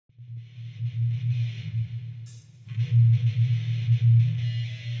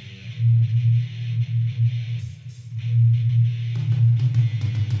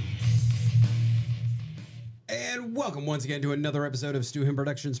And welcome once again to another episode of Stu Him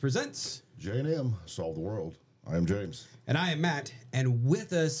Productions Presents J&M, Solve the World. I am James. And I am Matt. And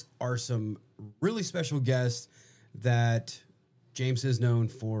with us are some really special guests that James has known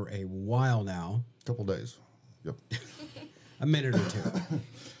for a while now. Couple days. Yep. A minute or two.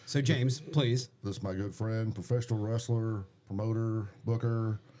 So James, please. This is my good friend, professional wrestler, promoter,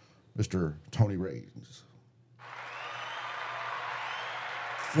 booker, Mr. Tony Raze.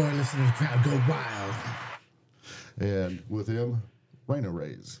 Before I listen to the crowd go wild. And with him, Reina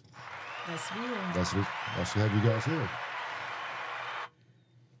Raze. Nice to be here. Nice to have you guys here.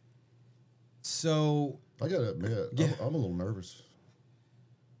 So I gotta admit, Yeah. I'm a little nervous.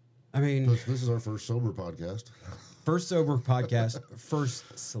 I mean, This is our first sober podcast. first sober podcast,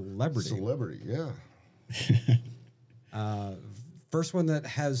 first celebrity. Celebrity, yeah. First one that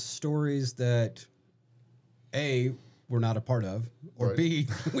has stories that A, we're not a part of, or Right. B,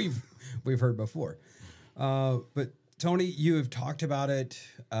 we've heard before. But Tony, you have talked about it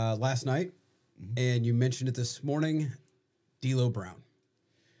last night, and you mentioned it this morning. D'Lo Brown.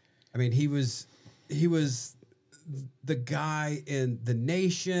 I mean, he was the guy in the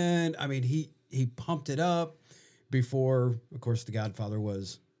nation. I mean, he pumped it up before, of course, the Godfather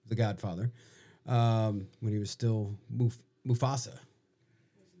was the Godfather, when he was still Mufasa.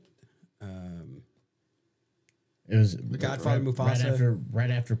 It was The Godfather Mufasa.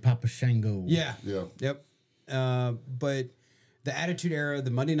 Right after Papa Shango. Yeah. Yeah. Yep. But the Attitude Era,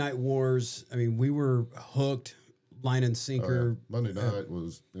 the Monday Night Wars, I mean, we were hooked, line and sinker. Monday night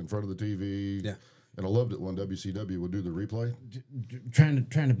was in front of the TV. Yeah. And I loved it when WCW would do the replay.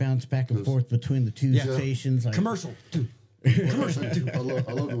 Trying to bounce back and forth between the two stations. Like, Commercial. Dude. I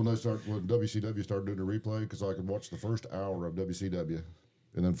loved it when WCW started doing the replay because I could watch the first hour of WCW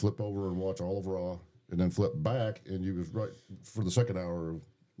and then flip over and watch all of Raw and then flip back and you was right for the second hour of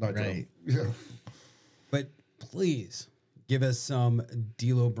Nighttime. Right. Yeah. But please give us some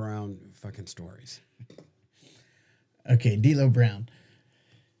D'Lo Brown fucking stories. Okay, D'Lo Brown.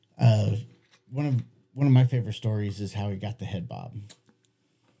 One of my favorite stories is how he got the head bob.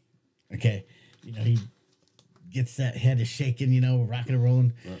 Okay, he gets that head is shaking, rocking and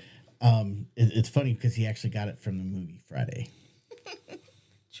rolling. Right. It's funny because he actually got it from the movie Friday.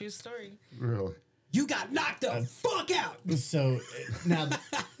 True story. Really? You got knocked the fuck out. So now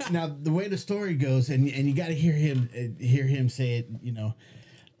the way the story goes, and you got to hear him say it.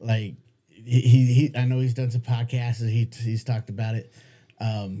 Like he I know he's done some podcasts and he's talked about it.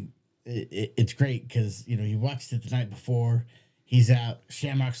 It's great because he watched it the night before. He's out.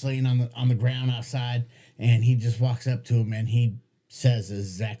 Shamrock's laying on the ground outside, and he just walks up to him and he says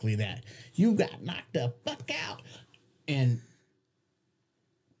exactly that. You got knocked the fuck out. And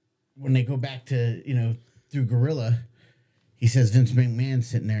when they go back to through Gorilla, he says Vince McMahon's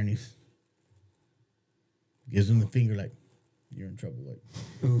sitting there and he gives him the finger like, you're in trouble. Like,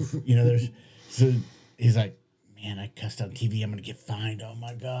 there's so he's like, man, I cussed on TV. I'm gonna get fined. Oh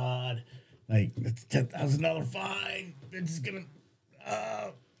my god, like it's $10,000 fine. Vince is gonna.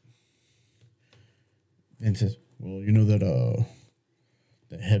 Vince says, well, that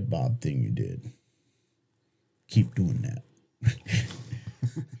the head bob thing you did. Keep doing that.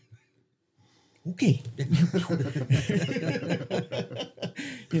 Okay.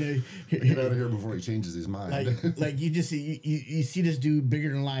 Get out of here before he changes his mind. like you just see you see this dude bigger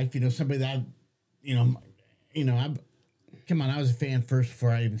than life. Somebody that come on. I was a fan first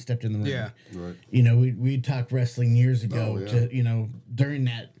before I even stepped in the ring. Yeah. Right. We talked wrestling years ago. Oh, yeah. To during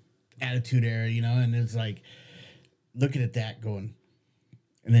that Attitude Era. And it's like looking at that going,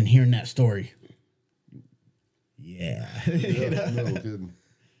 and then hearing that story. Yeah. Yeah, no kidding.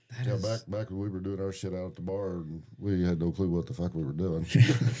 Back when we were doing our shit out at the bar, and we had no clue what the fuck we were doing.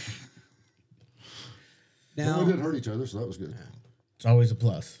 Now, but we didn't hurt each other, so that was good. It's always a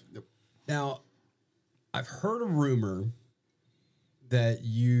plus. Yep. Now, I've heard a rumor that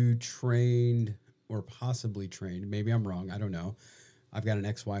you trained or possibly trained. Maybe I'm wrong. I don't know. I've got an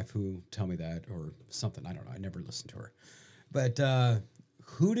ex-wife who tell me that or something. I don't know. I never listened to her. But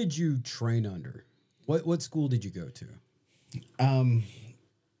who did you train under? What school did you go to?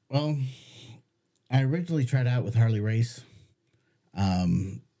 Well, I originally tried out with Harley Race.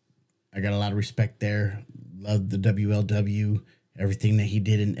 I got a lot of respect there. Loved the WLW, everything that he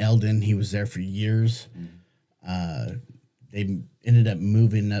did in Eldon. He was there for years. They ended up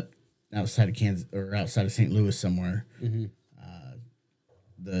moving up outside of Kansas or outside of St. Louis somewhere. Mm-hmm.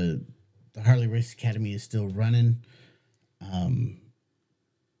 The Harley Race Academy is still running.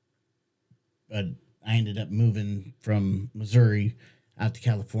 But I ended up moving from Missouri out to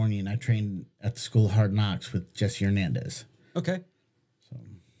California, and I trained at the School of Hard Knocks with Jesse Hernandez. Okay. So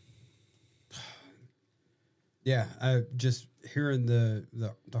Yeah, I just hearing the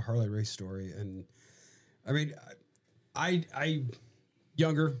Harley race story, and I mean, I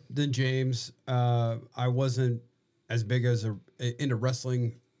younger than James. I wasn't as big as into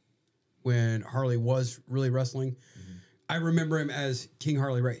wrestling when Harley was really wrestling. I remember him as King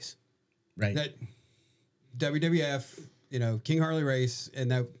Harley Race. right, That WWF, King Harley Race,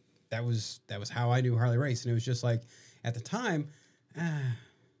 and that was how I knew Harley Race, and it was just like at the time,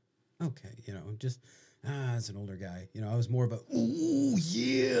 okay, just as an older guy, I was more of a, oh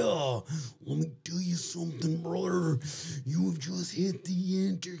yeah, let me tell you something, brother, you have just hit the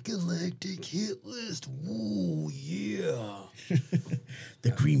intergalactic hit list. Oh yeah.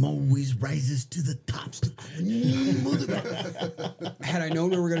 the cream always rises to the tops. Had I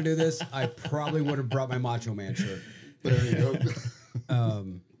known we were gonna do this, I probably would have brought my Macho Man shirt. There you go.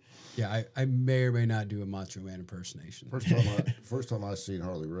 Yeah, I may or may not do a Macho Man impersonation. First time I seen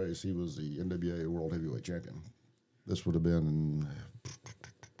Harley Race, he was the NWA World Heavyweight Champion. This would have been in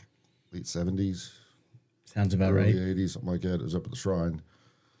late 70s, Sounds about early right. 80s, something like that. It was up at the Shrine.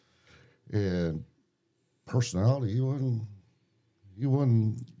 And personality, he wasn't, he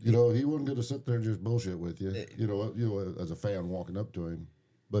wasn't going to sit there and just bullshit with you, as a fan walking up to him.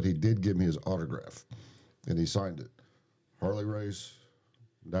 But he did give me his autograph, and he signed it. Harley Race,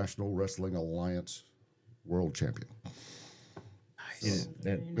 National Wrestling Alliance World Champion. Nice.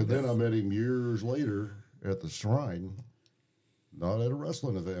 And then I met him years later at the Shrine, not at a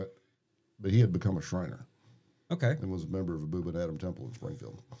wrestling event, but he had become a Shriner Okay. and was a member of a Boob and Adam Temple in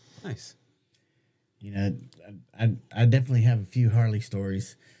Springfield. Nice. I definitely have a few Harley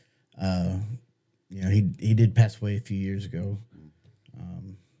stories. He did pass away a few years ago,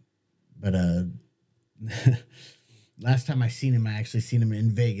 but last time I seen him, I actually seen him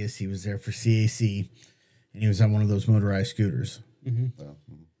in Vegas. He was there for CAC, and he was on one of those motorized scooters.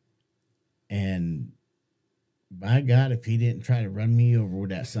 And by God, if he didn't try to run me over with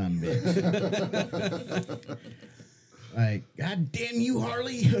that son of a bitch. Like, God damn you,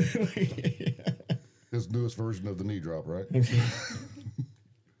 Harley. His newest version of the knee drop, right? I'm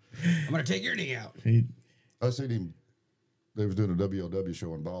gonna take your knee out. I seen him. They was doing a WLW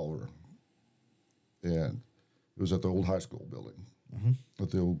show in Bolivar, and it was at the old high school building, at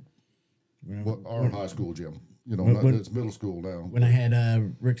the old our high school gym. It's middle school now. When I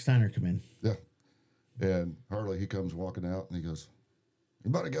had Rick Steiner come in. Yeah, and Harley, he comes walking out, and he goes,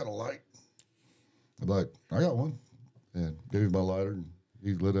 "Anybody got a light?" I'm like, "I got one," and gave him my lighter, and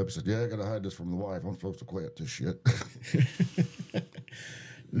he lit up. He said, "Yeah, I gotta hide this from the wife. I'm supposed to quit this shit."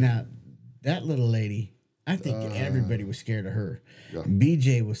 Now, that little lady, I think everybody was scared of her. Yeah.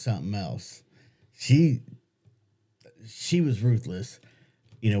 BJ was something else. She was ruthless.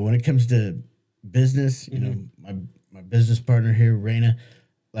 When it comes to business, my business partner here, Reina,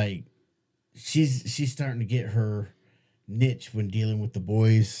 like she's starting to get her niche when dealing with the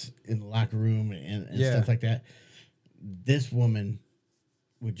boys in the locker room and stuff like that. This woman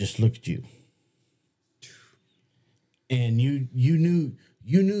would just look at you, and you knew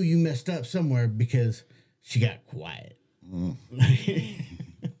you messed up somewhere because she got quiet.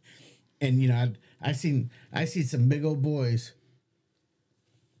 And I seen some big old boys,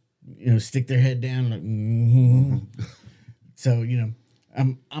 stick their head down like. So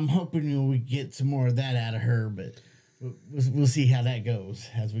I'm hoping we get some more of that out of her, but we'll see how that goes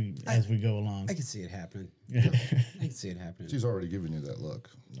as we go along. I can see it happening. I can see it happening. She's already giving you that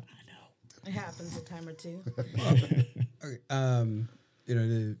look. I know. It happens a time or two. Okay,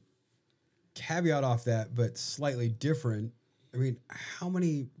 to caveat off that, but slightly different. I mean, how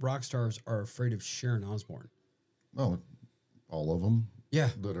many rock stars are afraid of Sharon Osbourne? Oh, all of them. Yeah.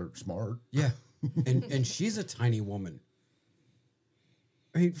 That are smart. Yeah. And she's a tiny woman.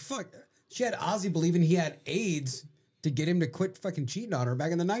 I mean, fuck. She had Ozzy believing he had AIDS to get him to quit fucking cheating on her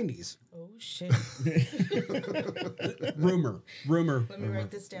back in the 90s. Oh, shit. Rumor. Let me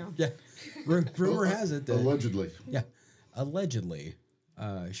write this down. Yeah. Rumor has it that. Allegedly. Yeah. Allegedly.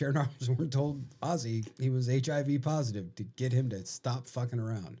 Sharon Osbourne told Ozzy he was HIV positive to get him to stop fucking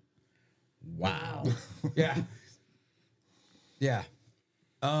around. Wow. Yeah. Yeah.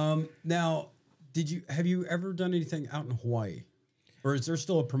 Now, have you ever done anything out in Hawaii? Or is there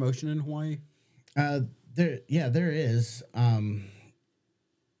still a promotion in Hawaii? There is. I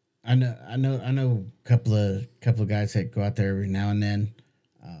know a couple of guys that go out there every now and then.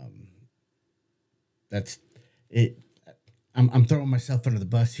 That's it. I'm throwing myself under the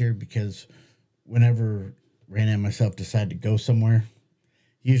bus here because whenever Raina and myself decide to go somewhere,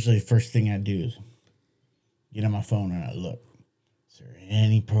 usually the first thing I do is get on my phone and I look. Is there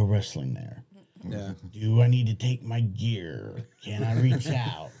any pro wrestling there? Yeah. Do I need to take my gear? Can I reach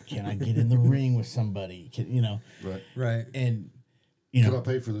out? Can I get in the ring with somebody? Can, you know? Right. Right. And you Can I know,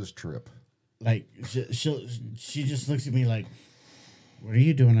 pay for this trip? like she just looks at me like, "What are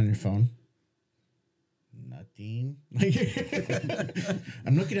you doing on your phone?" Nothing. Like,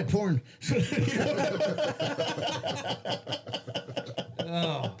 I'm looking at porn.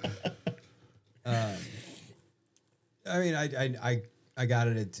 Oh. I mean, I got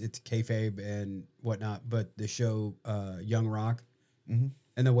it. It's kayfabe and whatnot, but the show Young Rock and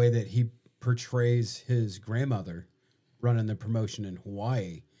the way that he portrays his grandmother running the promotion in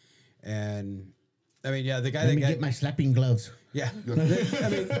Hawaii, and I mean, yeah, the guy Let that me got, get my slapping gloves. yeah, I mean,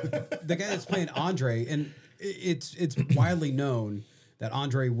 the guy that's playing Andre, and it's widely known that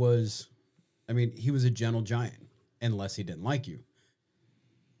Andre was, I mean, he was a gentle giant unless he didn't like you,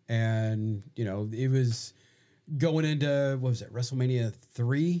 and you know, it was going into what was it, WrestleMania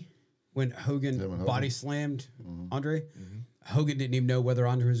 3 when Hogan Yeah, when Hogan- body slammed Andre. Hogan didn't even know whether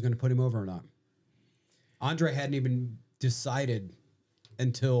Andre was going to put him over or not. Andre hadn't even decided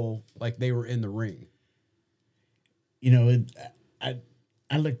until like they were in the ring. You know,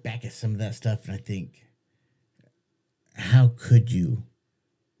 I look back at some of that stuff and I think, how could you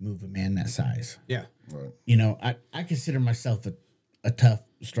move a man that size? Yeah. Right. You know, I consider myself a tough,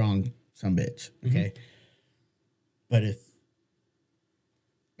 strong sumbitch. Okay. But if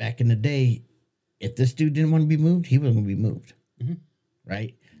back in the day, if this dude didn't want to be moved, he wasn't going to be moved.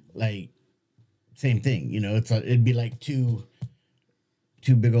 Right? Like, same thing. You know, it'd be like two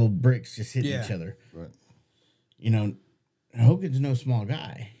big old bricks just hitting Yeah. each other. Right. You know, Hogan's no small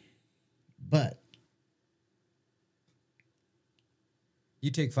guy, but You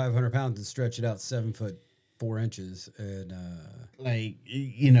take 500 pounds and stretch it out 7'4" and like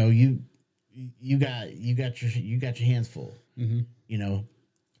you know, you got your hands full. You know,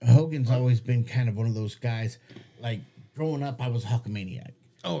 Hogan's always been kind of one of those guys. Like growing up, I was a Hulkamaniac.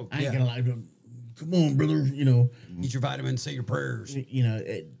 oh I ain't yeah, gonna lie. Come on, brother. You know, eat your vitamins, say your prayers. you know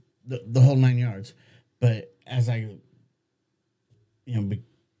the whole 9 yards. But as I, you know,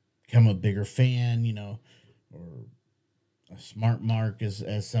 become a bigger fan, you know, or a smart mark,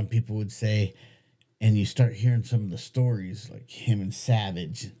 as some people would say, and you start hearing some of the stories, like him and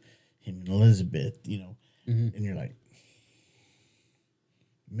Savage, him and Elizabeth, you know, and you're like,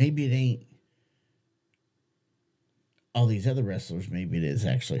 maybe it ain't all these other wrestlers. Maybe it is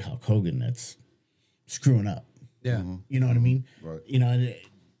actually Hulk Hogan that's screwing up. Yeah. You know what I mean? Right. You know, and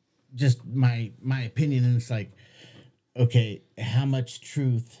just my opinion, and it's like, okay, how much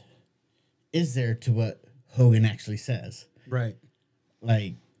truth is there to what Hogan actually says? Right.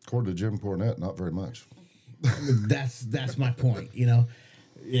 Like, According to Jim Cornette, not very much. that's my point. You know,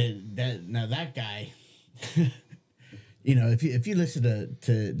 that guy. You know, if you listen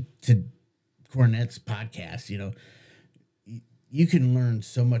to Cornette's podcast, you know, you can learn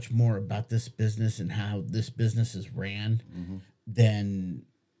so much more about this business and how this business is ran than,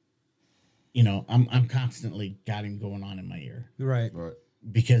 you know, I'm constantly got him going on in my ear Right. Right.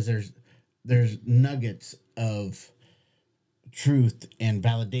 because there's nuggets of truth and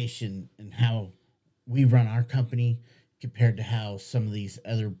validation in how we run our company compared to how some of these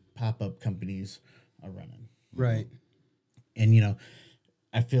other pop-up companies are running. Right. And you know,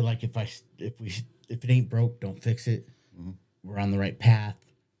 I feel like if it ain't broke, don't fix it. We're on the right path.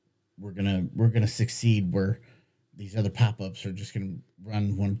 We're gonna succeed where these other pop-ups are just gonna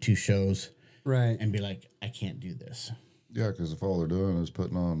run 1 or 2 shows Right. and be like, I can't do this. Yeah, because if all they're doing is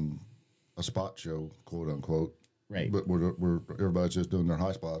putting on a spot show, quote unquote, Right. but we're everybody's just doing their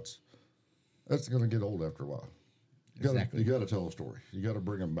high spots, that's going to get old after a while. You got to tell a story. You got to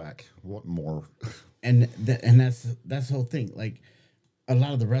bring them back. What more? And that's the whole thing. Like a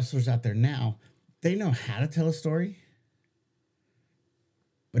lot of the wrestlers out there now, they know how to tell a story,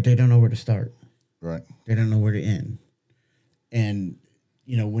 but they don't know where to start. Right. They don't know where to end. And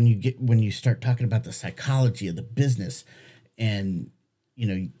you know, when you start talking about the psychology of the business, and you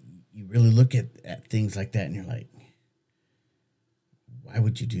know, you really look at things like that, and you're like, why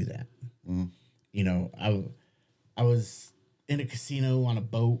would you do that? You know, I was in a casino on a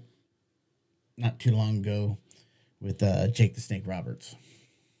boat not too long ago with Jake the Snake Roberts,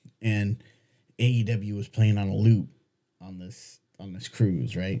 and AEW was playing on a loop on this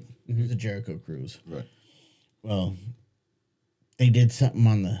cruise, right? It was a Jericho cruise. Right. Well, they did something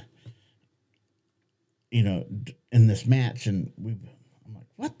on the, you know, in this match, and I'm like,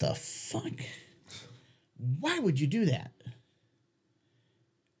 what the fuck? Why would you do that?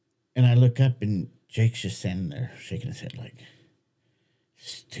 And I look up, and Jake's just standing there shaking his head like,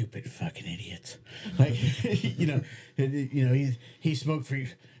 stupid fucking idiots. Like, he smoked for you.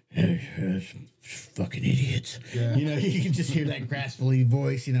 Fucking idiots. Yeah. You can just hear that graspy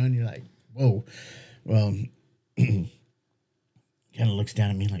voice, and you're like, whoa. Well, kind of looks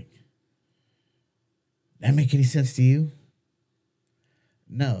down at me like, that make any sense to you?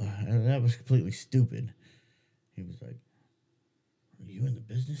 No, that was completely stupid. He was like, are you in the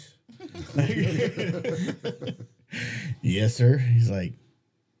business? Yes, sir. He's like,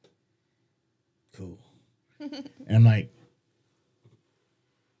 cool. And I'm like,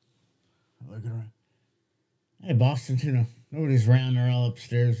 looking around. Hey, Boston, nobody's around. They're all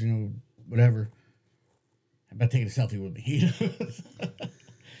upstairs, whatever. How about taking a selfie with me?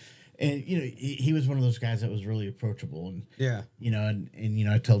 And, he was one of those guys that was really approachable. And, Yeah. And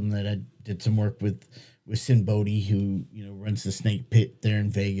I told him that I did some work with Sin Bodie, who, runs the Snake Pit there in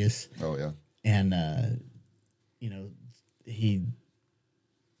Vegas. Oh, yeah. And, he's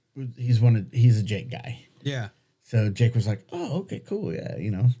a Jake guy. Yeah. So Jake was like, oh, okay, cool. Yeah.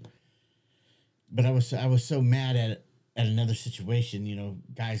 But I was so mad at another situation,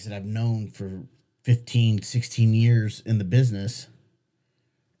 guys that I've known for 15, 16 years in the business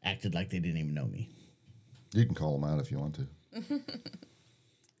acted like they didn't even know me. You can call them out if you want to.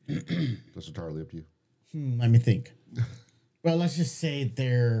 That's entirely up to you. Let me think. Well, let's just say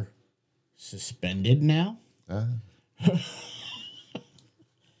they're suspended now.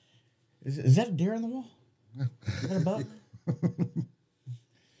 Is that a deer on the wall? Is that a buck?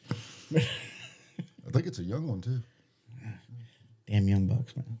 I think it's a young one, too. Damn young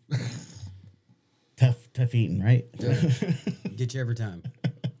bucks, man. Tough eating, right? Yeah. Get you every time.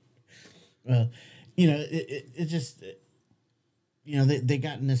 Well, it just, they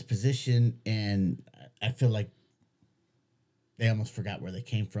got in this position, and I feel like they almost forgot where they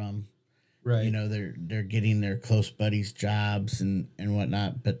came from. Right. They're getting their close buddies jobs and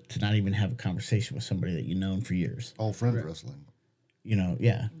whatnot, but to not even have a conversation with somebody that you've known for years. All friends wrestling.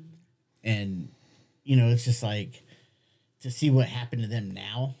 Yeah. And, it's just like, to see what happened to them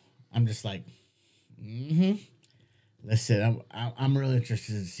now, I'm just like, Listen, I'm really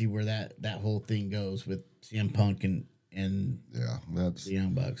interested to see where that whole thing goes with CM Punk and Yeah, that's the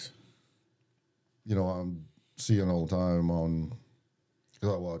Young Bucks. I'm seeing all the time on,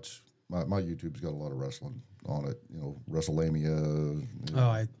 because I watch my YouTube's got a lot of wrestling on it. WrestleMania. Oh,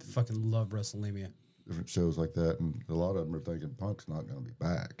 I fucking love WrestleMania. Different shows like that, and a lot of them are thinking Punk's not going to be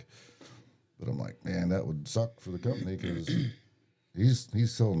back. But I'm like, man, that would suck for the company because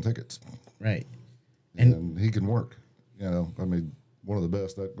he's selling tickets, Right. and he can work. One of the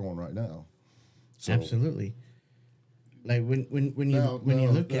best that going right now. So, Absolutely. Like when you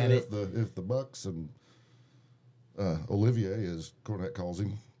look at it, if the Bucks and Olivier, as Cornette calls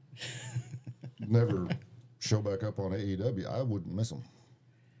him, never show back up on AEW, I wouldn't miss them.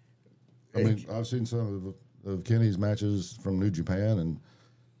 I've seen some of Kenny's matches from New Japan, and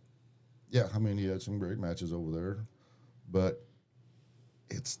yeah, he had some great matches over there, but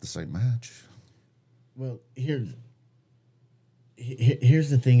it's the same match. well, here's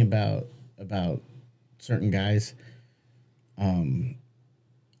the thing about certain guys. I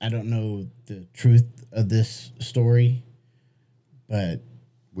don't know the truth of this story, but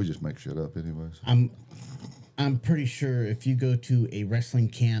We just make shit up anyways. I'm pretty sure if you go to a wrestling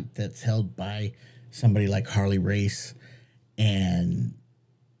camp that's held by somebody like Harley Race and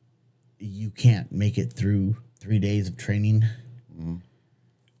you can't make it through 3 days of training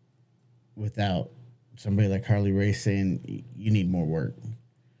without somebody like Harley Race saying, you need more work.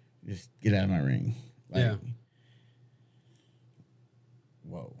 Just get out of my ring. Yeah.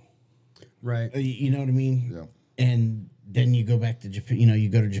 Whoa. Right. You know what I mean? Yeah. And then you go back to Japan, you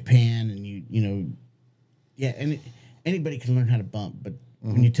go to Japan and and anybody can learn how to bump, but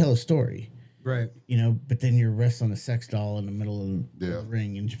when you tell a story, Right. but then you're wrestling a sex doll in the middle of the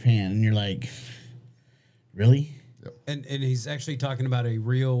ring in Japan and you're like, really? And he's actually talking about a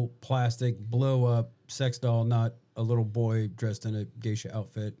real plastic blow up sex doll, not a little boy dressed in a geisha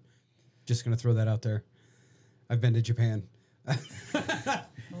outfit. Just gonna throw that out there. I've been to Japan. Oh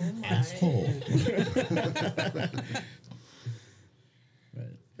my. Asshole.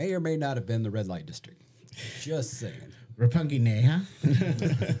 May or may not have been the red light district. Just saying. Rapungine, huh?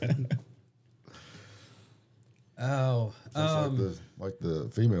 Oh, It's like the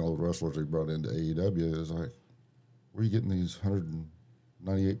female wrestlers they brought into AEW is like, where are you getting these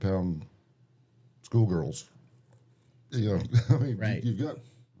 198-pound schoolgirls? Right. You've got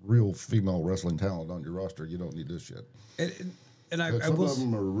real female wrestling talent on your roster. You don't need this shit. and I Some will. of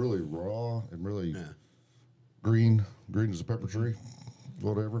them are really raw and really green as a pepper tree,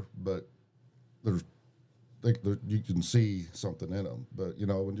 whatever. But there's you can see something in them. But you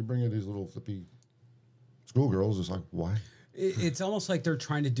know, when you bring in these little flippy schoolgirls, it's like, why? It's almost like they're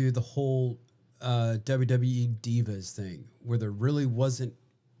trying to do the whole WWE Divas thing, where there really wasn't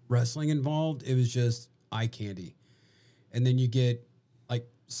wrestling involved. It was just eye candy. And then you get like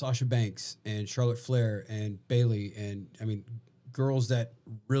Sasha Banks and Charlotte Flair and Bayley, and I mean, girls that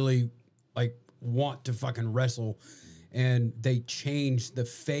really like want to fucking wrestle, and they change the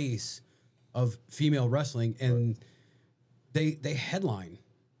face of female wrestling, and they headline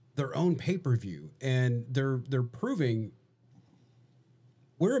their own pay-per-view, and they're proving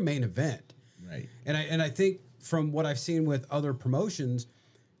we're a main event. Right. And I think from what I've seen with other promotions,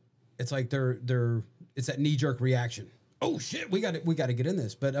 it's like it's that knee-jerk reaction. Oh shit, we got to get in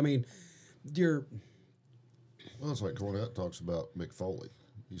this. But I mean, well, it's like Cornette talks about Mick Foley.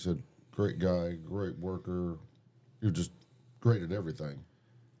 He said, great guy, great worker, you're just great at everything.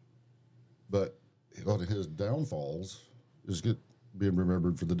 But one of his downfalls is being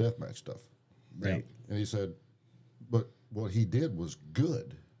remembered for the deathmatch stuff. Right. And he said, but what he did was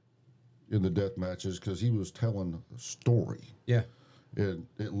good in the death matches because he was telling a story. yeah. And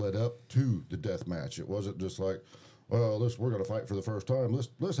it led up to the death match. It wasn't just like, well, we're going to fight for the first time.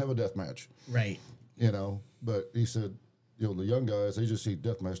 Let's have a death match. Right. You know, but he said, you know, the young guys, they just see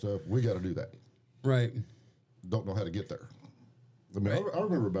death match stuff. We got to do that. Right. Don't know how to get there. I mean, I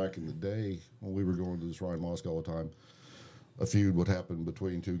remember back in the day when we were going to this Ryan Mosque all the time, a feud would happen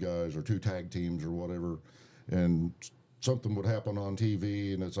between two guys or two tag teams or whatever, and something would happen on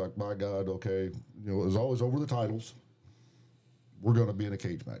TV, and it's like, my God, okay, you know, it was always over the titles. We're going to be in a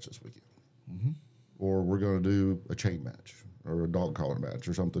cage match this weekend. Mm-hmm. Or we're going to do a chain match or a dog collar match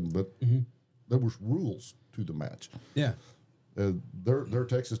or something, but there was rules to the match. Yeah. Their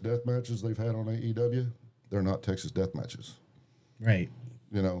Texas death matches they've had on AEW, they're not Texas death matches. Right.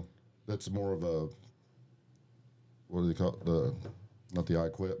 You know, that's more of a, what do they call it? Not the I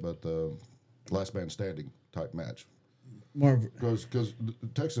Quit, but the last man standing type match. More of, Because the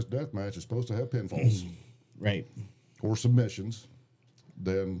Texas death match is supposed to have pinfalls right. or submissions.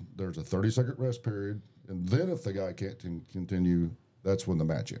 Then there's a 30-second rest period. And then if the guy can't continue, that's when the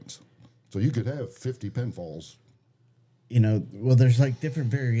match ends. So you could have 50 pinfalls. You know, well, there's like different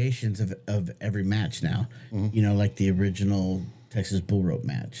variations of every match now. Mm-hmm. You know, like the original Texas Bull Rope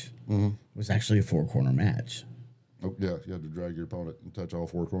match was actually a 4-corner match. Oh, yeah, you had to drag your opponent and touch all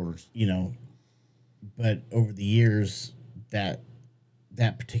 4 corners. You know, but over the years, that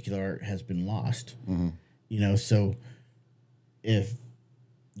particular art has been lost. Mm-hmm. You know, so if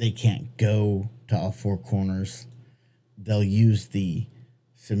they can't go to all 4 corners, they'll use the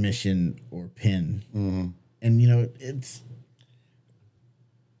submission or pin. Mm-hmm. And, you know, it's...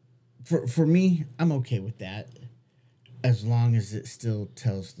 For me, I'm okay with that as long as it still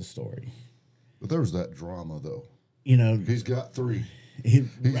tells the story. But there's that drama, though. You know... He's got 3. He's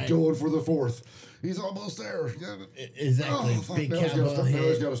right. going for the 4th. He's almost there. Yeah. Exactly. Oh, Big now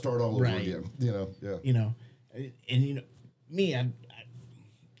he's got to start all over again. You know, yeah. You know, and, you know, me, I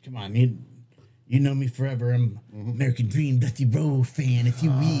come on, you know me forever. I'm American Dream, Dusty Road fan, if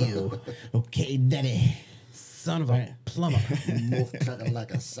you will. Okay, daddy. Son of a plumber. North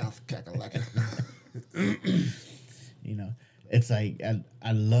Kakalaka, South Kakalaka. You know, it's like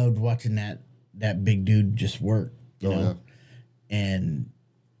I loved watching that big dude just work. You know, yeah. And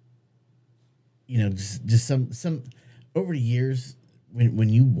you know, just some over the years when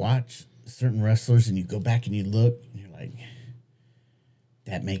you watch certain wrestlers and you go back and you look, and you're like,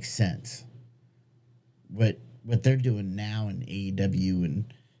 that makes sense. What they're doing now in AEW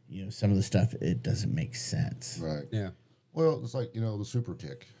and you know some of the stuff, it doesn't make sense. Right. Yeah. Well, it's like, you know, the super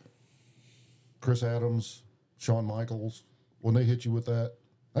kick. Chris Adams, Shawn Michaels, when they hit you with that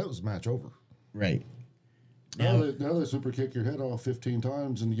was match over. Right. Now they super kick your head off 15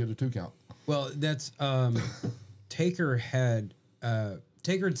 times and you get a 2 count. Well, that's Taker had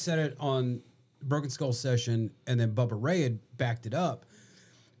said it on Broken Skull session, and then Bubba Ray had backed it up.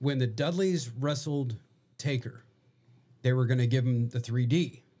 When the Dudleys wrestled Taker, they were going to give him the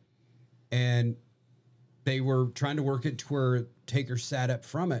 3D, and they were trying to work it to where Taker sat up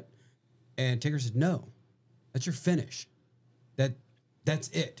from it, and Taker said, "No, that's your finish. That's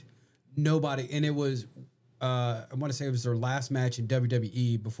it. Nobody." And it was, I want to say it was their last match in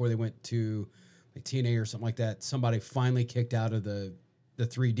WWE before they went to like TNA or something like that. Somebody finally kicked out of the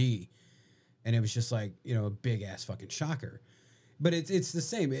 3D, and it was just like, you know, a big ass fucking shocker. But it's the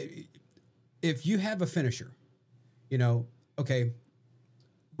same. If you have a finisher, you know, okay,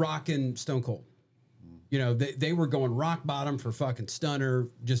 Rock and Stone Cold, you know, they were going rock bottom for fucking stunner,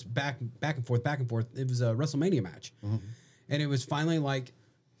 just back and forth. It was a WrestleMania match. Mm-hmm. And it was finally like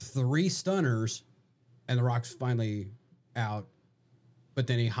 3 stunners and The Rock's finally out, but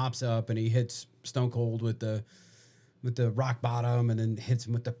then he hops up and he hits Stone Cold with the rock bottom, and then hits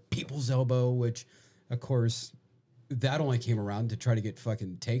him with the people's elbow, which, of course, that only came around to try to get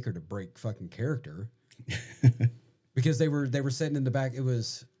fucking Taker to break fucking character. Because they were sitting in the back. It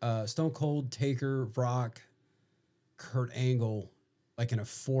was Stone Cold, Taker, Rock, Kurt Angle, like in a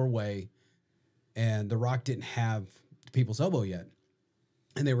 4-way, and The Rock didn't have the people's elbow yet,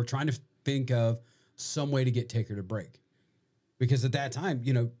 and they were trying to think of some way to get Taker to break, because at that time,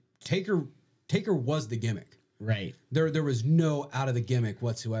 you know, Taker was the gimmick. Right. There was no out of the gimmick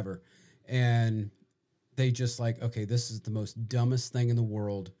whatsoever, and they just like, okay, this is the most dumbest thing in the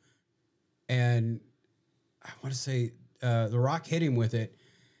world, and I want to say The Rock hit him with it,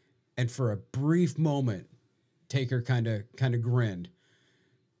 and for a brief moment, Taker kind of grinned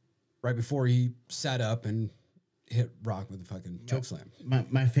right before he sat up and hit Rock with a fucking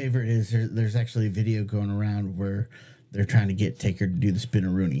chokeslam. My favorite is there's actually a video going around where they're trying to get Taker to do the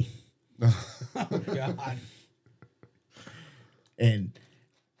spin-a-rooney. Oh, God. And,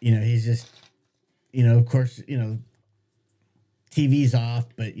 you know, he's just, you know, of course, you know, TV's off,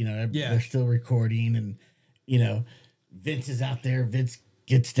 but, you know, Yeah. they're still recording, and, you know, Vince is out there. Vince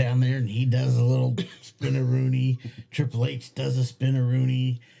gets down there and he does a little spin-a-rooney. Triple H does a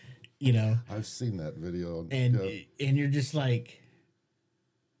spin-a-rooney, you know. I've seen that video. And yeah. and you're just like,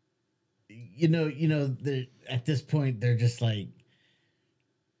 you know, they're, at this point they're just like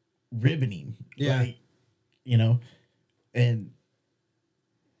ribboning, Yeah. like, you know, and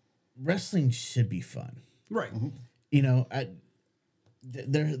wrestling should be fun, Right. you know.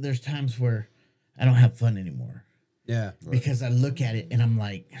 There's times where I don't have fun anymore Yeah. because I look at it and I'm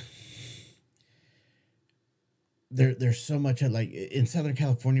like, there's so much of, like, in Southern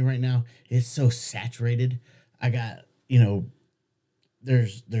California right now, it's so saturated. I got, you know,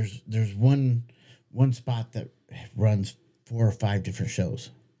 there's one spot that runs 4 or 5 different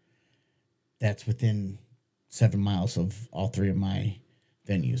shows that's within 7 miles of all 3 of my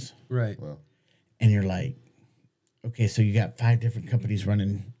venues. Right. Well, And you're like, okay, so you got 5 different companies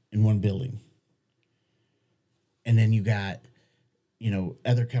running in one building. And then you got, you know,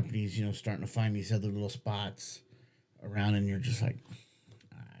 other companies, you know, starting to find these other little spots around, and you're just like,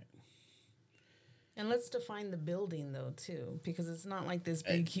 all right. And let's define the building though too, because it's not like this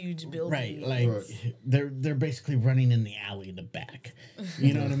big huge building. Right, like Right. they're basically running in the alley in the back.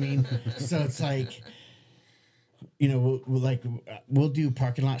 You know what I mean? So it's like, you know, we'll do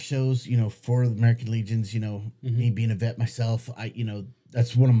parking lot shows, you know, for the American Legions. You know, me being a vet myself, you know,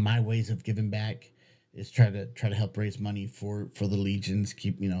 that's one of my ways of giving back, is try to help raise money for the Legions.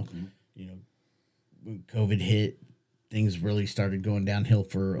 Keep, you know, when COVID hit, things really started going downhill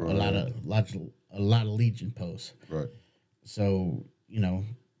for a lot of Legion posts. right. So, you know,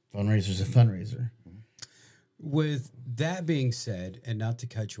 fundraiser's a fundraiser. With that being said, and not to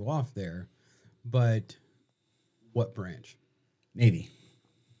cut you off there, but what branch? Navy.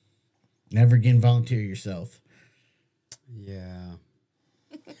 Never again volunteer yourself. Yeah.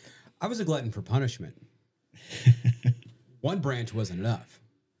 I was a glutton for punishment. One branch wasn't enough.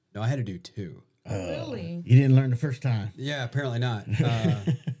 No, I had to do 2. Really? You didn't learn the first time. Yeah, apparently not.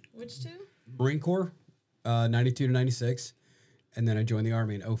 Which two? Marine Corps, 92 to 96. And then I joined the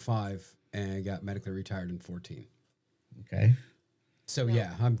Army in 05 and got medically retired in 14. Okay. So,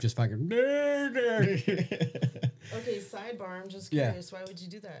 yeah, I'm just fucking... Okay, sidebar. I'm just Yeah. curious. Why would you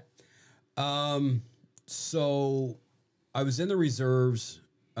do that? So I was in the reserves,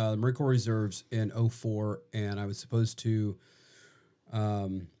 Marine Corps Reserves in 04, and I was supposed to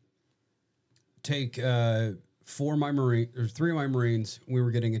take 3 of my Marines. We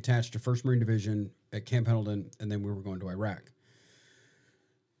were getting attached to 1st Marine Division at Camp Pendleton, and then we were going to Iraq.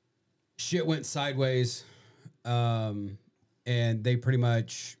 Shit went sideways, and they pretty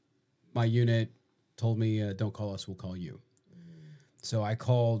much, my unit told me, don't call us, we'll call you. So I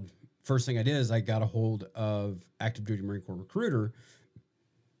called, first thing I did is I got a hold of active duty Marine Corps recruiter,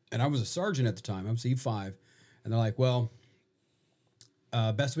 and I was a sergeant at the time. I was E5, and they're like, well,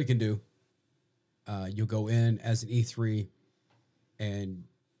 best we can do, you'll go in as an E3,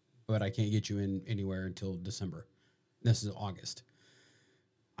 but I can't get you in anywhere until December. This is August.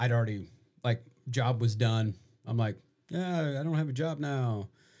 I'd already, like, job was done. I'm like, yeah, I don't have a job now.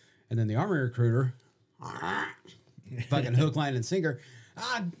 And then the Army recruiter, fucking hook, line, and sinker,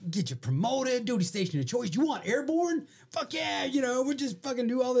 I'll get you promoted, duty station of choice. You want airborne? Fuck yeah, you know, we'll just fucking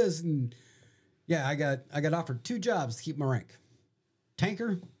do all this. And yeah, I got offered 2 jobs to keep my rank.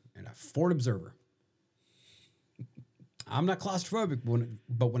 Tanker and a Ford Observer. I'm not claustrophobic,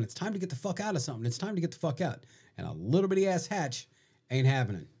 but when it's time to get the fuck out of something, it's time to get the fuck out. And a little bitty ass hatch ain't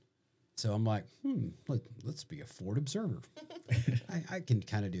happening. So I'm like, let's be a Ford observer. I can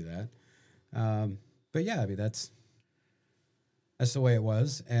kind of do that. But yeah, I mean, that's the way it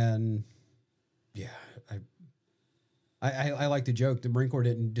was. And yeah, I like the joke. The Marine Corps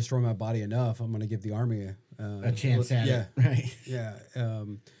didn't destroy my body enough. I'm going to give the Army A chance at it, right? Yeah.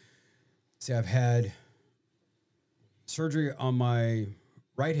 See, I've had surgery on my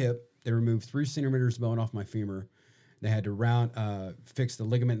right hip. They removed 3 centimeters of bone off my femur. They had to fix the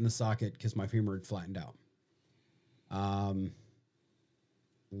ligament in the socket because my femur had flattened out.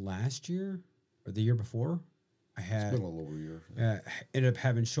 Last year or the year before, I had It's been a little over a year. ended up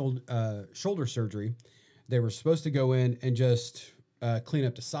having shoulder surgery. They were supposed to go in and just clean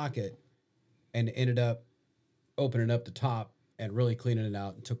up the socket, and ended up opening up the top and really cleaning it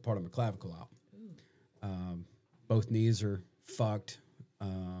out and took part of my clavicle out. Both knees are fucked.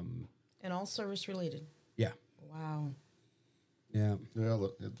 And all service related. Yeah. Wow. Yeah. Yeah,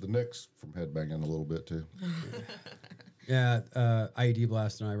 the neck's from headbanging a little bit too. Yeah. IED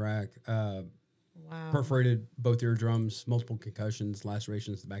blast in Iraq. Wow. Perforated both eardrums, multiple concussions,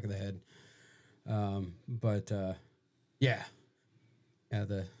 lacerations to the back of the head. Yeah.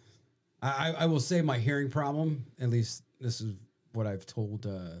 I will say my hearing problem, at least this is what I've told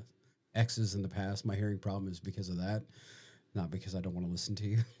exes in the past, my hearing problem is because of that, not because I don't want to listen to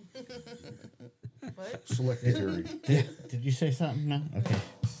you. What? Selective hearing. Did you say something? No? Okay.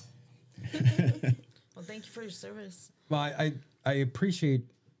 Well, thank you for your service. Well, I appreciate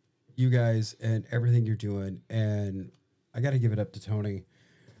you guys and everything you're doing, and I got to give it up to Tony.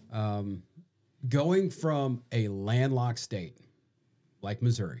 Going from a landlocked state like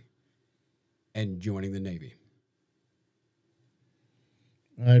Missouri and joining the Navy.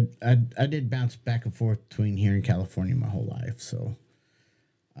 I did bounce back and forth between here and California my whole life, so.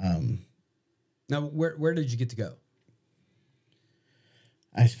 Now, where did you get to go?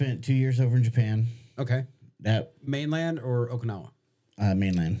 I spent 2 years over in Japan. Okay. That Mainland or Okinawa?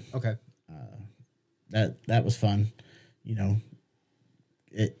 mainland. Okay. That was fun. You know,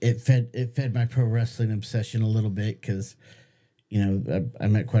 it fed my pro wrestling obsession a little bit because, you know, I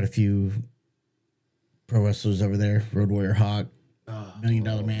met quite a few pro wrestlers over there. Road Warrior Hawk, $1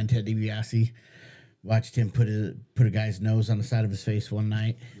 Million Man, Ted DiBiase. Watched him put a guy's nose on the side of his face one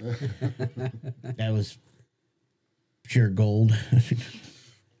night. That was pure gold.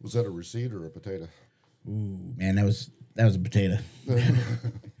 Was that a receipt or a potato? Ooh, man, that was a potato.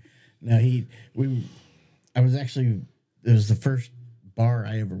 No, it was the first bar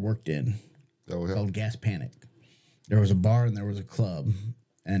I ever worked in. Oh, yeah. Called Gas Panic. There was a bar and there was a club,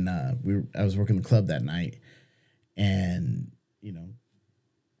 and I was working the club that night, and you know,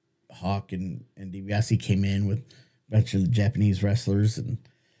 Hawk and DiBiase came in with a bunch of Japanese wrestlers, and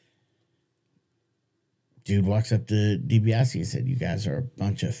dude walks up to DiBiase and said, "You guys are a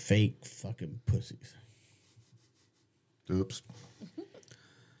bunch of fake fucking pussies." Oops.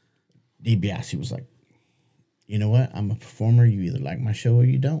 DiBiase was like, "You know what? I'm a performer. You either like my show or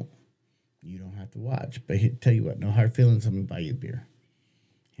you don't. You don't have to watch. But tell you what, no hard feelings. I'm gonna buy you a beer."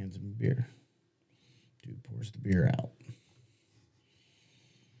 Hands him a beer. Dude pours the beer out.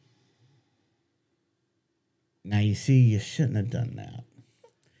 Now you see, you shouldn't have done that.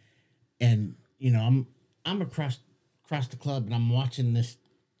 And you know, I'm across the club, and I'm watching this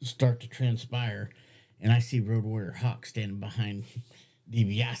start to transpire, and I see Road Warrior Hawk standing behind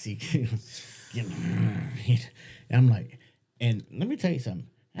DiBiase. And I'm like, and let me tell you something.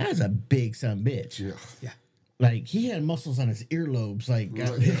 That was a big son of a bitch. Yeah. Yeah. Like, he had muscles on his earlobes. Like, you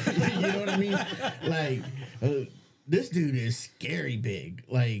know what I mean? Like, this dude is scary big.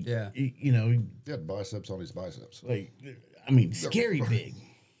 Like, Yeah. you know, He had biceps on his biceps. like, I mean, scary big.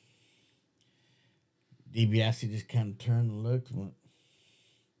 DiBiase just kind of turned and looked, went,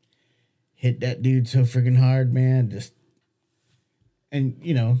 hit that dude so freaking hard, man. Just, and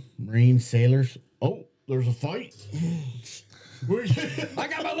you know, Marines, sailors. Oh, there's a fight. I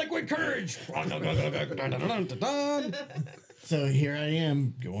got my liquid courage. So here I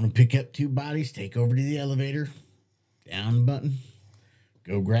am, going to pick up 2 bodies, take over to the elevator, down the button,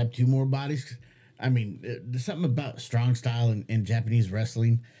 go grab 2 more bodies. I mean, there's something about strong style and Japanese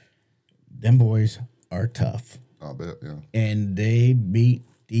wrestling. Them boys are tough. I'll bet, yeah. And they beat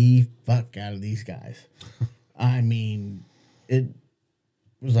the fuck out of these guys. I mean, it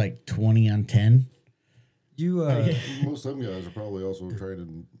was like 20-10. You Most of them guys are probably also trained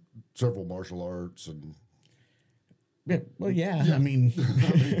in several martial arts and Yeah, well, yeah. I mean,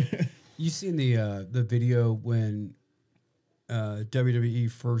 you seen the video when WWE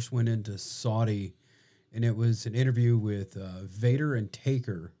first went into Saudi, and it was an interview with Vader and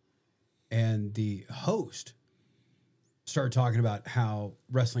Taker, and the host started talking about how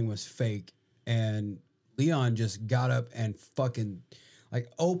wrestling was fake, and Leon just got up and fucking like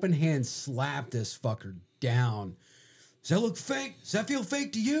open hand slapped this fucker down. Does that look fake? Does that feel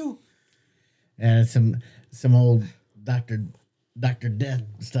fake to you? And some old Doctor Death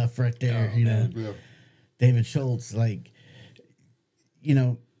stuff right there. Yeah. David Schultz, like,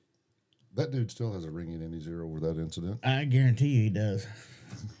 That dude still has a ringing in his ear over that incident. I guarantee you he does.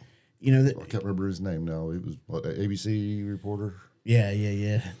 I can't remember his name now. He was what, an ABC reporter.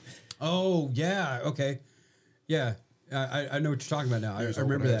 Yeah. Oh yeah, okay, yeah. I know what you're talking about now. I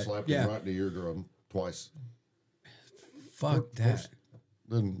remember that. Slapped Yeah. him right in the eardrum twice. Fuck that.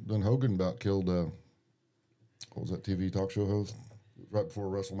 Then Hogan about killed. What was that TV talk show host right before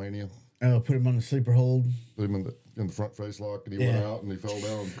WrestleMania? Oh, put him on the sleeper hold. Put him in the front face lock, and he went out and he fell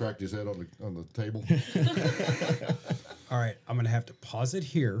down and cracked his head on the table. All right, I'm gonna have to pause it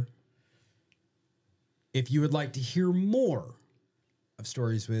here. If you would like to hear more of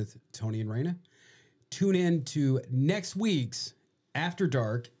Stories with Tony and Reina, tune in to next week's After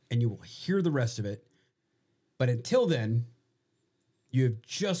Dark, and you will hear the rest of it. But until then, you have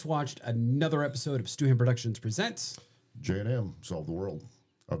just watched another episode of Stewham Productions Presents. J&M solved the world.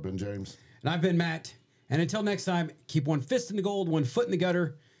 I've been James. And I've been Matt. And until next time, keep one fist in the gold, one foot in the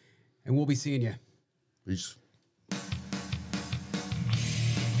gutter, and we'll be seeing you. Peace.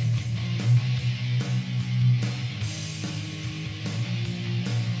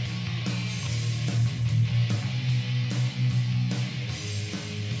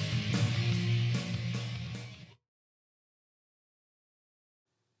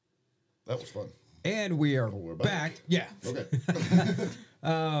 That was fun. And we are we're back. back. Yeah. Okay.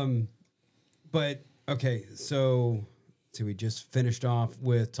 But okay, so we just finished off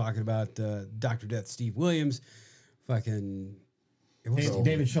with talking about Dr. Death Steve Williams. Fucking it was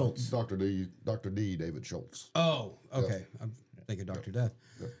David Schultz. Dr. D, David Schultz. Oh, okay. I'm thinking Dr. Death.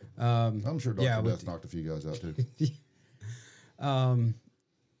 I'm sure Dr. yeah, Death knocked a few guys out too.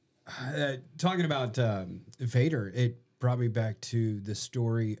 Talking about Vader, it brought me back to the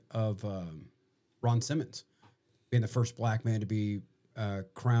story of Ron Simmons being the first black man to be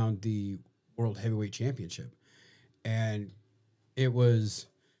crowned the World Heavyweight Championship. And it was,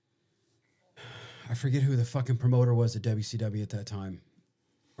 I forget who the fucking promoter was at WCW at that time,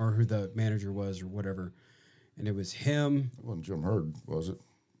 or who the manager was or whatever. And it was him. It wasn't Jim Herd, was it?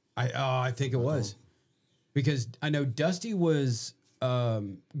 I think it was. Because I know Dusty was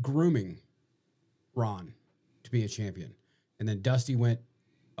grooming Ron to be a champion. And then Dusty went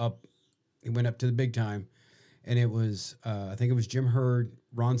up to the big time. And it was, I think it was Jim Herd,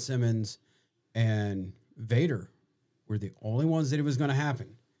 Ron Simmons, and Vader were the only ones that it was going to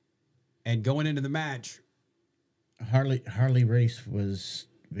happen. And going into the match, Harley Race was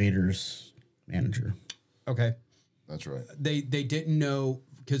Vader's manager. okay, That's right. they didn't know,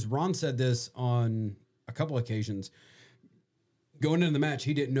 because Ron said this on a couple occasions. Going into the match,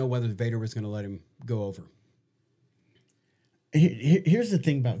 he didn't know whether Vader was going to let him go over. Here's the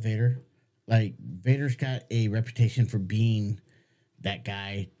thing about Vader. Like, Vader's got a reputation for being that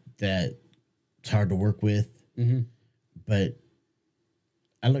guy that's hard to work with. Mm-hmm. But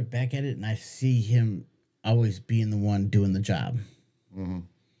I look back at it and I see him always being the one doing the job. Mm-hmm.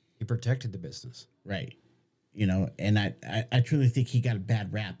 He protected the business. Right. And I truly think he got a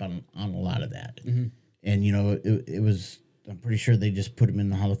bad rap on a lot of that. Mm-hmm. And, it was, I'm pretty sure they just put him in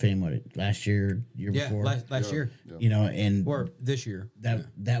the Hall of Fame, last year before? Last year. Yeah. And Or this year.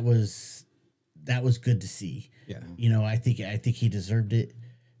 that was good to see. Yeah. I think he deserved it.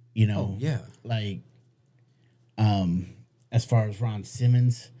 Oh, yeah. Like, as far as Ron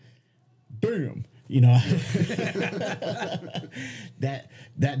Simmons, damn,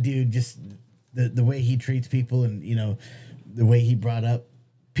 that dude, just the way he treats people, and the way he brought up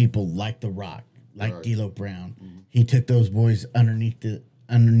people like The Rock, like Right. D'Lo Brown. Mm-hmm. He took those boys underneath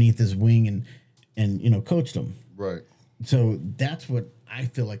his wing and coached them. Right. So that's what I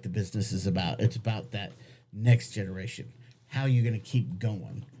feel like the business is about. It's about that next generation. How are you going to keep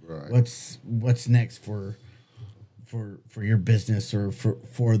going? Right. What's next for your business, or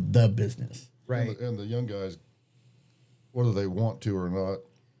for the business? Right. And the young guys, whether they want to or not,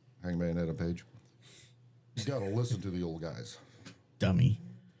 Hangman Adam Page, you got to listen to the old guys. Dummy.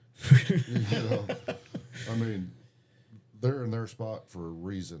 I mean, they're in their spot for a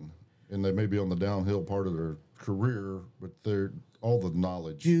reason, and they may be on the downhill part of their career, but they're all the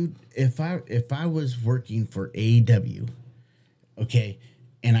knowledge. Dude, if I was working for AEW, okay,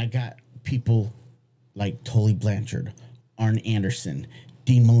 and I got people like Tully Blanchard, Arn Anderson,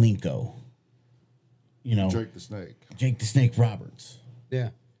 Dean Malenko, Jake the Snake Roberts. Yeah.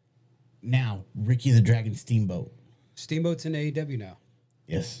 Now, Ricky the Dragon Steamboat. Steamboat's in AEW now.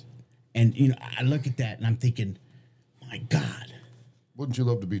 Yes. And, I look at that and I'm thinking, my God. Wouldn't you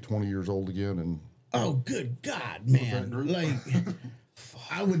love to be 20 years old again? And Oh, good God, man. group? Like,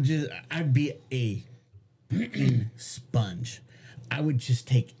 I'd be a sponge. I would just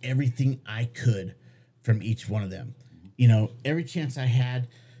take everything I could from each one of them. Every chance I had,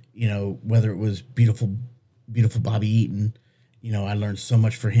 whether it was beautiful Bobby Eaton, I learned so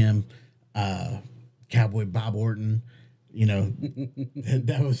much for him. Cowboy Bob Orton,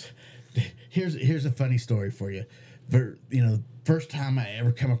 that was. Here's a funny story for you. First time I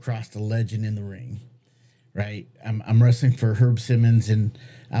ever come across the legend in the ring. Right, I'm wrestling for Herb Simmons and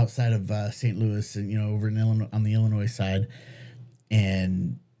outside of St. Louis, and over in Illinois, on the Illinois side,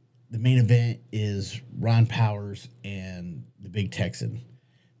 and the main event is Ron Powers and the Big Texan,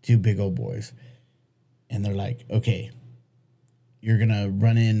 two big old boys, and they're like, okay, you're gonna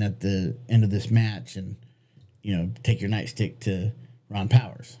run in at the end of this match and take your nightstick to Ron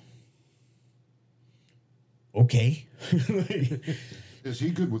Powers. Okay. is he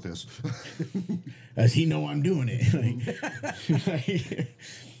good with this? Does he know I'm doing it?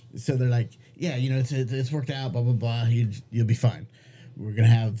 So they're like, yeah, it's worked out, blah, blah, blah. You'll be fine. We're going to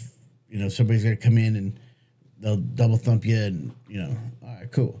have, somebody's going to come in and they'll double thump you and, all right,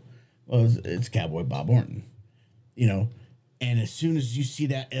 cool. Well, it's Cowboy Bob Orton, and as soon as you see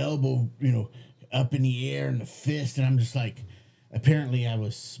that elbow, up in the air and the fist, and I'm just like, apparently I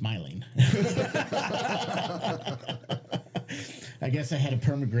was smiling. I guess I had a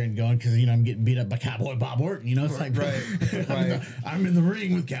permagrin going because, I'm getting beat up by Cowboy Bob Orton. It's like, Right. I'm in the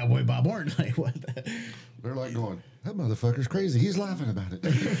ring with Cowboy Bob Orton. Like, what the? They're like going, that motherfucker's crazy. He's laughing about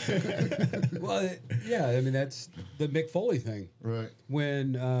it. Well, yeah, I mean, that's the Mick Foley thing. Right.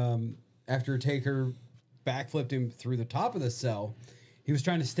 When after Taker backflipped him through the top of the cell, he was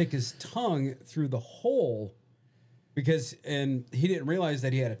trying to stick his tongue through the hole and he didn't realize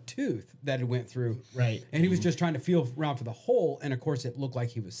that he had a tooth that it went through. Right. And he was just trying to feel around for the hole. And of course, it looked like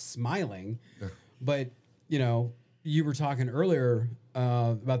he was smiling. Yeah. But, you were talking earlier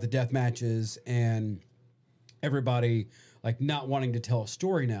about the death matches and everybody like not wanting to tell a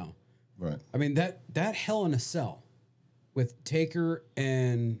story now. Right. I mean, that Hell in a Cell with Taker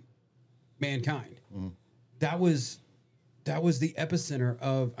and Mankind, that was the epicenter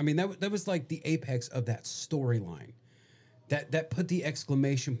of, I mean, that was like the apex of that storyline. That put the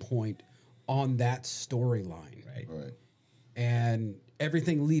exclamation point on that storyline. Right. And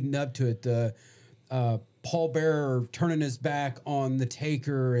everything leading up to it, the Paul Bearer turning his back on the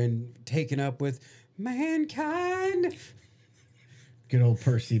Taker and taking up with Mankind. Good old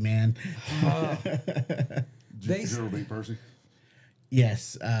Percy, man. Did you ever meet Percy?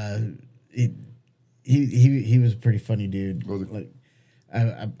 Yes. He was a pretty funny dude. Like,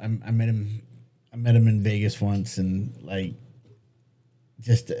 I met him. I met him in Vegas once, and like,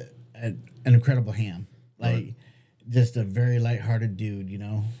 just an incredible ham. Like, just a very lighthearted dude.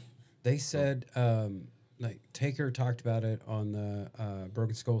 They said, like Taker talked about it on the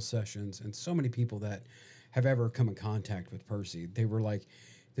Broken Skull sessions, and so many people that have ever come in contact with Percy, they were like,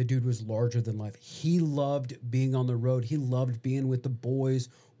 the dude was larger than life. He loved being on the road. He loved being with the boys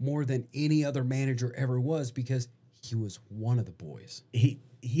more than any other manager ever was because he was one of the boys.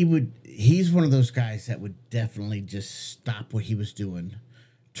 He's one of those guys that would definitely just stop what he was doing,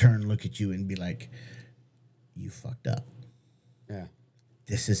 turn, look at you and be like, you fucked up. Yeah.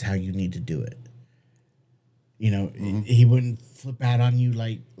 This is how you need to do it. He wouldn't flip out on you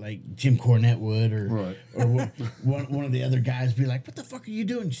like Jim Cornette would, or one of the other guys be like, "What the fuck are you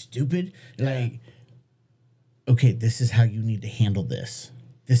doing, stupid?" Yeah. Like, okay, this is how you need to handle this.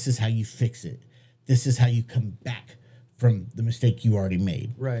 This is how you fix it. This is how you come back from the mistake you already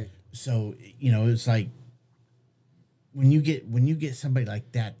made. Right. So it's like when you get somebody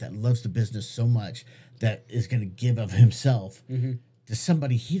like that loves the business so much that is going to give of himself to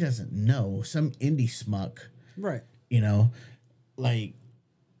somebody he doesn't know, some indie schmuck. Right. Like,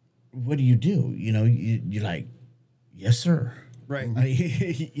 what do? You're like, yes, sir. Right.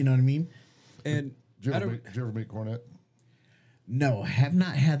 You know what I mean? And did you ever meet Cornette? No, have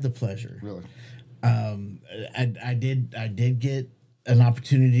not had the pleasure. Really? I did get an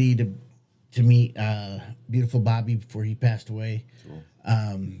opportunity to meet beautiful Bobby before he passed away. Cool.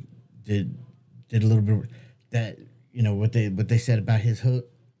 Did a little bit of that. What they said about his hook.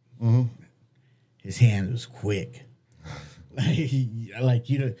 Mm-hmm. His hand was quick. Like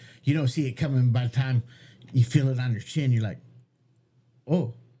you don't see it coming. By the time you feel it on your chin, you're like,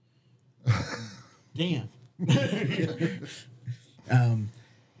 oh, damn.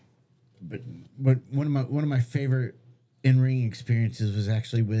 But one of my favorite in-ring experiences was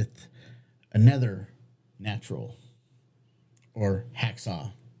actually with another natural, or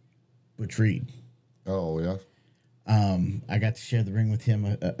Hacksaw, Butch Reed. Oh yeah. I got to share the ring with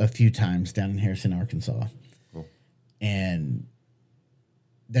him a few times down in Harrison, Arkansas. Cool. And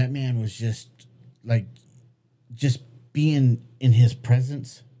that man was just being in his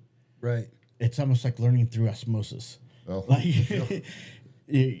presence. Right. It's almost like learning through osmosis. Oh, Like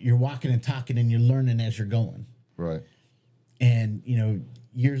you're walking and talking and you're learning as you're going. right. And,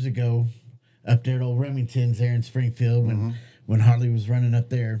 years ago, up there at old Remington's there in Springfield, when Harley was running up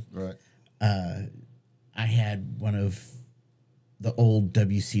there, Right. I had one of the old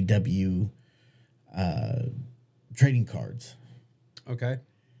WCW trading cards Okay.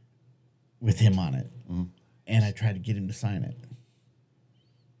 with him on it. And I tried to get him to sign it.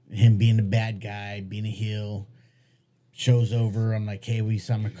 Him being the bad guy, being a heel, show's over. I'm like, hey, will you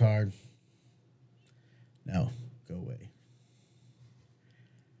sign my card? No, go away.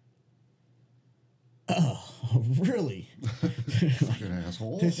 Oh, really? Fucking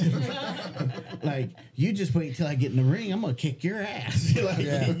asshole. Like, you just wait until I get in the ring. I'm going to kick your ass. Like,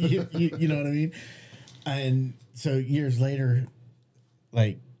 you know what I mean? And so years later,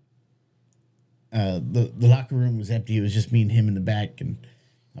 like, the locker room was empty. It was just me and him in the back. And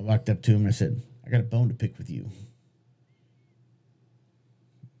I walked up to him and I said, I got a bone to pick with you.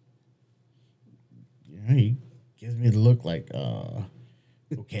 He gives me the look like,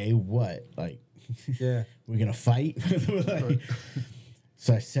 okay, what? Like, Yeah. we're going to fight? Like,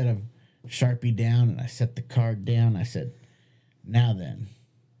 so I set a Sharpie down and I set the card down. I said, now then,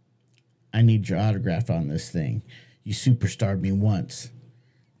 I need your autograph on this thing. You superstarred me once.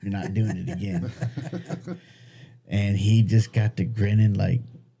 You're not doing it again. And he just got to grinning like,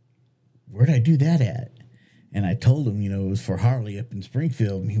 where'd I do that at? And I told him, it was for Harley up in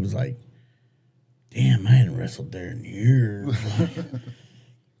Springfield. And he was like, damn, I hadn't wrestled there in years.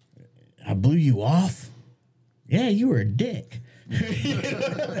 I blew you off? Yeah, you were a dick.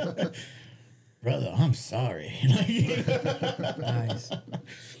 Brother, I'm sorry. Nice.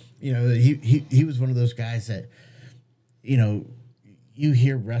 He was one of those guys that, you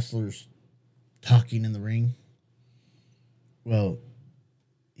hear wrestlers talking in the ring. Well,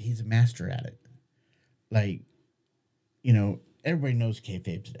 he's a master at it. Like, everybody knows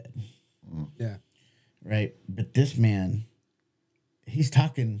kayfabe's dead. Yeah. Right? But this man, he's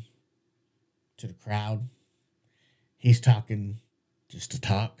talking to the crowd. He's talking just to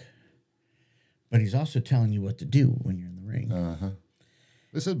talk. But he's also telling you what to do when you're in the ring. Uh-huh.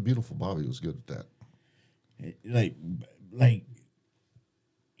 They said Beautiful Bobby was good at that. Like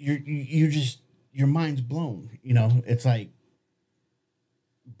you're just, your mind's blown. It's like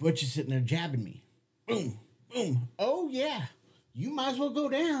Butch is sitting there jabbing me. Boom, boom. Oh, yeah. You might as well go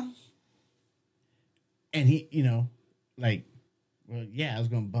down. And he, well, yeah, I was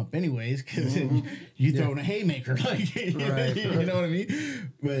going to bump anyways because you throwing a haymaker. Like, Right. You know what I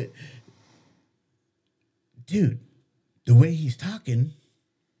mean? But, dude, the way he's talking,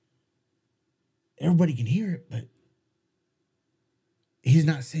 everybody can hear it, but he's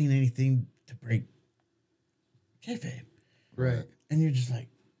not saying anything to break kayfabe. Right. And you're just like,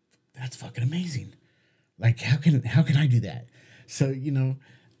 that's fucking amazing. Like, how can I do that? So,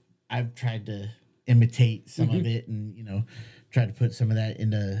 I've tried to imitate some of it and, try to put some of that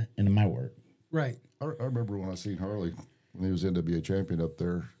into my work. Right. I remember when I seen Harley when he was NWA champion up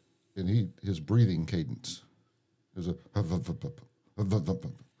there, and his breathing cadence is a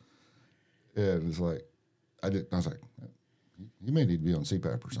and it's like I was like, you may need to be on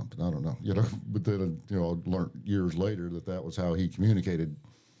CPAP or something. I don't know, But then I learned years later that was how he communicated,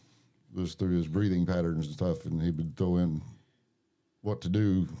 was through his breathing patterns and stuff, and he would throw in what to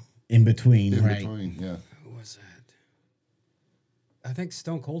do In between, in right? between. Yeah. Who was that? I think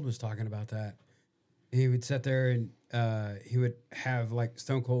Stone Cold was talking about that. He would sit there and he would have like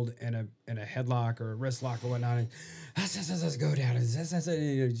Stone Cold in a headlock or a wrist lock or whatnot, and let's go down.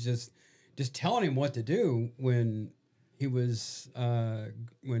 And just telling him what to do when he was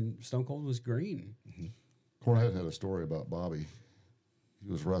when Stone Cold was green. Cornette had a story about Bobby.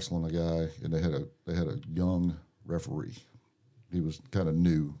 He was wrestling a guy, and they had a young referee. He was kind of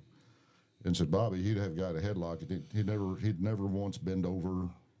new, and said Bobby, he'd have got a headlock. He'd never once bend over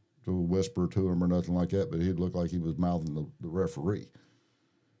to whisper to him or nothing like that, but he'd look like he was mouthing the referee.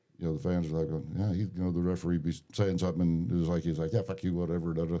 The fans are like, yeah, the referee be saying something, and he's like, yeah, fuck you,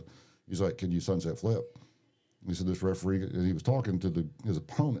 whatever. Da, da. He's like, can you sunset flip? And he said this referee, and he was talking to his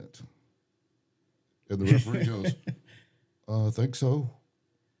opponent, and the referee goes, I think so.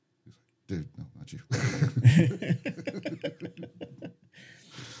 He's like, dude, no, not you.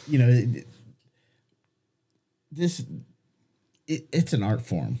 It's an art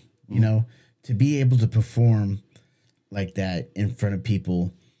form, to be able to perform like that in front of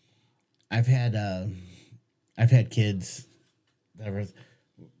people. I've had kids that were,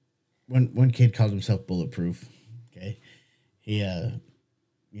 one kid called himself Bulletproof. Okay, he I'm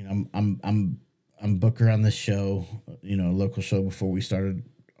booker on this show, a local show before we started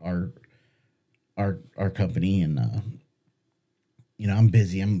our company, and I'm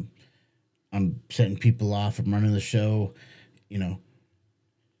busy. I'm setting people off. I'm running the show. He's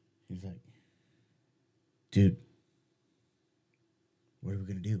like, dude, what are we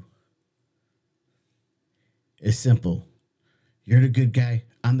gonna do? It's simple. You're the good guy.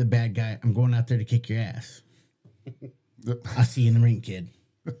 I'm the bad guy. I'm going out there to kick your ass. I'll see you in the ring, kid.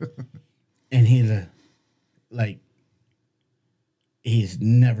 And he's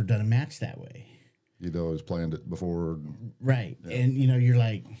never done a match that way. He'd always planned it before. Right. Yeah. And, you're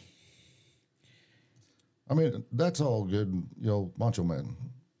like. I mean, that's all good. Macho Man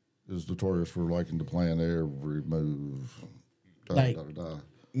is notorious for liking to plan every move.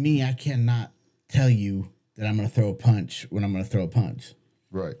 Me, I cannot tell you that I'm going to throw a punch when I'm going to throw a punch.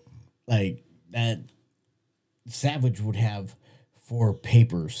 Right. Like that. Savage would have 4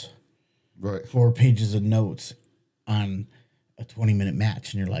 papers. Right. 4 pages of notes on a 20-minute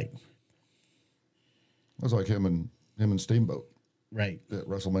match. And you're like. That's like him and Steamboat. Right. At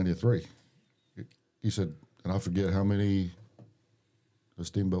WrestleMania 3. He said, and I forget how many the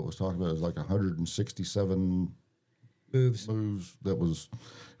Steamboat was talking about. It was like 167 moves.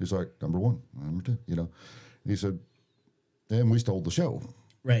 He's like, number 1, number 2, He said, and we stole the show.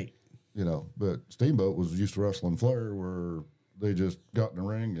 Right. But Steamboat was used to wrestling Flair where they just got in the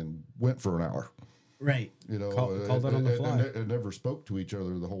ring and went for an hour. Right. Called it on the fly. And never spoke to each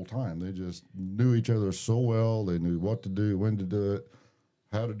other the whole time. They just knew each other so well. They knew what to do, when to do it,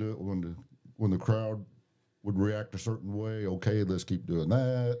 how to do it, when the crowd would react a certain way. Okay, let's keep doing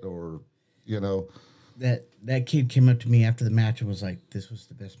that, or That kid came up to me after the match and was like, "This was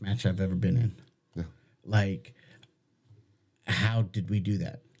the best match I've ever been in." Yeah. Like, how did we do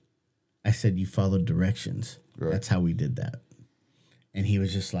that? I said, "You followed directions. Right. That's how we did that." And he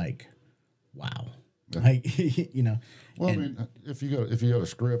was just like, "Wow." Yeah. Like, Well, I mean, if you got a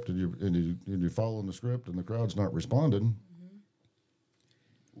script and you're following the script and the crowd's not responding,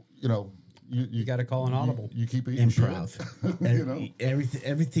 you got to call an audible. You keep eating improv.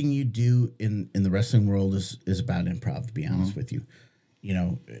 Everything you do in the wrestling world is about improv. To be honest with you,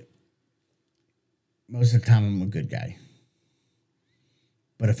 most of the time I'm a good guy,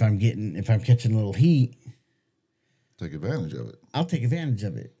 but if I'm catching a little heat, take advantage of it. I'll take advantage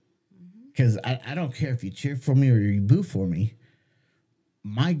of it. Because I don't care if you cheer for me or you boo for me.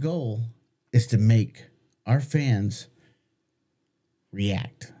 My goal is to make our fans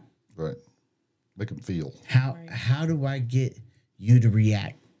react. Right. Make them feel. How do I get you to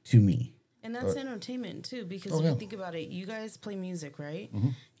react to me? And that's entertainment, too, because if you think about it, you guys play music, right?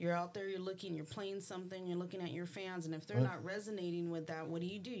 Mm-hmm. You're out there, you're playing something, you're looking at your fans, and if they're not resonating with that, what do?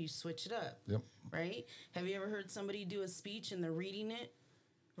 You switch it up. Yep. Right? Have you ever heard somebody do a speech and they're reading it?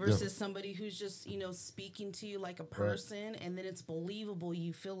 Versus somebody who's just, speaking to you like a person, and then it's believable.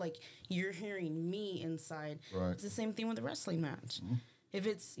 You feel like you're hearing me inside. Right. It's the same thing with a wrestling match. Mm-hmm. If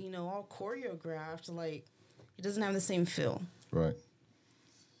it's, all choreographed, like, it doesn't have the same feel. Right.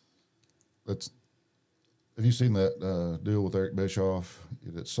 Have you seen that deal with Eric Bischoff?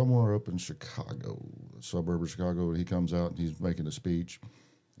 It's somewhere up in Chicago, a suburb of Chicago, and he comes out and he's making a speech,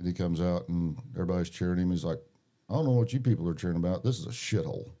 and he comes out and everybody's cheering him. He's like, I don't know what you people are cheering about. This is a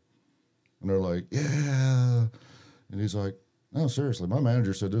shithole. And they're like, yeah. And he's like, no, seriously. My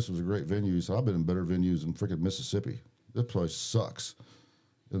manager said this was a great venue. He said, I've been in better venues in freaking Mississippi. This place sucks.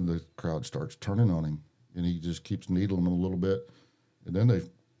 And the crowd starts turning on him. And he just keeps needling them a little bit. And then they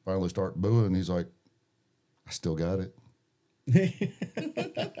finally start booing. And he's like, I still got it.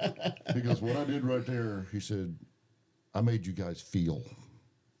 Because what I did right there, he said, I made you guys feel.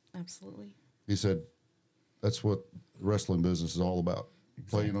 Absolutely. He said, that's what the wrestling business is all about.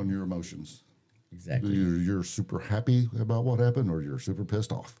 Playing on your emotions. Exactly. You're super happy about what happened or you're super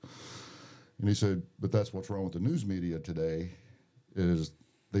pissed off. And he said, but that's what's wrong with the news media today is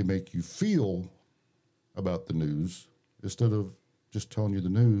they make you feel about the news instead of just telling you the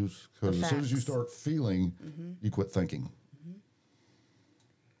news. Because as soon as you start feeling, you quit thinking. Mm-hmm.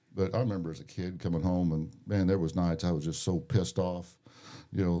 But I remember as a kid coming home and, man, there was nights I was just so pissed off.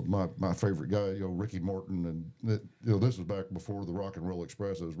 My favorite guy, Ricky Morton, and this was back before the Rock and Roll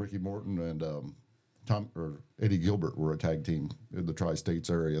Express. It was Ricky Morton and Eddie Gilbert were a tag team in the Tri-States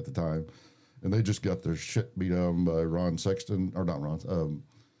area at the time, and they just got their shit beat on by Ron Sexton, or not Ron,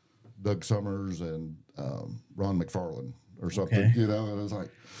 Doug Summers and Ron McFarlane. or something, Okay. you know. And I was like,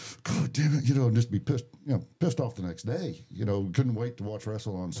 God damn it, you know, and just be pissed off the next day. You know, couldn't wait to watch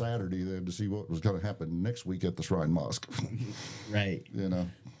wrestle on Saturday then to see what was going to happen next week at the Shrine Mosque. Right. You know.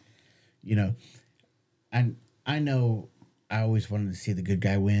 You know, I know I always wanted to see the good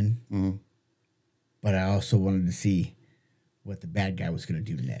guy win, but I also wanted to see what the bad guy was going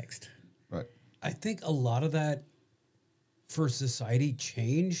to do next. Right. I think a lot of that for society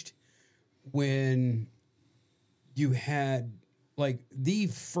changed when you had like the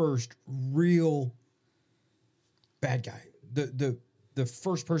first real bad guy, the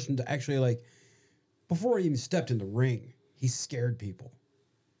first person to actually, like, before he even stepped in the ring, he scared people,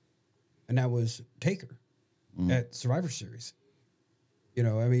 and that was Taker at Survivor Series. You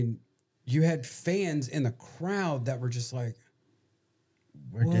know, I mean, you had fans in the crowd that were just like,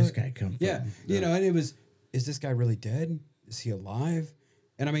 Where'd this guy come from? yeah, you know, and it was, is this guy really dead? Is he alive?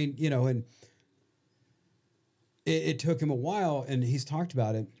 And I mean, you know, and it took him a while, and he's talked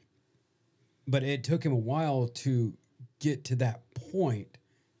about it, but it took him a while to get to that point,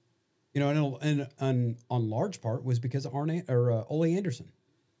 you know, and on large part was because of Ole Anderson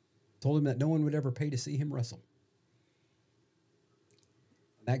told him that no one would ever pay to see him wrestle.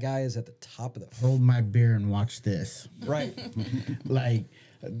 That guy is at the top of the Hold my beer and watch this. right. Like,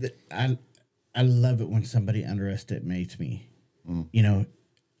 I love it when somebody underestimates me. You know,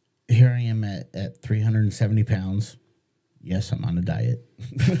 here I am at 370 pounds. Yes, I'm on a diet.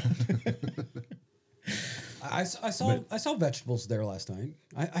 I saw vegetables there last night.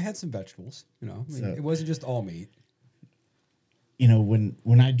 I had some vegetables. You know, I mean, it wasn't just all meat. You know,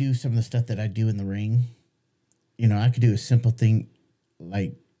 when I do some of the stuff that I do in the ring, you know, I could do a simple thing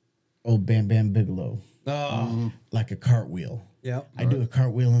like old Bam Bam Bigelow, like a cartwheel. Yeah, I do a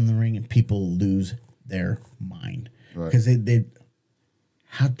cartwheel in the ring and people lose their mind Right. because they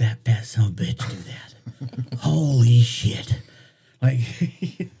how'd that fat son of a bitch do that? Holy shit! Like,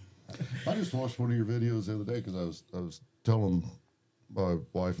 I just watched one of your videos the other day because I was telling my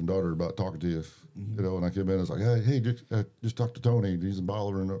wife and daughter about talking to you, you know, and I came in, I was like, hey, just talk to Tony. He's a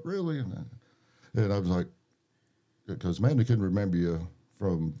baller. And really? And I was like, because Mandy couldn't remember you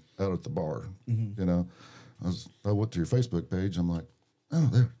from out at the bar, you know. I went to your Facebook page. I'm like,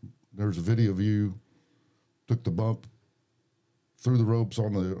 oh, there's a video of you took the bump, threw the ropes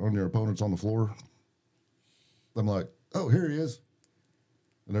on your opponents on the floor. I'm like, oh, here he is.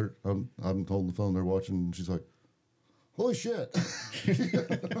 And I'm holding the phone. They're watching. And she's like, holy shit.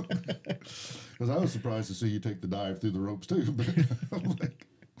 Because I was surprised to see you take the dive through the ropes too. But I'm like,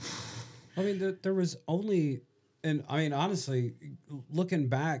 I mean, there was only, and I mean, honestly, looking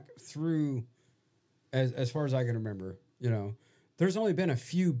back through, as far as I can remember, you know, there's only been a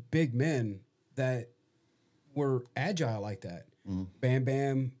few big men that were agile like that. Bam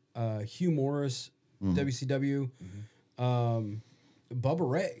Bam, Hugh Morris, WCW, Bubba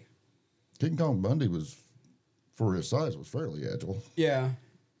Ray. King Kong Bundy was, for his size, was fairly agile. Yeah.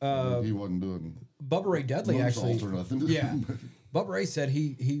 He wasn't doing Bubba Ray Dudley actually. moonsaults or nothing. Yeah. Bubba Ray said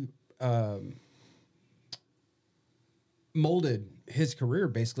he molded his career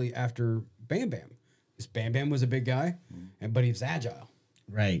basically after Bam Bam. Because Bam Bam was a big guy, but he was agile.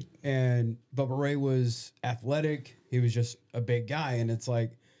 right? And Bubba Ray was athletic. He was just a big guy. And it's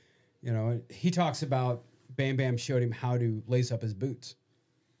like, you know, he talks about Bam Bam showed him how to lace up his boots.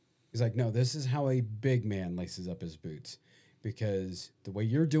 He's like, no, this is how a big man laces up his boots. Because the way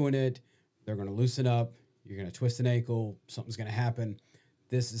you're doing it, they're going to loosen up. You're going to twist an ankle. Something's going to happen.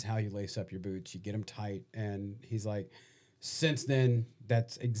 This is how you lace up your boots. You get them tight. And he's like, since then,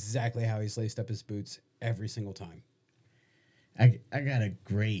 that's exactly how he's laced up his boots every single time. I got a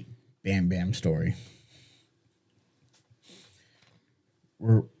great Bam Bam story.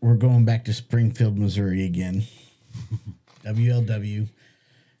 We're going back to Springfield, Missouri again. WLW.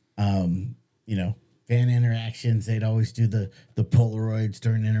 You know, fan interactions. They'd always do the Polaroids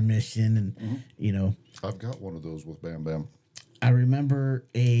during intermission, and you know, I've got one of those with Bam Bam. I remember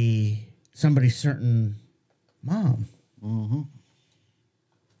somebody's certain mom.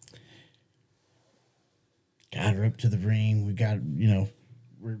 Got her up to the ring. We got, you know,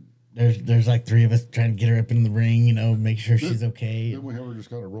 there's like three of us trying to get her up in the ring, you know, make sure she's okay. Didn't we have her just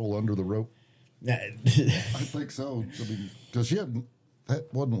kind of roll under the rope? I think so. I mean, because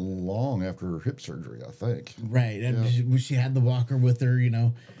that wasn't long after her hip surgery, I think. Right. And she had the walker with her, you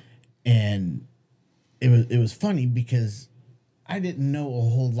know, and it was funny because I didn't know a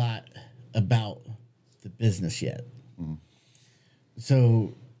whole lot about the business yet.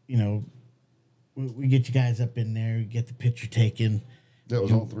 So, you know, we get you guys up in there, we get the picture taken. That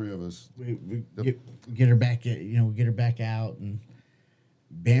was all three of us. We get her back, we get her back out, and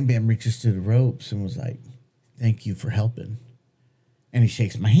Bam Bam reaches to the ropes and was like, thank you for helping. And he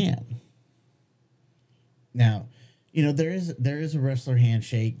shakes my hand. Now, there is a wrestler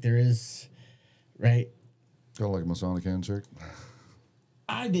handshake. There is, right? Kind of like a Masonic handshake.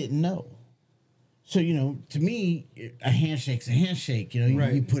 I didn't know. So, to me, a handshake's a handshake.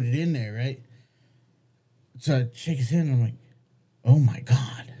 Right. You put it in there, right? So I shake his hand and I'm like, oh my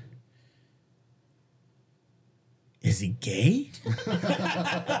God. Is he gay?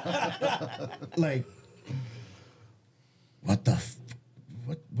 Like, what the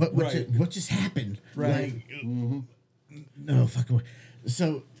what just happened? Right. Like, no fucking way.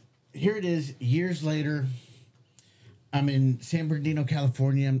 So here it is, years later. I'm in San Bernardino,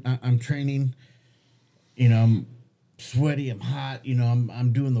 California. I'm training. I'm sweaty. I'm hot.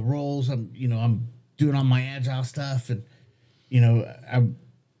 I'm doing the rolls. I'm doing all my agile stuff, and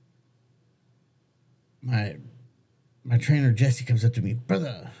my trainer Jesse comes up to me,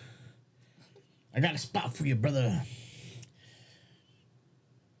 brother. I got a spot for you, brother.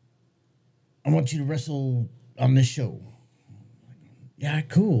 I want you to wrestle on this show. Yeah,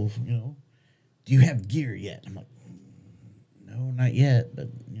 cool. Do you have gear yet? I'm like, no, not yet, but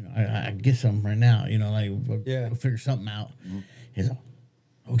I get some right now. We'll figure something out. Mm-hmm. He's like,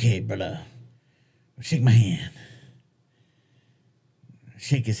 okay, brother, shake my hand.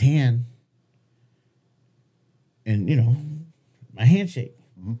 Shake his hand, and my handshake.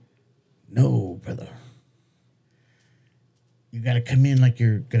 Mm-hmm. No, brother, you got to come in like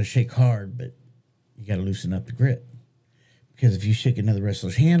you're gonna shake hard, but you got to loosen up the grip, because if you shake another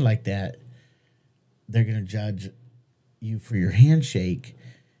wrestler's hand like that, they're gonna judge you for your handshake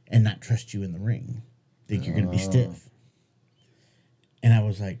and not trust you in the ring. Think you're going to be stiff. And I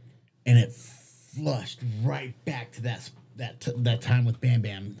was like, and it flushed right back to that time with Bam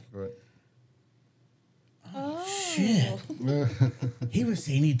Bam. Right. Oh, shit. He was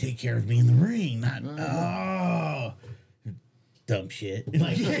saying he'd take care of me in the ring, not dumb shit.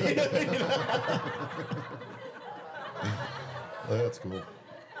 Like, that's cool.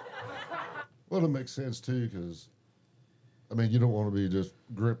 Well, it makes sense too, because you don't want to be just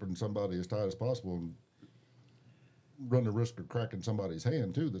gripping somebody as tight as possible and run the risk of cracking somebody's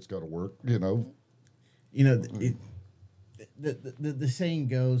hand too. That's got to work, The saying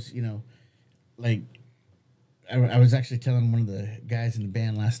goes, like I was actually telling one of the guys in the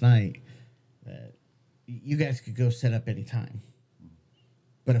band last night that you guys could go set up any time,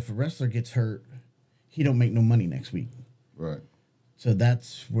 but if a wrestler gets hurt, he don't make no money next week. Right. So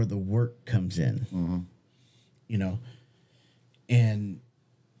that's where the work comes in. Mm-hmm. And,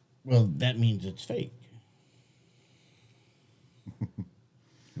 well, that means it's fake.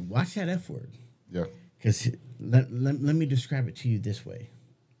 Watch that F word. Yeah. Because let me describe it to you this way.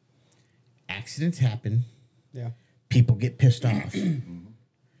 Accidents happen. Yeah. People get pissed off. And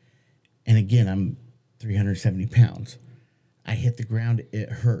again, I'm 370 pounds. I hit the ground, it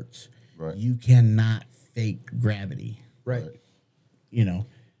hurts. Right. You cannot fake gravity. Right.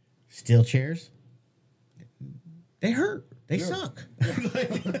 Steel chairs, they hurt. They suck.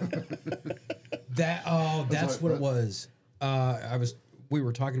 That's what it was. We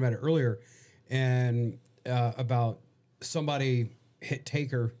were talking about it earlier, and about somebody hit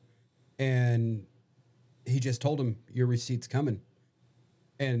Taker, and he just told him your receipt's coming,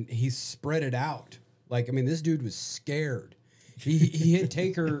 and he spread it out. This dude was scared. He hit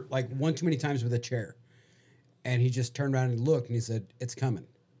Taker like one too many times with a chair, and he just turned around and looked, and he said, "It's coming,"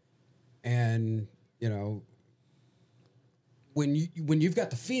 and when you've got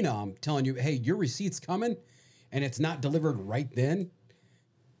the phenom telling you, hey, your receipt's coming, and it's not delivered right then,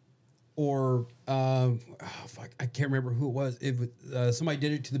 or I can't remember who it was. It was somebody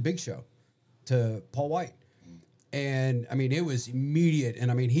did it to the Big Show, to Paul White, and it was immediate.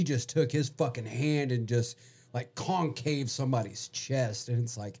 And he just took his fucking hand and just like concave somebody's chest, and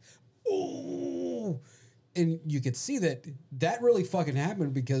it's like, oh, and you could see that really fucking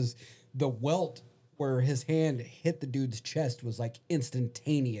happened, because the welt where his hand hit the dude's chest was like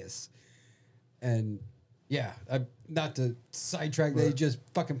instantaneous. And yeah, not to sidetrack, they just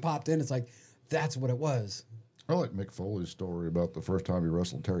fucking popped in. It's like, that's what it was. I like Mick Foley's story about the first time he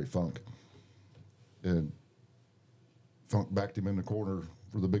wrestled Terry Funk. And Funk backed him in the corner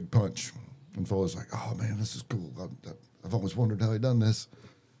for the big punch. And Foley's like, oh man, this is cool. I've always wondered how he done this.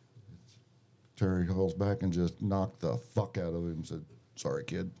 Terry hauls back and just knocked the fuck out of him and said, sorry,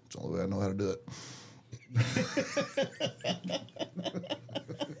 kid. It's the only way I know how to do it.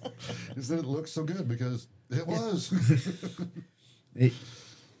 He said it looks so good because it was.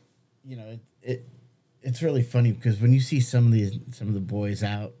 It's really funny because when you see some of the boys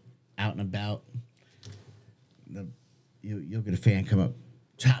out and about, you'll get a fan come up,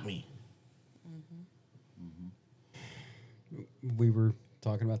 chop me. Mm-hmm. we were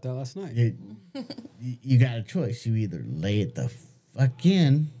talking about that last night. You got a choice. You either lay it the fuck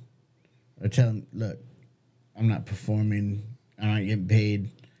in, or tell them, look, I'm not performing. I'm not getting paid.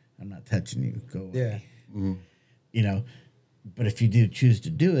 I'm not touching you. Go away. Yeah. You know, but if you do choose to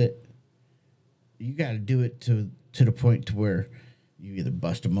do it, you got to do it to the point to where you either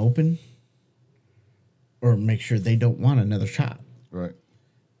bust them open or make sure they don't want another shot. Right.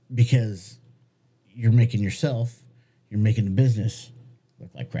 Because you're making the business look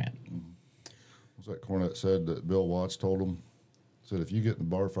like crap. What's that Cornette said that Bill Watts told him? Said, if you get in a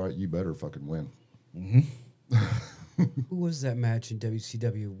bar fight, you better fucking win. Who was that match in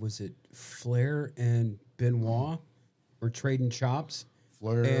WCW? Was it Flair and Benoit were trading chops?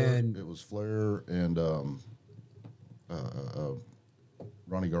 Flair, And it was Flair and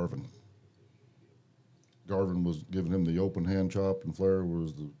Ronnie Garvin. Garvin was giving him the open hand chop, and Flair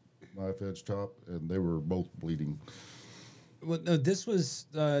was the knife edge chop, and they were both bleeding. well, no, this was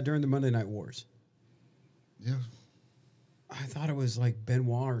during the Monday Night Wars. Yeah, I thought it was like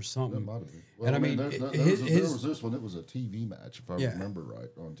Benoit or that something. might have been. Well, And I mean, there his- was this one. It was a TV match, if I Yeah. remember right,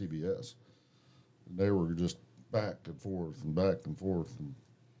 on TBS. And they were just back and forth and back and forth, and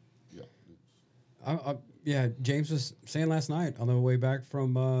yeah. Yeah, James was saying last night on the way back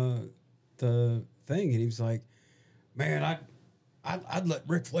from the thing, and he was like, "Man, I'd let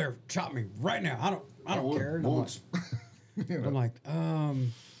Ric Flair chop me right now. I don't care." And I'm like, Once. You know. I'm like,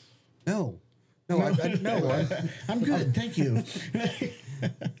 no, no, I'm good, thank you.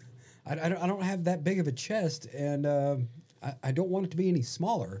 I don't have that big of a chest, and I don't want it to be any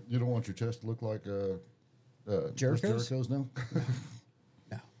smaller. You don't want your chest to look like Chris Jericho's? Jericho's now?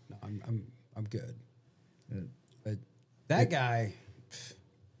 No, I'm good. But that guy,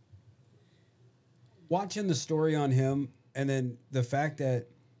 watching the story on him, and then the fact that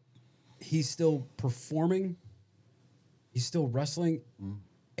he's still performing, he's still wrestling,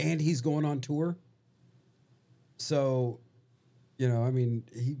 and he's going on tour. So, you know, I mean,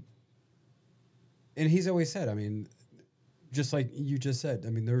 he's always said, I mean, just like you just said, I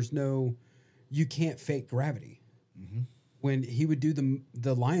mean, you can't fake gravity. When he would do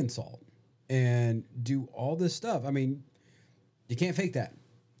the lion salt and do all this stuff, I mean, you can't fake that.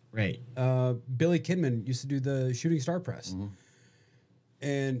 Right. Billy Kidman used to do the shooting star press.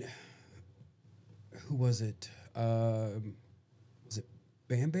 And who was it? Was it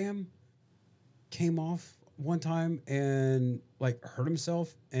Bam Bam? Came off one time and like hurt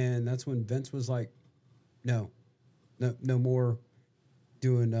himself, and that's when Vince was like, no more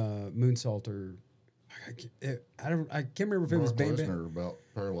doing moonsault or I can't remember if it was Brock Bam Bam. Lesnar about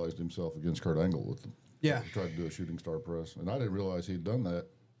paralyzed himself against Kurt Angle with them. Yeah. He tried to do a shooting star press, and I didn't realize he'd done that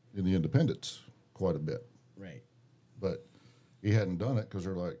in the independents quite a bit. Right. But he hadn't done it because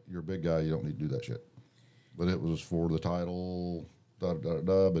they're like, you're a big guy, you don't need to do that shit. But it was for the title,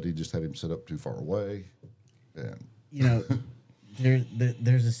 but he just had him set up too far away. And You know,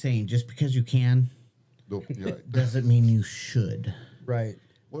 there's a saying: just because you can nope, yeah. doesn't mean you should. Right.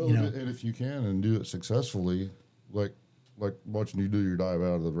 Well, You know. and if you can and do it successfully, like watching you do your dive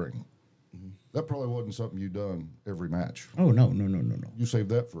out of the ring, that probably wasn't something you done every match. Oh no. You saved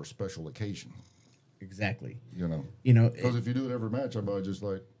that for a special occasion, Exactly. you know. You know, Because if you do it every match, I'm probably just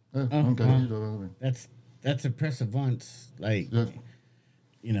like, okay, you know what I mean. that's impressive once. Like, Yeah.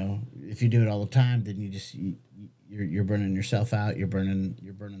 you know, if you do it all the time, then you're burning yourself out. You're burning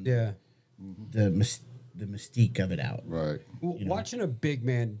Yeah. the mystique of it out. Right. Well, watching a big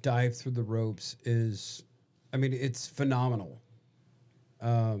man dive through the ropes is, I mean, it's phenomenal.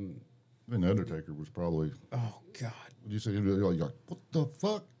 I mean, Undertaker was probably, Oh God. when you say, you're like, what the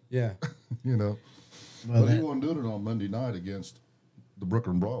fuck? Yeah. You know. Well, But he wasn't doing it on Monday night against the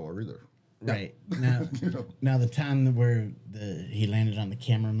Brooklyn Brawler either. right now, You know. now the time where he landed on the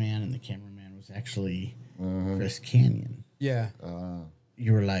cameraman and the cameraman was actually Chris Canyon. Yeah.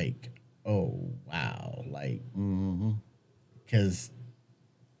 You were like, oh wow, like because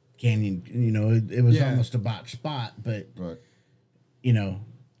Canyon, you know, it was Yeah. almost a botched spot, but Right. you know,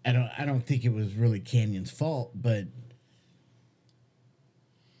 I don't think it was really Canyon's fault, but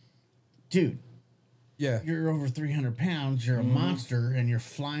dude, Yeah. you're over 300 pounds, you're a monster, and you're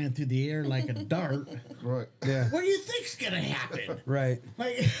flying through the air like a dart. Right. Yeah. What do you think's gonna happen? Right.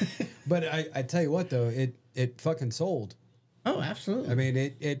 Like, But I tell you what though, it fucking sold. oh, absolutely. I mean,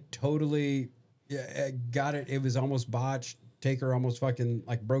 it totally got it. It was almost botched. Taker almost fucking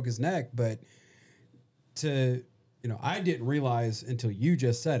like broke his neck. But I didn't realize until you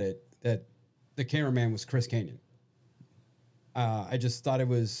just said it that the cameraman was Chris Canyon. I just thought it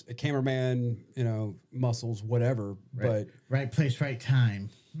was a cameraman, muscles, whatever. right place, right time.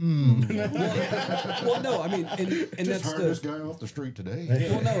 Well, no, I mean, and Just that's hired this guy off the street today.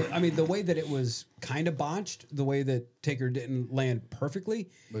 well, no, I mean the way that it was kind of botched, the way that Taker didn't land perfectly,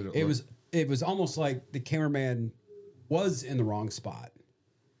 it was almost like the cameraman was in the wrong spot.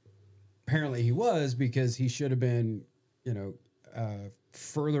 Apparently, he was because he should have been,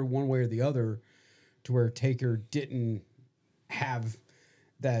 further one way or the other, to where Taker didn't have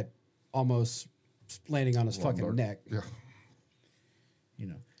that almost landing on his fucking neck. Yeah.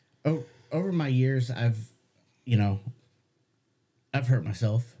 Over my years, I've hurt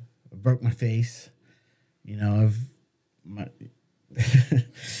myself. I broke my face.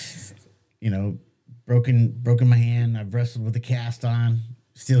 Broken my hand. I've wrestled with a cast on,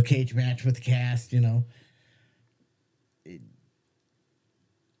 steel cage match with the cast. You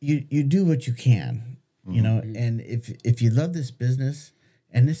do what you can, and if you love this business,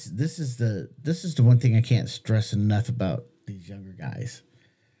 and this is the one thing I can't stress enough about these younger guys.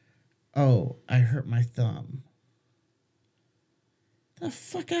 Oh, I hurt my thumb. The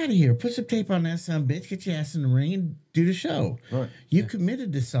fuck out of here. Put some tape on that son bitch, get your ass in the ring and do the show. Right. You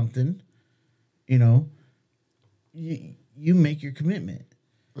committed to something, you make your commitment.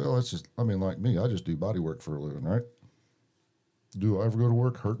 Well, it's just, like me, I just do body work for a living, right? Do I ever go to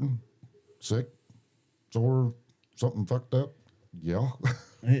work hurting, sick, sore, something fucked up? Yeah.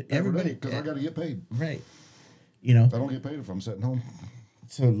 Everybody. Because I got to get paid. Right. I don't get paid if I'm sitting home.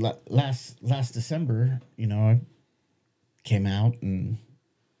 So last December, I came out and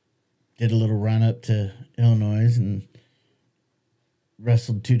did a little run up to Illinois and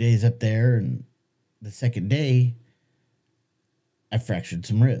wrestled 2 days up there. And the second day, I fractured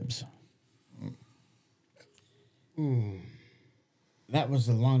some ribs. That was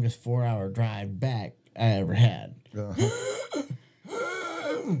the longest 4-hour drive back I ever had.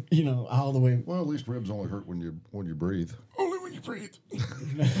 All the way. Well, at least ribs only hurt when you breathe. Only when you breathe.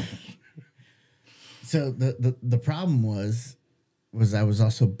 So the problem was I was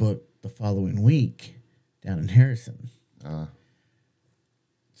also booked the following week down in Harrison.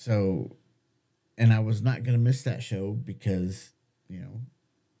 So, and I was not going to miss that show because,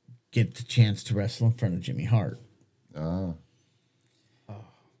 get the chance to wrestle in front of Jimmy Hart.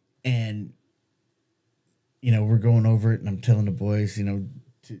 And, we're going over it and I'm telling the boys,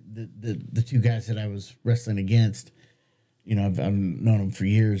 the two guys that I was wrestling against, I've known them for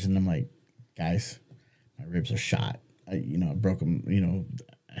years, and I'm like, guys, my ribs are shot. I broke them.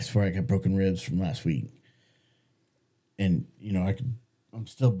 I swear I got broken ribs from last week, and I'm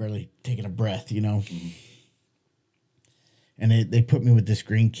still barely taking a breath. And they put me with this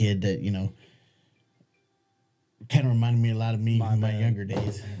green kid that kind of reminded me a lot of me in my younger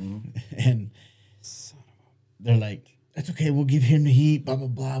days, and they're like, that's okay. We'll give him the heat. Blah blah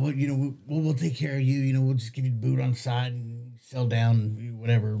blah. But we'll take care of you. We'll just give you the boot on the side and sell down and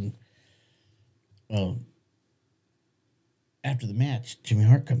whatever. Well, after the match, Jimmy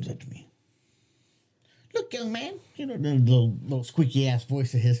Hart comes up to me. Look, young man. The little squeaky ass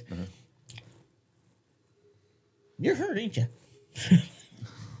voice of his. You're hurt, ain't you?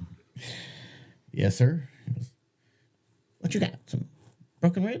 Yes, sir. What you got? Some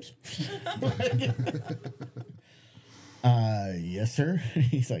broken ribs? Yes, sir.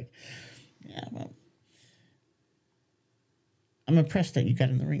 He's like, yeah, well, I'm impressed that you got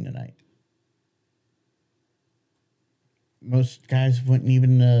in the ring tonight. Most guys wouldn't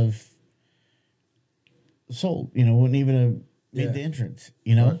even have sold, wouldn't even have made the entrance,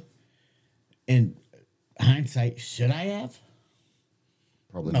 Right. In hindsight, should I have?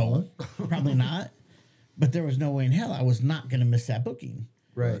 Probably No, not. probably not. But there was no way in hell I was not going to miss that booking.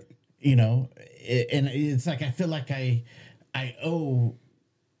 Right. And it's like I feel like I owe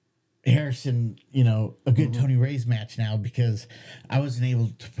Harrison, a good Tony Raze match now because I wasn't able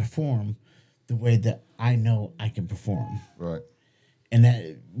to perform the way that I know I can perform. Right. And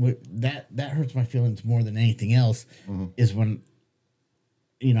that hurts my feelings more than anything else is when,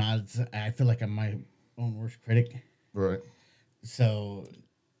 I feel like I'm my own worst critic. Right. So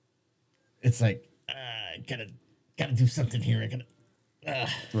it's like, I gotta do something here.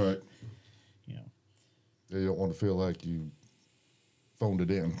 Right. You don't want to feel like you phoned it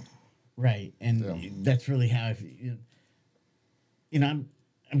in. Right. And that's really how I feel. I'm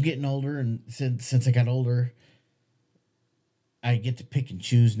getting older, and since I got older, I get to pick and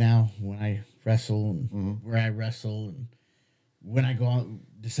choose now when I wrestle and where I wrestle, and when I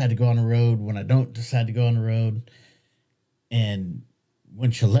decide to go on the road, when I don't decide to go on the road, and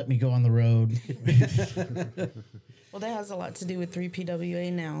when she'll let me go on the road. Well, that has a lot to do with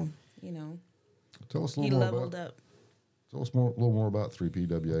 3PWA now, Tell us a He little more leveled about. up. Tell us a little more about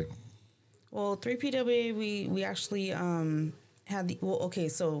 3PWA. Well, 3PWA, we actually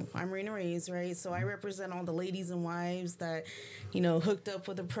so I'm Reina Raze, right? So I represent all the ladies and wives that, hooked up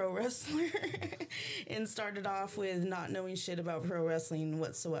with a pro wrestler and started off with not knowing shit about pro wrestling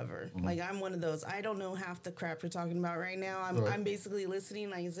whatsoever. Like, I'm one of those. I don't know half the crap you're talking about right now. I'm basically listening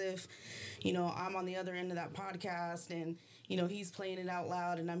like as if, I'm on the other end of that podcast and, he's playing it out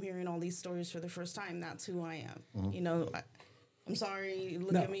loud and I'm hearing all these stories for the first time. That's who I am. I'm sorry.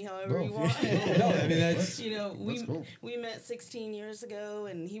 Look at me however you want. No, I mean that's we met 16 years ago,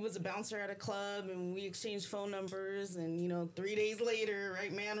 and he was a bouncer at a club, and we exchanged phone numbers. And 3 days later,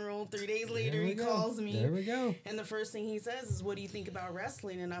 right man roll. 3 days later, he calls me. There we go. And the first thing he says is, "What do you think about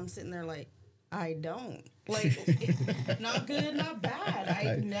wrestling?" And I'm sitting there like, I don't. Like, not good, not bad.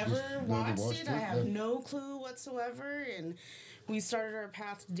 I never watched it. I have no clue whatsoever. And we started our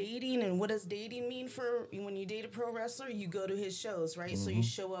path to dating. And what does dating mean for when you date a pro wrestler? You go to his shows, right? So you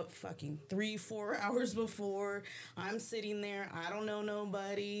show up fucking 3-4 hours before. I'm sitting there. I don't know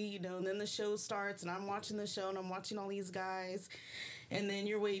nobody, and then the show starts and I'm watching the show and I'm watching all these guys. And then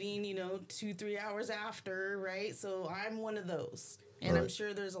you're waiting, 2-3 hours after, right? So I'm one of those. And I'm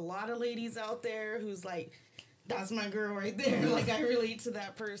sure there's a lot of ladies out there who's like, that's my girl right there. Like, I relate to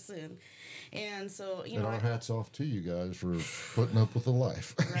that person. And so, and our hats off to you guys for putting up with the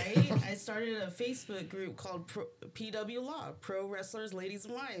life. Right? I started a Facebook group called PW Law, Pro Wrestlers, Ladies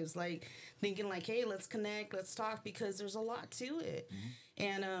and Wives. Like, thinking like, hey, let's connect, let's talk, because there's a lot to it.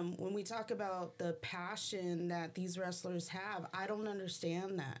 And when we talk about the passion that these wrestlers have, I don't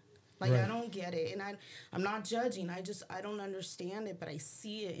understand that. Like, I don't get it. And I'm not judging. I don't understand it, but I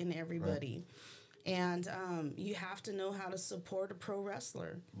see it in everybody. Right. And you have to know how to support a pro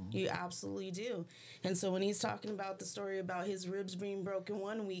wrestler. You absolutely do. And so when he's talking about the story about his ribs being broken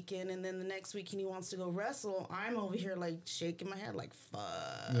one weekend and then the next weekend he wants to go wrestle, I'm over here, like, shaking my head like, fuck.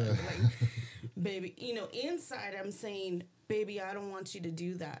 Yeah. Like, baby, inside I'm saying, baby, I don't want you to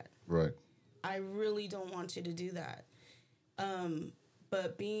do that. Right. I really don't want you to do that.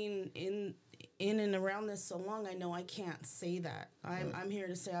 But being in and around this so long, I know I can't say that. I'm here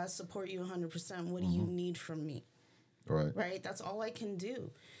to say I support you 100%. What do you need from me? Right. Right? That's all I can do.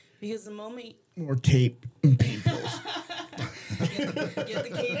 Because the moment... More tape and paintballs. get the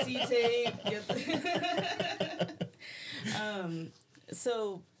KT tape.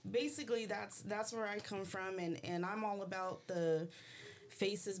 So basically, that's where I come from. And I'm all about the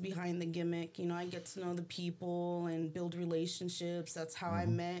faces behind the gimmick. I get to know the people and build relationships. That's how I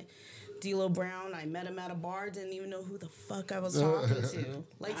met D'Lo Brown. I met him at a bar, didn't even know who the fuck I was talking to.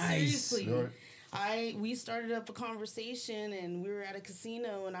 Like, seriously. We started up a conversation and we were at a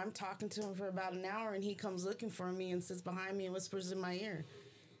casino and I'm talking to him for about an hour and he comes looking for me and sits behind me and whispers in my ear,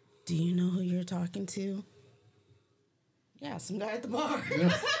 "Do you know who you're talking to?" Yeah, some guy at the bar.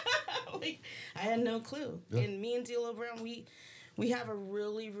 Yeah. Like, I had no clue. Yeah. And me and D'Lo Brown, we have a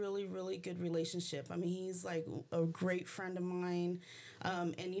really, really, really good relationship. I mean, he's like a great friend of mine.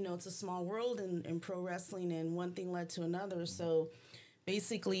 And, it's a small world in pro wrestling, and one thing led to another. So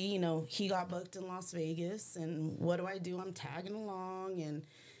basically, he got booked in Las Vegas, and what do? I'm tagging along, and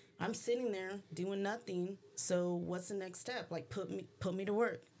I'm sitting there doing nothing. So what's the next step? Like, put me to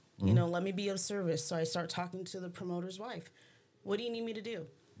work. Let me be of service. So I start talking to the promoter's wife. What do you need me to do?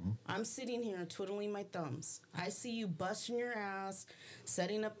 I'm sitting here twiddling my thumbs. I see you busting your ass,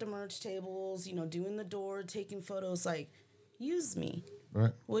 setting up the merch tables, doing the door, taking photos. Like, use me.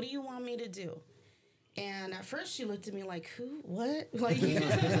 Right. What do you want me to do? And at first she looked at me like, who? What? Like, and,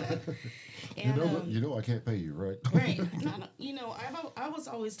 I can't pay you, right? Right. I was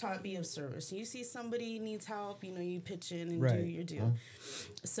always taught be of service. You see somebody needs help, you pitch in and do your deal.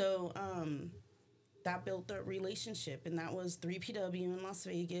 So, that built a relationship, and that was 3PW in Las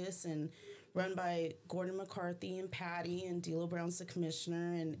Vegas and run by Gordon McCarthy and Patty, and D'Lo Brown's the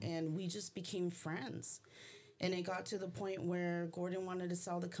commissioner, and we just became friends. And it got to the point where Gordon wanted to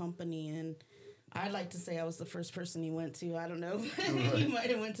sell the company, and I'd like to say I was the first person he went to. I don't know. Right. He might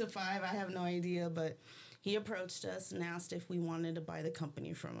have went to 5. I have no idea, but he approached us and asked if we wanted to buy the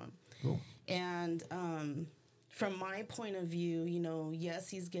company from him. Cool. And from my point of view, yes,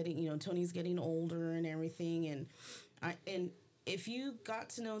 he's getting, Tony's getting older and everything. And if you got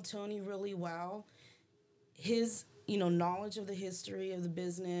to know Tony really well, his, knowledge of the history of the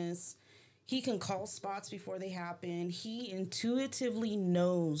business, he can call spots before they happen. He intuitively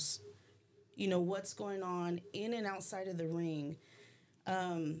knows, what's going on in and outside of the ring.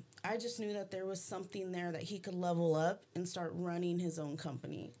 I just knew that there was something there that he could level up and start running his own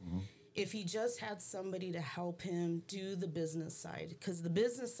company. If he just had somebody to help him do the business side, because the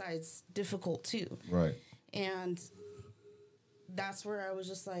business side's difficult too. Right. And that's where I was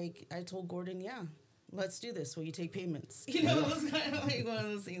just like, I told Gordon, yeah, let's do this. Will you take payments? You know, it was kind of like one of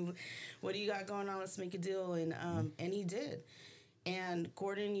those things. What do you got going on? Let's make a deal. And he did. And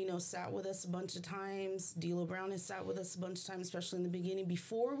Gordon, you know, sat with us a bunch of times. D'Lo Brown has sat with us a bunch of times, especially in the beginning,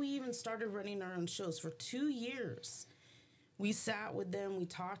 before we even started running our own shows. For 2 years, we sat with them. We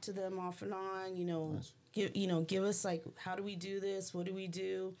talked to them off and on. You know, give us like, how do we do this? What do we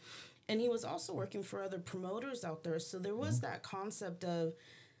do? And he was also working for other promoters out there. So there was that concept of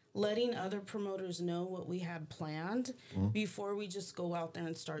letting other promoters know what we had planned before we just go out there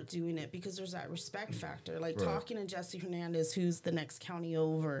and start doing it, because there's that respect factor. Like talking to Jesse Hernandez, who's the next county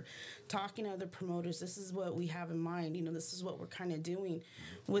over, talking to other promoters, this is what we have in mind. You know, this is what we're kind of doing,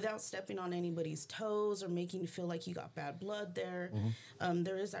 without stepping on anybody's toes or making you feel like you got bad blood there.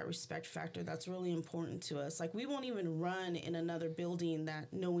 There is that respect factor that's really important to us. Like, we won't even run in another building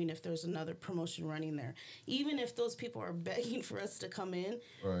that knowing if there's another promotion running there. Even if those people are begging for us to come in,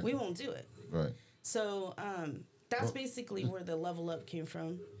 we won't do it. Right. So that's basically where the level up came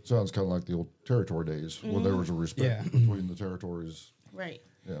from. Sounds kind of like the old territory days where there was a respect between the territories. Right.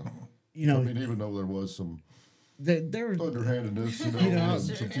 Yeah. You know, I mean, even though there was some there underhandedness, you know, and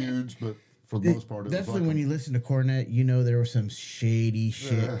some feuds, but for the most part, it was definitely like when you listen to Cornette, you know there was some shady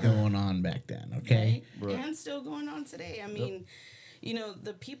shit going on back then. Okay. Right. And still going on today. I mean, you know,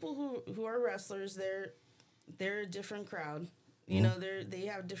 the people who are wrestlers, they're a different crowd. You know, they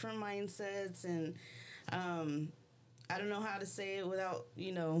have different mindsets, and I don't know how to say it without,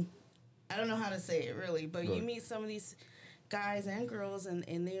 you know, I don't know how to say it really, but you meet some of these guys and girls,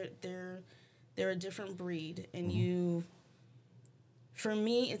 and they're a different breed, and for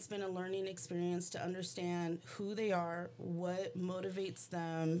me, it's been a learning experience to understand who they are, what motivates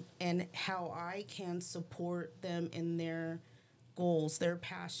them, and how I can support them in their goals, their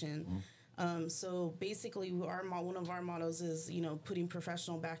passion. So basically, one of our mottos is, you know, putting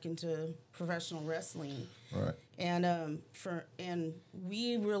professional back into professional wrestling. right. And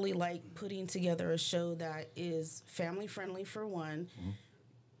we really like putting together a show that is family friendly, for one.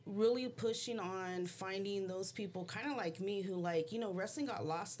 Really pushing on finding those people kind of like me who, like, you know, wrestling got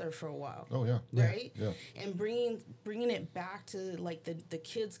lost there for a while. Oh yeah. Right? Yeah. And bringing it back to, like, the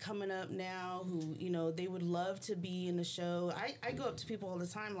kids coming up now who, you know, they would love to be in the show. I go up to people all the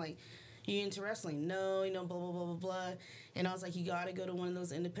time like, you into wrestling? No, you know, blah, blah, blah, blah, blah. And I was like, you got to go to one of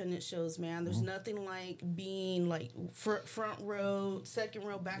those independent shows, man. There's nothing like being, like, front row, second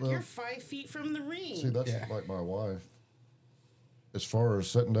row back. Well, you're 5 feet from the ring. See, that's like my wife. As far as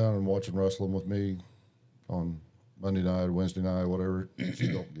sitting down and watching wrestling with me on Monday night, Wednesday night, whatever, she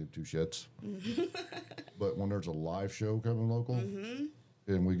don't give two shits. But when there's a live show coming local,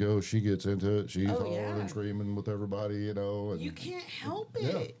 and we go, she gets into it. She's hollering and screaming with everybody, you know. And you can't help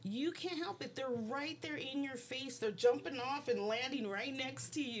it. Yeah. You can't help it. They're right there in your face. They're jumping off and landing right next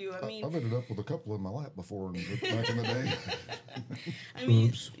to you. I mean, I've ended up with a couple in my lap before back in the day. I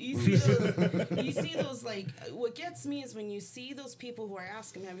mean, you see those, like, what gets me is when you see those people who are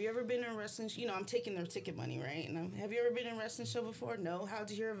asking, have you ever been in a wrestling show? You know, I'm taking their ticket money, right? And have you ever been in a wrestling show before? No. How'd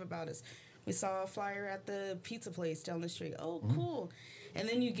you hear about us? We saw a flyer at the pizza place down the street. Oh, cool. And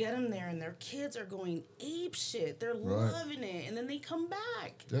then you get them there, and their kids are going ape shit. They're loving it. And then they come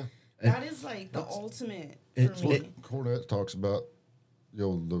back. Yeah. That is, like, the ultimate for me. Cornette talks about, you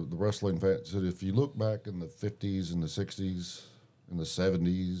know, the wrestling fans. Said if you look back in the 50s and the 60s and the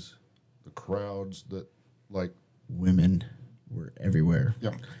 70s, the crowds that, like, Women were everywhere.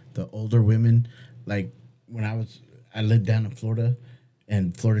 Yeah. The older women, like when I lived down in Florida,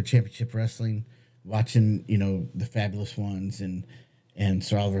 and Florida Championship Wrestling, watching, you know, the Fabulous Ones and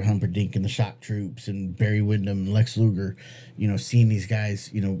Sir Oliver Humperdinck and the Shock Troops and Barry Windham and Lex Luger, you know, seeing these guys,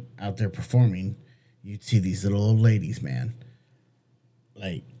 you know, out there performing, you'd see these little old ladies, man.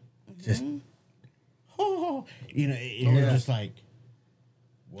 Like, just, you know, you're just like,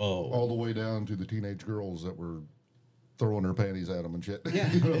 whoa. all the way down to the teenage girls that were throwing their panties at them and shit.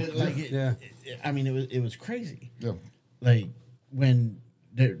 Yeah. You know? I mean, it was crazy. Yeah. Like, when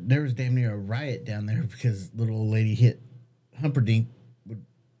there was damn near a riot down there because little old lady hit Humperdinck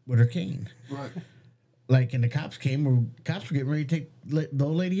with her cane. Right. Like, and the cops came, cops were getting ready to take the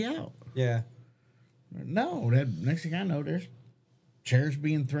old lady out. Yeah. No, that next thing I know, there's chairs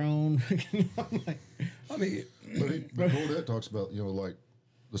being thrown. I'm like, I mean, But Cornette talks about, you know, like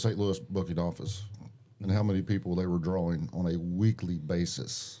the St. Louis booking office and how many people they were drawing on a weekly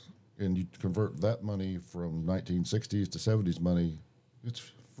basis. And you convert that money from 1960s to 70s money,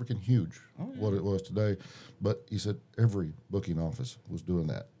 it's freaking huge what it was today. But he said every booking office was doing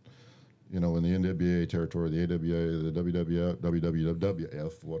that. You know, in the NWA territory, the AWA, the WWF,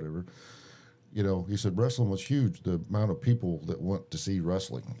 WWF, whatever. You know, he said wrestling was huge, the amount of people that went to see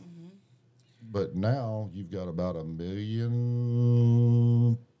wrestling. But now you've got about 1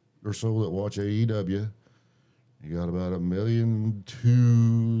 million or so that watch AEW. You got about 1.2 million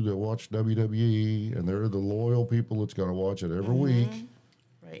that watch WWE, and they're the loyal people that's going to watch it every week.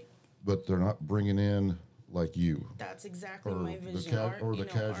 Right. But they're not bringing in like you. That's exactly Or my the vision. or the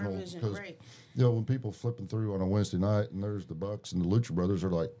casual, vision, because right. you know when people flipping through on a Wednesday night and there's the Bucks and the Lucha Brothers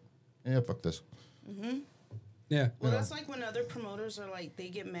are like, yeah, fuck this. Yeah. Well, that's like when other promoters are like, they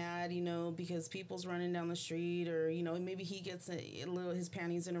get mad, because people's running down the street, or maybe he gets a little, his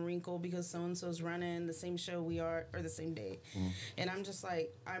panties in a wrinkle because so and so's running the same show we are, or the same day, and I'm just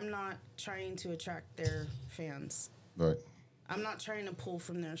like, I'm not trying to attract their fans. Right. I'm not trying to pull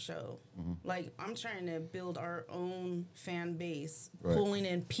from their show. Like, I'm trying to build our own fan base, Right. pulling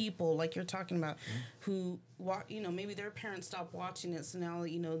in people like you're talking about, who maybe their parents stopped watching it, so now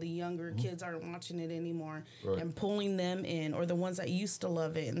the younger kids aren't watching it anymore, Right. and pulling them in, or the ones that used to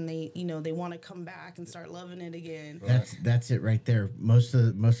love it and they they want to come back and start loving it again. That's it right there. Most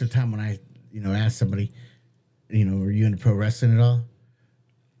of the time when I ask somebody, are you into pro wrestling at all?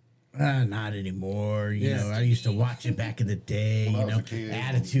 Not anymore. You know, I used to watch it back in the day. When I was a kid.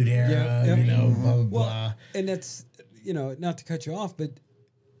 Attitude Era. Yeah. Blah blah Well, blah. and that's, not to cut you off, but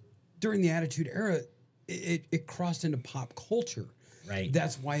during the Attitude Era, it crossed into pop culture. Right.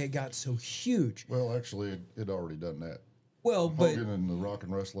 That's why it got so huge. Well, actually, it had already done that. Well, but Hogan and the rock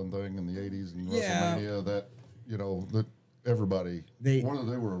and wrestling thing in the 80s and Yeah. WrestleMania, that everybody, They- whether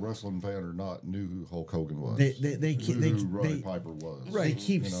they were a wrestling fan or not, knew who Hulk Hogan was. They knew who Roddy Piper was. They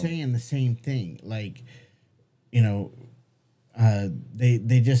keep you know. saying the same thing. Like,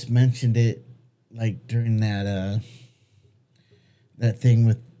 they just mentioned it like during that thing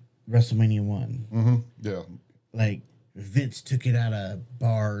with WrestleMania 1. Yeah. Like Vince took it out of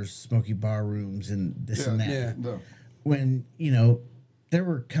bars, smoky bar rooms, and this and that. Yeah. No. When there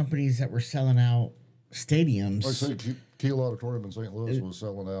were companies that were selling out stadiums. Like I say, Teal Auditorium in St. Louis was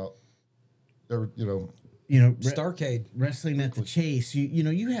selling out. Starcade. Wrestling at the Chase.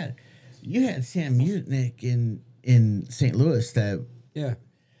 You had Sam Mutnick in St. Louis that Yeah.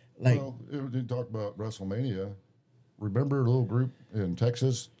 like Well, it didn't talk about WrestleMania. Remember a little group in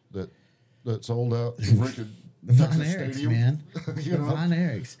Texas that sold out the freaking the Von Texas Erichs, Stadium? man. You The know? Von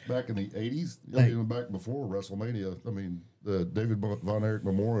Erichs. Back in the 80s, Like- back before WrestleMania. I mean, the David Von Erich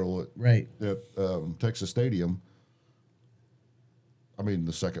Memorial Right. at Texas Stadium. I mean,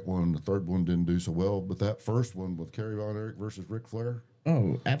 the second one, the third one didn't do so well, but that first one with Kerry Von Erich versus Ric Flair,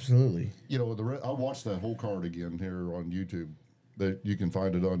 Oh, absolutely. I watched that whole card again here on YouTube. That you can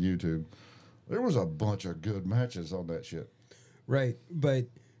find it on YouTube. There was a bunch of good matches on that shit. Right. But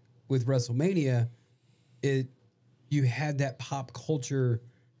with WrestleMania, you had that pop culture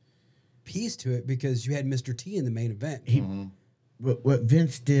piece to it because you had Mr. T in the main event. What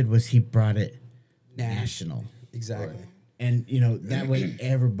Vince did was he brought it national. Exactly. Right. And that way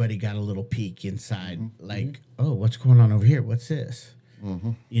everybody got a little peek inside, like, oh, what's going on over here? What's this?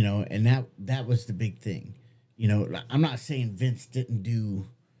 And that was the big thing. I'm not saying Vince didn't do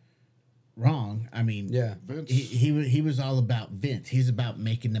wrong. I mean, Yeah. Vince, he was all about Vince. He's about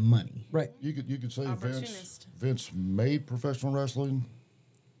making the money. Right. you could say Opportunist. Vince made professional wrestling,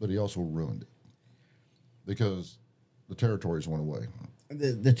 but he also ruined it because the territories went away.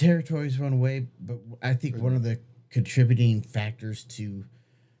 The territories went away, but I think one of the contributing factors to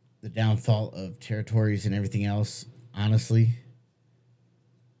the downfall of territories and everything else, honestly,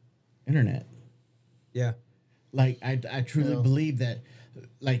 internet. Yeah. Like I truly Yeah. believe that,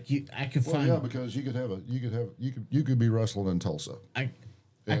 like I could Well, find yeah, because you could be wrestling in Tulsa. I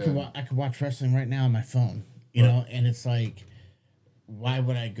Yeah. I could watch wrestling right now on my phone, know, and it's like, why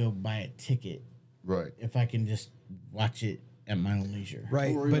would I go buy a ticket Right. if I can just watch it at my own leisure?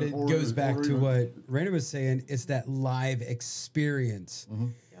 Right. Or But even- it or goes even- back or to even- what Reina was saying. It's that live experience.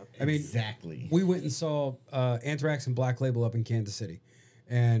 I mean, Exactly. we went and saw Anthrax and Black Label up in Kansas City,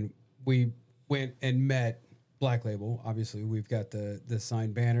 and we went and met Black Label. Obviously, we've got the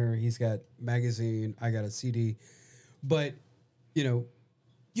signed banner. He's got magazine. I got a CD. But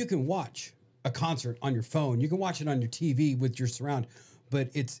you can watch a concert on your phone. You can watch it on your TV with your surround. But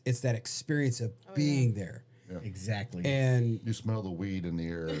it's that experience of being there. Exactly. And You smell the weed in the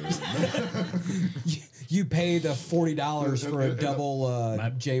air. you pay the $40 for a double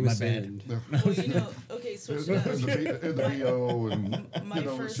Jameson. Well, okay, switch it up. and the VO and My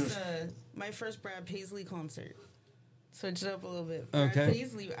it's first, just my first Brad Paisley concert. Switch it up a little bit. Brad Okay.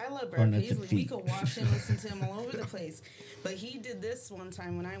 Paisley, I love Or Brad not the Paisley. We feet. could watch him, listen to him all over the place. But he did this one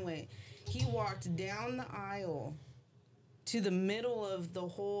time when I went. He walked down the aisle to the middle of the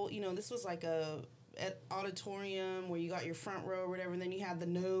whole. This was like a at auditorium where you got your front row or whatever, and then you had the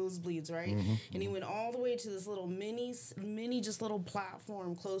nosebleeds, right? And he went all the way to this little mini just little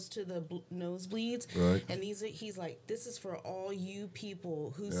platform close to the nosebleeds. Right. And he's like, this is for all you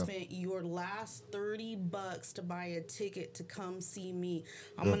people who spent your last $30 to buy a ticket to come see me.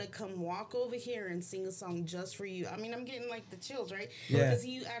 I'm gonna come walk over here and sing a song just for you. I mean, I'm getting like the chills, right? Yeah. Because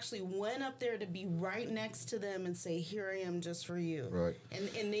he actually went up there to be right next to them and say, here I am just for you. Right.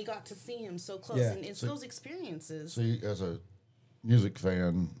 And they got to see him so close. Yeah. And it's those experiences. See, as a music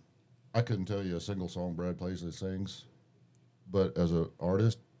fan, I couldn't tell you a single song Brad Paisley sings, but as an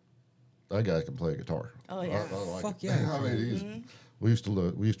artist, that guy can play guitar. Oh, yeah. I like Fuck it. yeah. I mean, we used to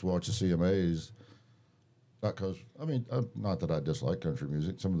watch the CMAs. Not because not that I dislike country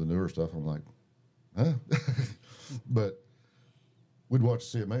music. Some of the newer stuff, I'm like, huh? But we'd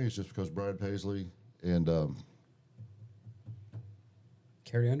watch the CMAs just because Brad Paisley and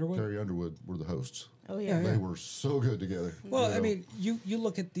Carrie Underwood. Carrie Underwood were the hosts. Oh, yeah. They were so good together. Well, you I know? mean, you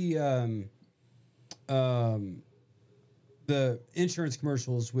look at the insurance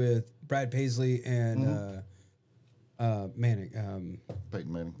commercials with Brad Paisley and Manning.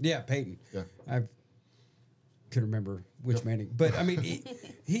 Peyton Manning. Yeah, Peyton. Yeah. I could remember which Manning, but I mean,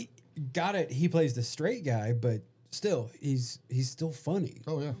 he got it. He plays the straight guy, but still, he's still funny.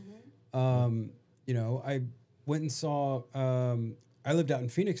 Oh yeah. You know, I went and saw. I lived out in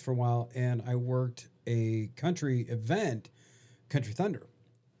Phoenix for a while, and I worked a country event, Country Thunder.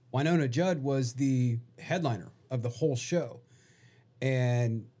 Winona Judd was the headliner of the whole show,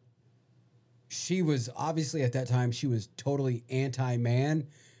 and she was obviously at that time she was totally anti-man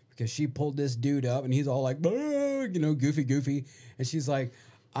because she pulled this dude up, and he's all like, you know, goofy, and she's like,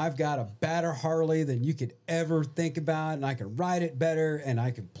 I've got a better Harley than you could ever think about, and I can ride it better, and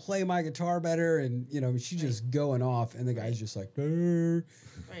I can play my guitar better, and you know, she's just going off, and the guy's just like, Right.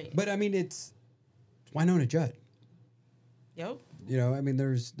 But I mean, it's Winona Judd. Yep. You know, I mean,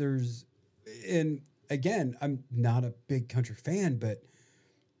 there's, and again, I'm not a big country fan, but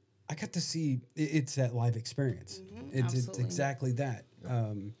I got to see it's that live experience. It's absolutely. exactly that.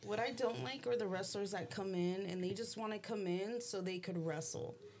 What I don't like are the wrestlers that come in and they just want to come in so they could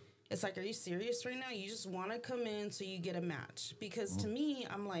wrestle. It's like, are you serious right now? You just want to come in so you get a match. Because to me,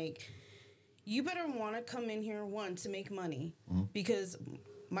 I'm like, you better want to come in here, one, to make money. Because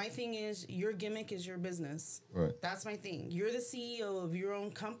my thing is, your gimmick is your business. Right. That's my thing. You're the CEO of your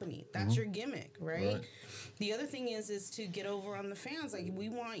own company. That's your gimmick, right? The other thing is to get over on the fans. Like, we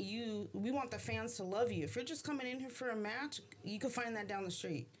want the fans to love you. If you're just coming in here for a match, you can find that down the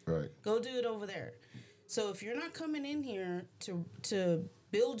street. Right. Go do it over there. So if you're not coming in here to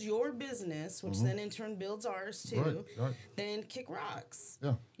build your business, which then in turn builds ours too, Right. then kick rocks.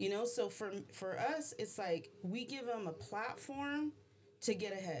 Yeah. You know, so for us, it's like we give them a platform to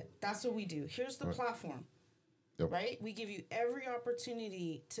get ahead. That's what we do. Here's the platform. Yep. Right? We give you every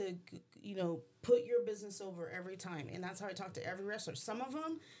opportunity to, you know, put your business over every time. And that's how I talk to every wrestler. Some of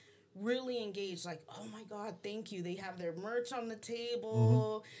them really engaged, like, oh my God, thank you. They have their merch on the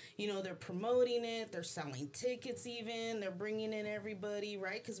table. You know, they're promoting it. They're selling tickets even. They're bringing in everybody,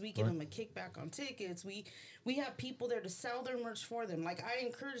 right? Because we give them a kickback on tickets. We have people there to sell their merch for them. Like, I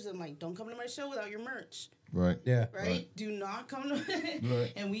encourage them, like, don't come to my show without your merch. Right. Yeah. Right? Do not come to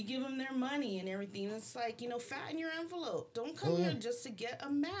Right. And we give them their money and everything. It's like, you know, fatten your envelope. Don't come here just to get a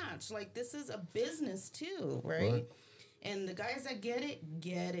match. Like, this is a business too, right? And the guys that get it,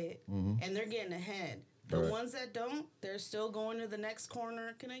 and they're getting ahead. The ones that don't, they're still going to the next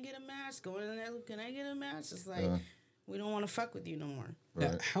corner. Can I get a match? Going to the next, can I get a match? It's like, we don't want to fuck with you no more.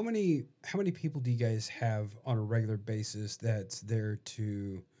 Now, how many people do you guys have on a regular basis that's there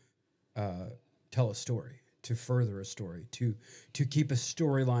to tell a story, to further a story, to keep a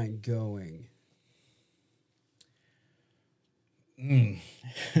storyline going?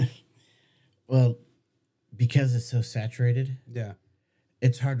 Well, because it's so saturated, Yeah.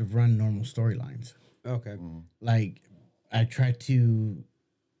 it's hard to run normal storylines. Okay. Like, I try to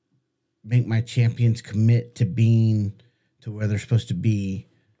make my champions commit to being to where they're supposed to be.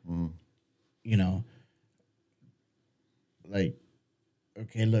 You know, like,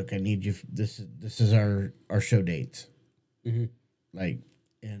 okay, look, I need you. This is our show dates. Like,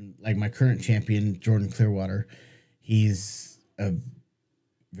 and like my current champion, Jordan Clearwater, he's a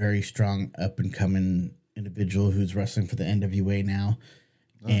very strong up and coming individual who's wrestling for the NWA now.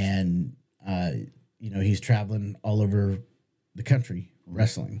 And you know, he's traveling all over the country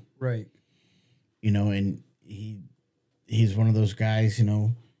wrestling. Right. You know, and he's one of those guys, you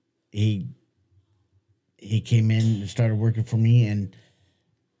know, he came in and started working for me, and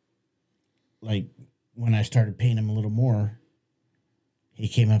like when I started paying him a little more, he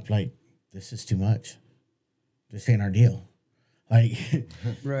came up like, this is too much. This ain't our deal. Like,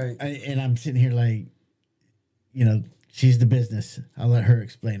 Right. and I'm sitting here like, you know, she's the business. I'll let her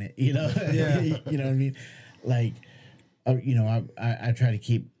explain it. You know, Yeah. you know what I mean? Like, you know, I try to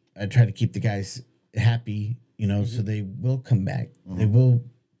keep the guys happy. You know, so they will come back. They will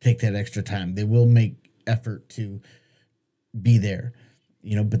take that extra time. They will make effort to be there.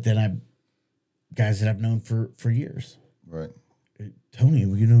 You know, but then guys that I've known for years. Right. Tony,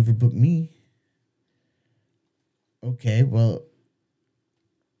 will you overbook me? Okay, well,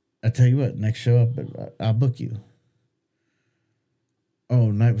 I tell you what, next show up, I'll book you.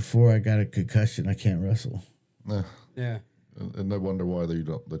 Oh, night before I got a concussion, I can't wrestle. Yeah. Yeah. And they wonder why you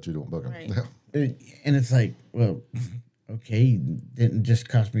don't book them. Right. Yeah. And it's like, well, okay, it didn't just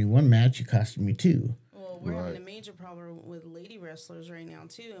cost me one match, it cost me two. Well, we're having a Right. major problem with lady wrestlers right now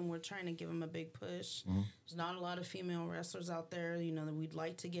too, and we're trying to give them a big push. There's not a lot of female wrestlers out there, you know, that we'd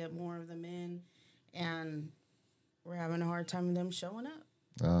like to get more of them in, and we're having a hard time with them showing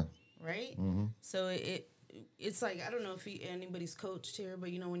up. Right? So it's like, I don't know if anybody's coached here,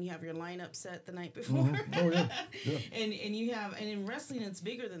 but you know, when you have your lineup set the night before, Oh, yeah. Yeah. and in wrestling it's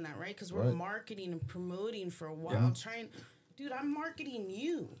bigger than that, right? Because we're Right. marketing and promoting for a while, dude, I'm marketing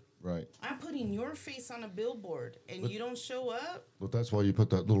you. Right. I'm putting your face on a billboard, and you don't show up. But that's why you put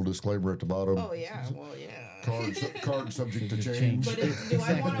that little disclaimer at the bottom. Oh yeah, well yeah. Card subject to change. But do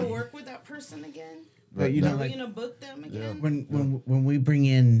I want to work with that person again? But you know, Are we like gonna book them again? when we bring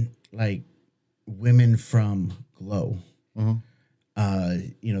in like women from Glow, you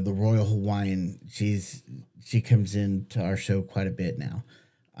know, the Royal Hawaiian, she comes into our show quite a bit now.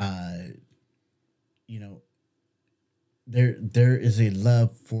 You know, there is a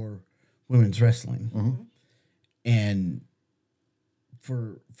love for women's wrestling, and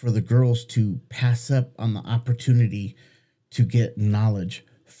for the girls to pass up on the opportunity to get knowledge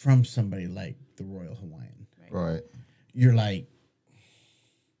from somebody like the Royal Hawaiian. Right. You're like,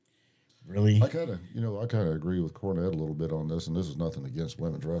 really? I kind of agree with Cornette a little bit on this, and this is nothing against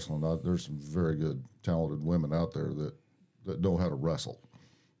women's wrestling. There's some very good, talented women out there that know how to wrestle.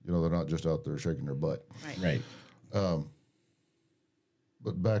 You know, they're not just out there shaking their butt. Right.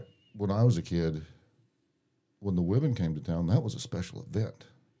 But back when I was a kid, when the women came to town, that was a special event.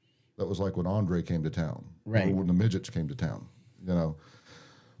 That was like when Andre came to town, Right. or when the midgets came to town. You know,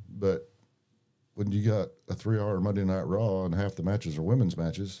 but when you got a 3-hour Monday Night Raw and half the matches are women's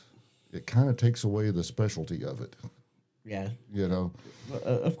matches, it kind of takes away the specialty of it. Yeah. You know,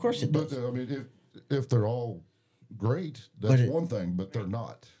 Of course it but does. I mean, if they're all great, But that's it- one thing. But they're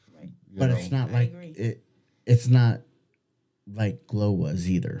not. Right. You But know? it's not I like agree. it's not like Glow was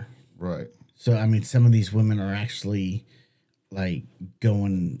either. Right. So I mean, some of these women are actually like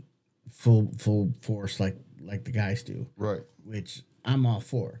going full force like the guys do, Right. which I'm all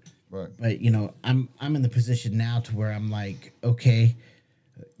for. Right. But you know, I'm in the position now to where I'm like, okay,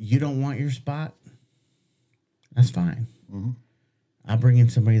 you don't want your spot, that's fine. I'll bring in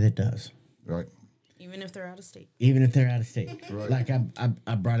somebody that does, Right. Even if they're out of state. even if they're out of state. Right. Like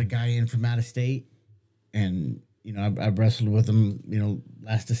I brought a guy in from out of state, and you know I wrestled with him, you know,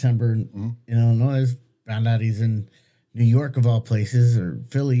 last December in Illinois. Found out he's in New York of all places, or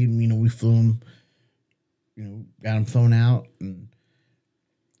Philly. You know, we flew him. You know, got him flown out, and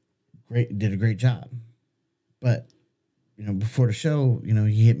did a great job. But you know, before the show, you know,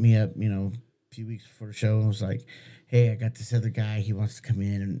 he hit me up, you know, a few weeks before the show, and was like, "Hey, I got this other guy. He wants to come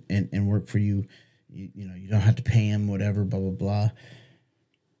in and work for you. You know, you don't have to pay him, whatever, blah blah blah."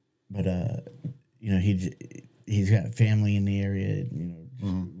 But you know, he's got family in the area. You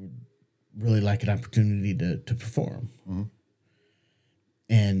know, would really like an opportunity to perform.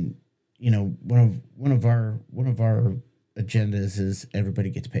 And you know, one of our agendas is everybody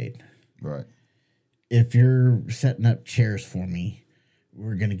gets paid. Right. If you're setting up chairs for me,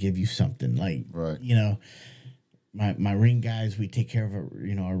 we're gonna give you something. Like, Right. you know, my ring guys, we take care of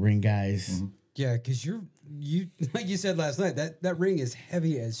our ring guys. Yeah, because you like you said last night, that ring is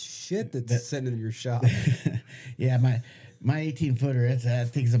heavy as shit that's sitting in your shop. Yeah, my 18-footer, that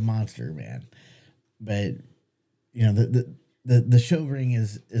thing's a monster, man. But you know, the show ring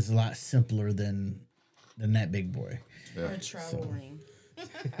is a lot simpler than that big boy. Yeah. Or a travel ring.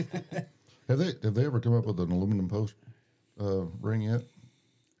 Have they ever come up with an aluminum post ring yet?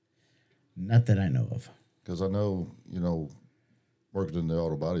 Not that I know of. Because I know, you know, working in the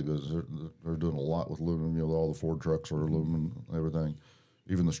auto body business, they're doing a lot with aluminum. You know, all the Ford trucks are aluminum, everything.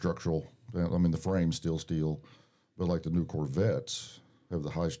 Even the structural, I mean, the frame's still steel. But like the new Corvettes have the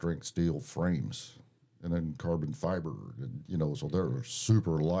high-strength steel frames and then carbon fiber. And, you know, so they're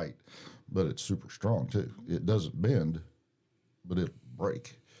super light, but it's super strong, too. It doesn't bend, but it'll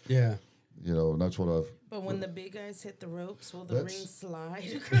break. Yeah. You know, and that's what I've. But when the big guys hit the ropes, will the That's- ring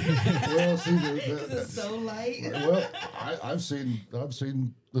slide? Well, see, It's so light. well, I've seen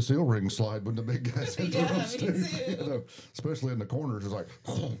the seal ring slide when the big guys hit the Yeah, ropes me too. too. You know, especially in the corners, it's like.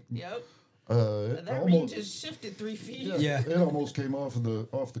 Yep. It That ring almost, just shifted 3 feet. Yeah. it almost came off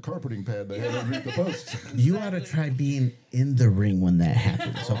the carpeting pad they had underneath the post. You ought to try being in the ring when that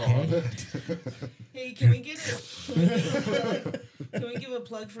happens, okay? Hey, can we get it? Can we give a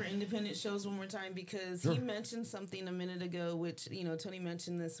plug for independent shows one more time? Because he mentioned something a minute ago, which, you know, Tony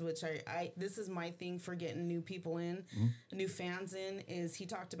mentioned this, which I this is my thing for getting new people in, new fans in, is he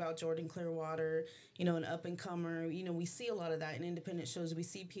talked about Jordan Clearwater, you know, an up-and-comer. You know, we see a lot of that in independent shows. We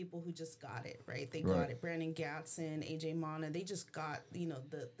see people who just got it, right? They got it. Brandon Gatson, AJ Mana, they just got, you know,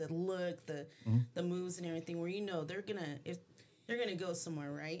 the look, the moves and everything, where, you know, they're gonna go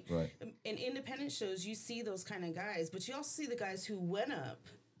somewhere, right? Right. In independent shows, you see those kind of guys, but you also see the guys who went up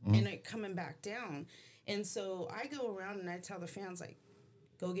and are coming back down. And so I go around and I tell the fans, like,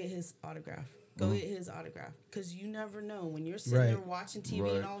 go get his autograph. Go get his autograph. Because you never know when you're sitting there watching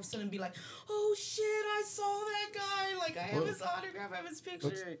TV and all of a sudden be like, oh shit, I saw that guy. Like, I have his autograph, I have his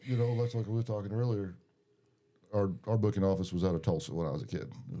picture. You know, that's like we were talking earlier. Our booking office was out of Tulsa when I was a kid.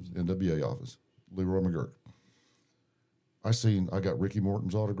 It was NWA office, Leroy McGurk. I got Ricky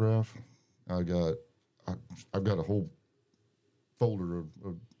Morton's autograph. I've got a whole folder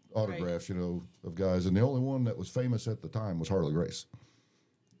of autographs, you know, of guys. And the only one that was famous at the time was Harley Race.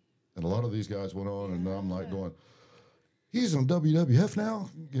 And a lot of these guys went on, and I'm like going, he's on WWF now,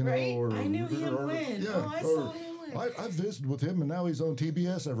 you know. Right? Or, I knew him when. I saw him when. I visited with him, and now he's on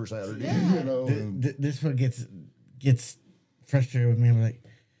TBS every Saturday, you know. This one gets frustrated with me. I'm like,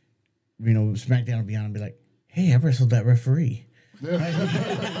 you know, SmackDown will be on and be like, hey, I wrestled that referee. You know?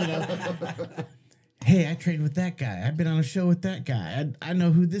 Hey, I trained with that guy. I've been on a show with that guy. I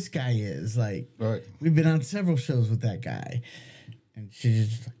know who this guy is. Like, we've been on several shows with that guy. And she's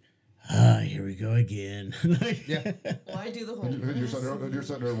just like, here we go again. Like, Well, I do the whole. And you're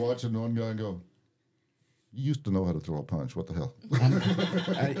sitting there watching one guy and go, you used to know how to throw a punch. What the hell?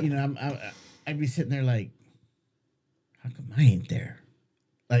 I'd be sitting there like, how come I ain't there?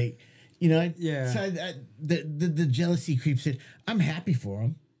 Like, you know, so the jealousy creeps in. I'm happy for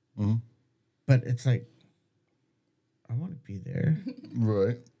him, but it's like, I want to be there,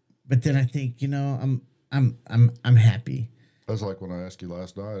 Right. but then I think, you know, I'm happy. That's like when I asked you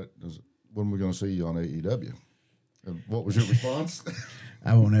last night, when are we going to see you on AEW? And what was your response?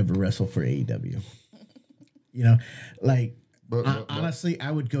 I won't ever wrestle for AEW. You know, like, But honestly, I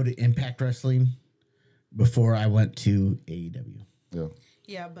would go to Impact Wrestling before I went to AEW. yeah.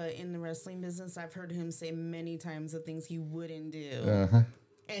 Yeah, but in the wrestling business, I've heard him say many times the things he wouldn't do. Uh-huh.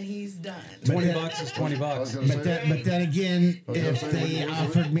 And he's done. $20 is $20. But then again, if they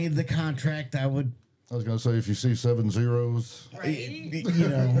offered me the contract, I would. I was going to say, if you see 7 zeros, Right? You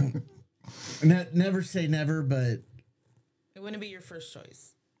know, never say never, but It wouldn't be your first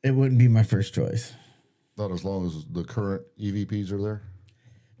choice. it wouldn't be my first choice. not as long as the current EVPs are there.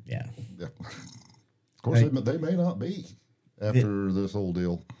 Yeah. Yeah. Of course, they may not be after this whole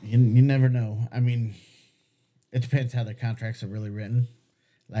deal. You never know. I mean, it depends how the contracts are really written.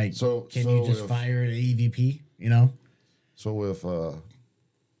 Like, can you just fire an EVP, you know? So if,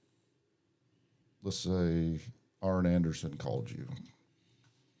 let's say, Arn Anderson called you.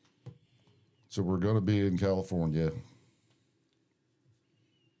 So we're going to be in California.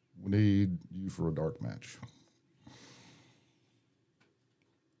 We need you for a dark match.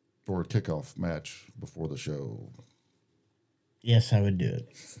 Or a kickoff match before the show. Yes, I would do it.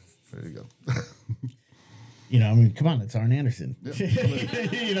 There you go. You know, I mean, come on, it's Arn Anderson.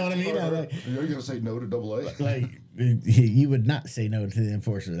 You know what I mean? Are you going to say no to Double A? Like, you would not say no to the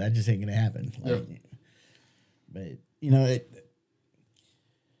enforcer. That just ain't going to happen. Like, but, you know,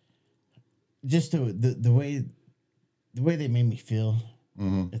 just the way they made me feel,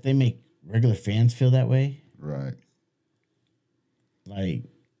 if they make regular fans feel that way, Right. like,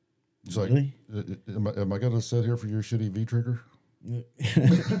 It's like, really? am I going to sit here for your shitty V-trigger?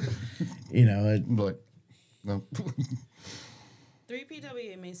 You know, I'm like, no.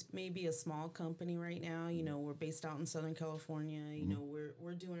 3PWA may be a small company right now. You know, we're based out in Southern California. You know,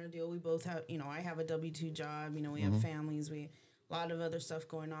 we're doing our deal. We both have, you know, I have a W-2 job. You know, we have families. We a lot of other stuff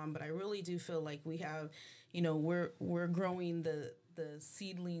going on. But I really do feel like we have, you know, we're growing the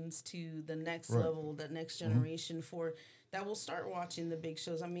seedlings to the next level, the next generation for that will start watching the big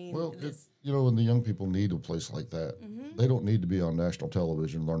shows. I mean, Well, you know, when the young people need a place like that, they don't need to be on national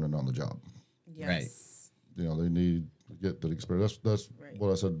television learning on the job. yes. Right. You know, they need to get that experience. That's Right. what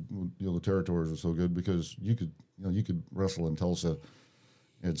I said. You know, the territories are so good because you could wrestle in Tulsa,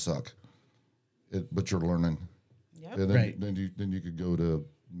 it'd suck. but you're learning. Yep. And then, Right. then you could go to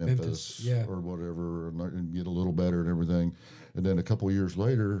Memphis, yeah. or whatever and get a little better and everything. And then a couple of years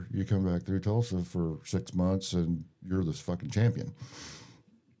later, you come back through Tulsa for 6 months and you're this fucking champion,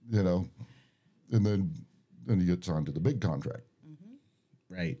 you know. And then you get signed to the big contract.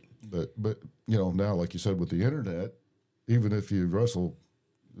 Right. But you know, now like you said with the internet, even if you wrestle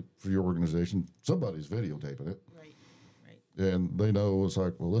for your organization, somebody's videotaping it. Right. Right. And they know it's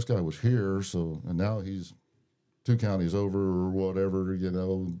like, well, this guy was here, so and now he's 2 counties over or whatever, you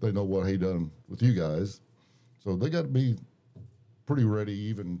know, they know what he done with you guys. So they got to be pretty ready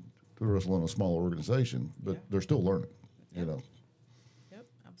even to wrestle in a small organization, but they're still learning, you know. Yep.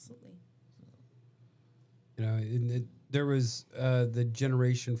 Absolutely. You know, there was the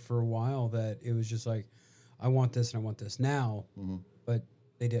generation for a while that it was just like, I want this and I want this now, but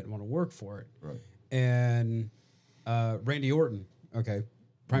they didn't want to work for it. Right. And Randy Orton, okay,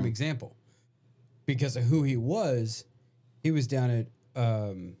 prime example. Because of who he was down at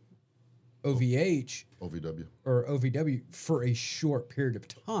OVH OVW. or OVW for a short period of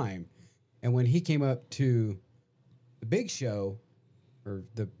time. And when he came up to the big show, or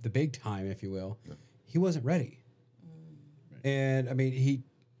the big time, if you will, he wasn't ready. And I mean,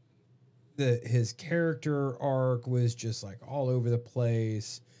 his character arc was just like all over the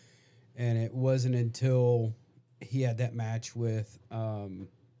place. And it wasn't until he had that match with, I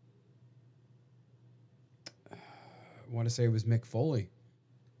want to say it was Mick Foley,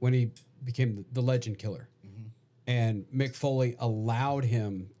 when he became the Legend Killer. And Mick Foley allowed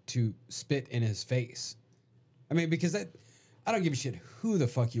him to spit in his face. I mean, because I don't give a shit who the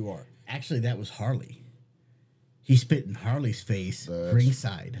fuck you are. Actually, that was Harley. He spit in Harley's face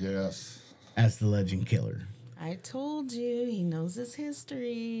ringside Yes. as the Legend Killer. I told you he knows his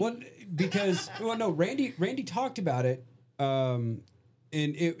history. What? Because no, Randy talked about it, and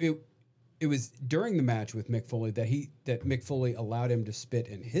it was during the match with Mick Foley that Mick Foley allowed him to spit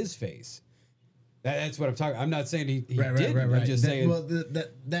in his face. That's what I'm talking. I'm not saying he didn't. I'm just saying. Well,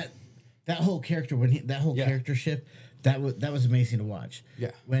 that whole character character shift that was amazing to watch.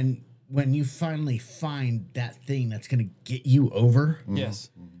 Yeah. When you finally find that thing that's gonna get you over. Yes.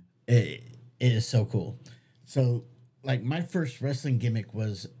 It is so cool. So, like, my first wrestling gimmick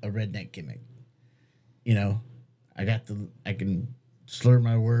was a redneck gimmick. You know, I can slur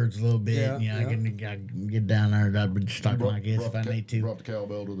my words a little bit. Yeah, you know, I can get down there. I'd be just talking like this if I need to. Brought the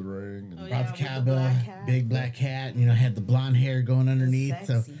cowbell to the ring. And Brought the with the cowbell, black hat. big black hat. You know, had the blonde hair going underneath.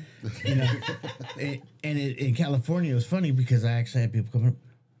 So, Sexy. you know, in California, it was funny because I actually had people come up.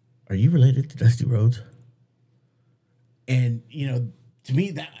 Are you related to Dusty Rhodes? And you know, to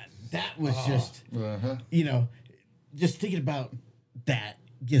me that was just you know, just thinking about that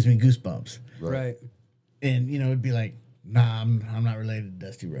gives me goosebumps. Right. And you know, it'd be like, nah, I'm not related to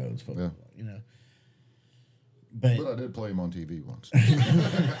Dusty Rhodes, but, you know. But I did play him on TV once.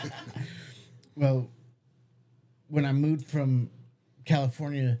 well, when I moved from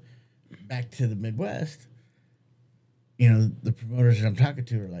California back to the Midwest, you know, the promoters that I'm talking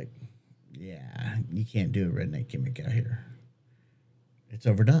to are like, yeah, you can't do a redneck gimmick out here. It's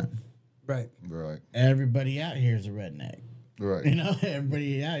overdone. Right. Right. Everybody out here is a redneck. Right. You know,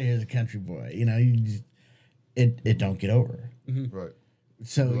 everybody out here is a country boy. You know, you just, it don't get over. Right.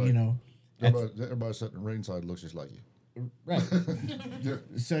 So, Right. you know, Everybody sitting ringside looks just like you. right. Yeah.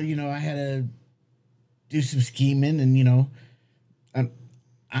 So, you know, I had to do some scheming, and, you know,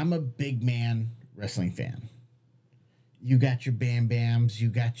 I'm a big man wrestling fan. You got your Bam Bams, you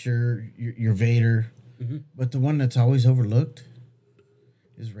got your Vader, but the one that's always overlooked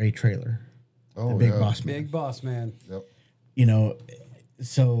is Ray Traylor, Oh, the big yeah. boss man. Big boss man. Yep. You know,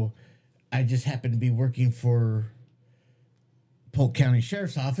 so I just happened to be working for Polk County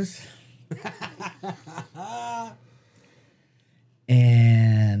Sheriff's Office.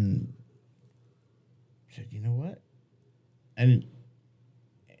 And said, you know what? And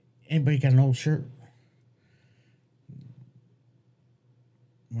anybody got an old shirt?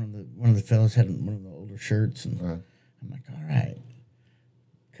 One of the fellas had one of the older shirts, and I'm like, all right.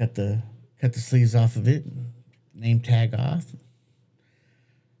 Cut the sleeves off of it, and name tag off.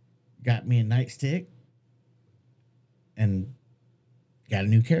 Got me a nightstick, and got a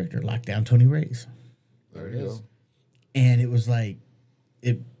new character, Lockdown Tony Raze. There you go. And it was like,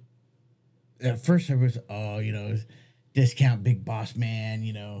 at first there was, you know, discount big boss man,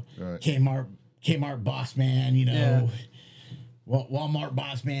 you know, Right. Kmart boss man, you know, Yeah. Walmart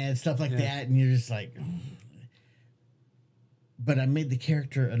boss man, stuff like that. And you're just like, but I made the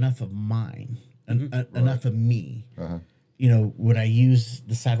character enough of mine, enough of me. You know, would I use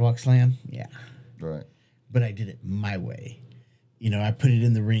the sidewalk slam? Yeah. Right. But I did it my way. I put it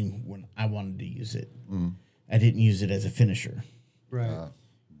in the ring when I wanted to use it. I didn't use it as a finisher. Right.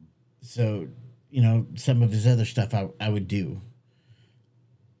 So, some of his other stuff I would do.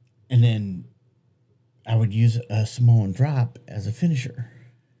 And then I would use a Samoan drop as a finisher.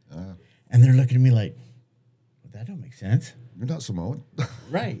 And they're looking at me like, well, that don't make sense. You're not Samoan.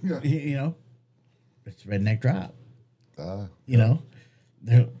 Right. Yeah. It's a redneck drop. Yeah.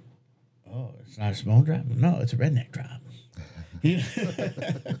 They're, oh, it's not a Samoan drop? No, it's a redneck drop. I'm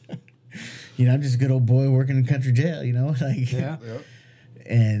just a good old boy working in country jail, like, Yeah.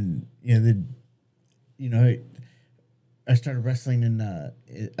 and, I started wrestling in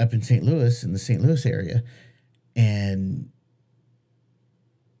up in St. Louis, in the St. Louis area, and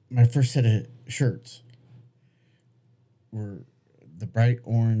my first set of shirts were the bright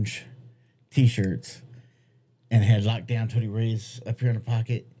orange T-shirts, and had locked down Tony Raze up here in the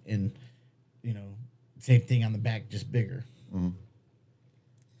pocket, and same thing on the back, just bigger,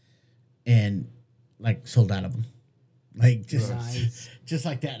 and like sold out of them, like just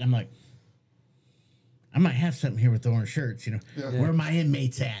like that. And I'm like, I might have something here with the orange shirts, Where are my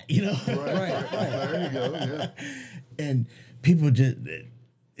inmates at, Right. There you go. Yeah. And people just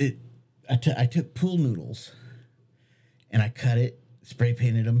I took pool noodles and I cut it, spray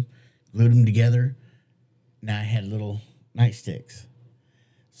painted them, glued them together. Now I had little nightsticks.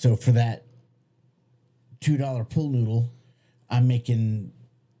 So for that $2 pool noodle, I'm making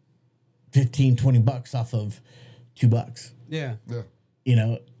 $15-20 off of $2. Yeah.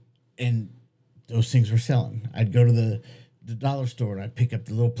 Yeah. And those things were selling. I'd go to the dollar store and I'd pick up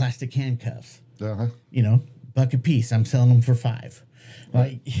the little plastic handcuffs. Buck a piece. I'm selling them for $5.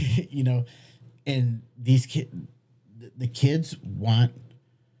 Like, and these the kids want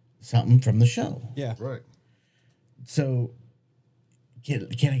something from the show. Yeah. Right. So,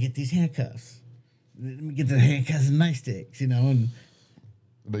 can I get these handcuffs? Let me get the handcuffs and nightsticks, and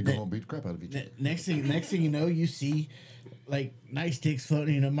They go home and beat the crap out of each other. next thing you know, you see like nightsticks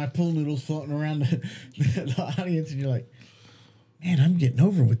floating, my pool noodles floating around the audience, and you're like, man, I'm getting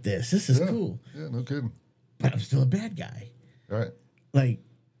over with this. This is cool. Yeah, no kidding. But I'm still a bad guy. All right. Like,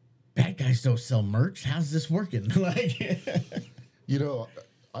 bad guys don't sell merch. How's this working? Like,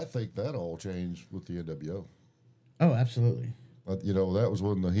 I think that all changed with the NWO. oh, absolutely. That was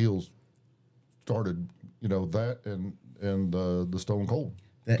when the heels started. That and the Stone Cold.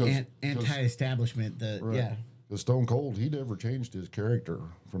 The anti-establishment. Yeah. The Stone Cold, he never changed his character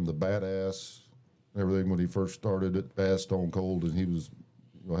from the badass and everything when he first started it as Stone Cold, and he was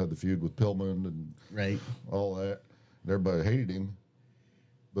had the feud with Pillman and Right. all that. And everybody hated him.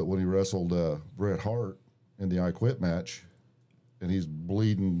 But when he wrestled Bret Hart in the I Quit match, and he's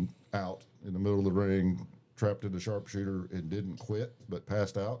bleeding out in the middle of the ring, trapped in the sharpshooter, and didn't quit but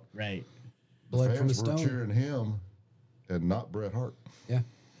passed out. Right. The Blood from fans the were stone. cheering him and not Bret Hart. Yeah.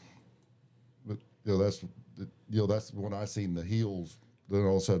 But that's when I seen the heels. Then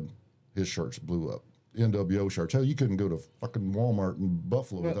all of a sudden, his shirts blew up. NWO shirts. Hell, you couldn't go to fucking Walmart in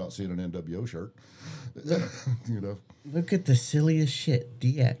Buffalo without seeing an NWO shirt. Look at the silliest shit.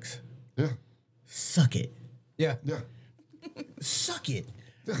 DX. Yeah. Suck it. Yeah. Yeah. Suck it.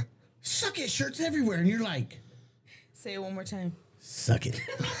 Yeah. Suck it. Shirts everywhere. And you're like, Say it one more time. suck it.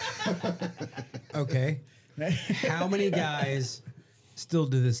 Okay. How many guys still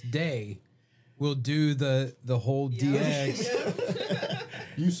to this day will do the whole DX?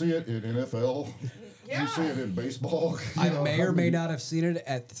 You see it in NFL. You see it in baseball. I may or may not have seen it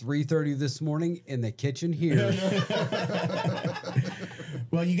at 3:30 this morning in the kitchen here.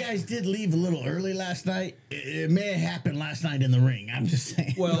 Well, you guys did leave a little early last night. It may have happened last night in the ring. I'm just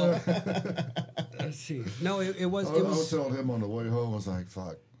saying. Well, let's see. No, it was. I was telling him on the way home, I was like,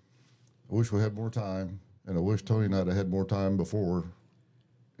 fuck, I wish we had more time. And I wish Tony and I had more time before.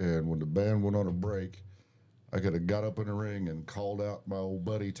 And when the band went on a break, I could have got up in the ring and called out my old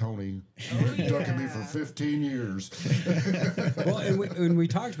buddy Tony, who's been ducking me for 15 years. Well, and when we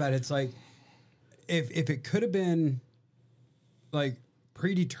talked about it, it's like if it could have been like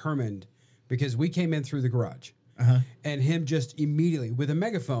predetermined, because we came in through the garage, and him just immediately with a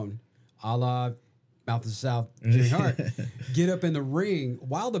megaphone, a la Mouth of the South, Jimmy Hart, get up in the ring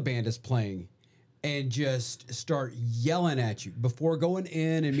while the band is playing and just start yelling at you before going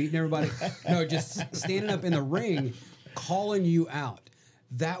in and meeting everybody. No, just standing up in the ring, calling you out.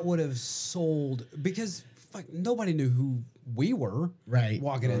 That would have sold, because nobody knew who we were. Right.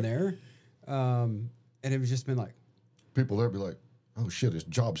 Walking in there. And it was just been like, People there be like, oh shit, his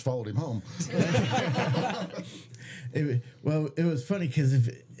job's followed him home. It was funny because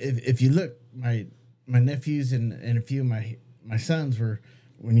if you look, my nephews and a few of my sons were,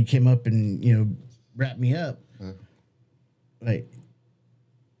 when you came up and wrapped me up, like,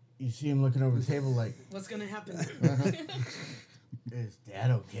 you see him looking over the table like, What's gonna happen? is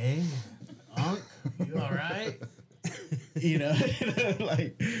Dad okay? Unc, you all right? You know,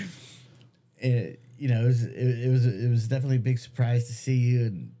 like, it was definitely a big surprise to see you,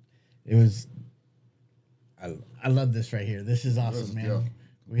 and it was. I love this right here. This is awesome, man.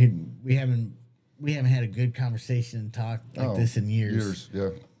 Yeah. We haven't had a good conversation and talk like this in years. Yeah.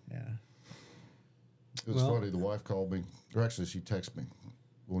 Yeah. It was funny. The wife called me, or actually, she texted me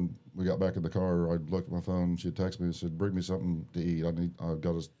when we got back in the car. I looked at my phone. She texted me and said, "Bring me something to eat. I've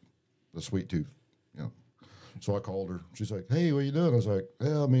got a sweet tooth." You know. So I called her. She's like, "Hey, what you doing?" I was like,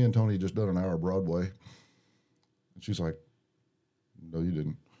 "Yeah, me and Tony just done an hour of Broadway." And she's like, "No, you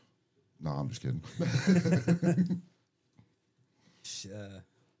didn't." No, I'm just kidding.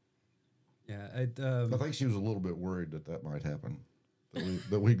 Yeah, I think she was a little bit worried that might happen.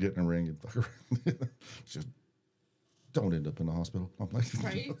 That we'd get in a ring and fuck around. Just don't end up in the hospital. I'm like,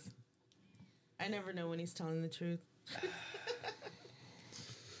 Right? I never know when he's telling the truth.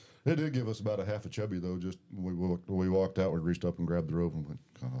 It did give us about a half a chubby though. Just when we walked out, we reached up and grabbed the rope and went,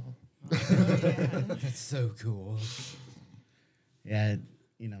 "Oh." that's so cool. Yeah,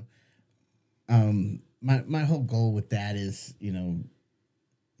 you know. My whole goal with that is, you know,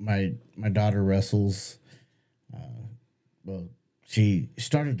 my daughter wrestles. Well, she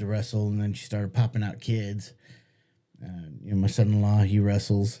started to wrestle and then she started popping out kids. You know, my son-in-law, he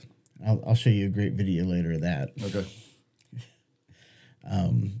wrestles. I'll show you a great video later of that. Okay.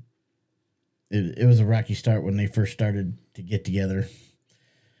 It was a rocky start when they first started to get together.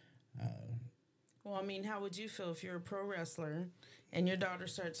 Well, I mean, how would you feel if you're a pro wrestler and your daughter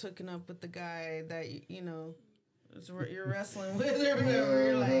starts hooking up with the guy that you're wrestling with or whatever?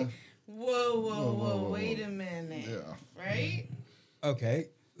 You're like, whoa, wait a minute, Yeah. right? Okay,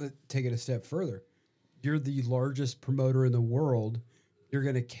 take it a step further. You're the largest promoter in the world. You're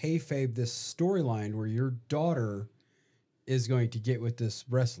going to kayfabe this storyline where your daughter is going to get with this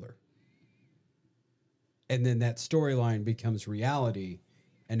wrestler. And then that storyline becomes reality.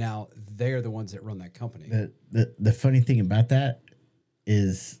 And now they're the ones that run that company. The funny thing about that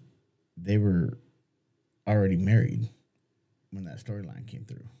is they were already married when that storyline came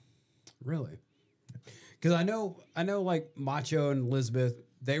through. Really? Because I know like Macho and Elizabeth,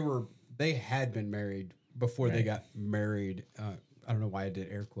 they had been married before they got married. I don't know why I did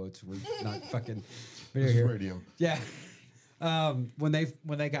air quotes. We're not fucking video This is here. radio. Yeah. When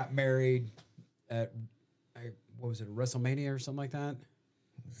they got married at what was it, WrestleMania or something like that?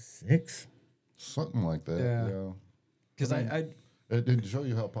 6? Something like that. Yeah. Yeah. Because It didn't show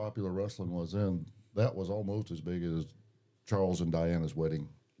you how popular wrestling was then. That was almost as big as Charles and Diana's wedding.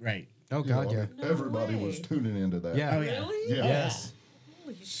 Right. oh You know, god, I yeah. mean, everybody was way. tuning into that. Yeah. Oh, yeah. Really? Yeah. Yes.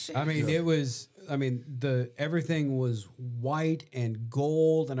 Holy shit. I mean, it was. I mean, everything was white and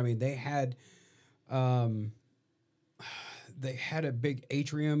gold, and I mean, they had a big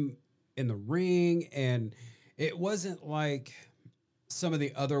atrium in the ring, and it wasn't like some of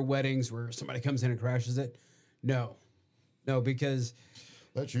the other weddings where somebody comes in and crashes it. No, because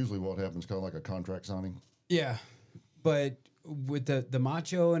That's usually what happens, kind of like a contract signing. yeah, but with the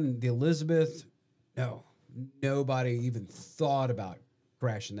Macho and the Elizabeth, no, nobody even thought about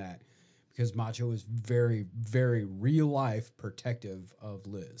crashing that. Because Macho was very, very real life protective of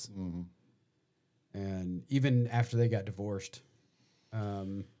Liz. Mm-hmm. And even after they got divorced,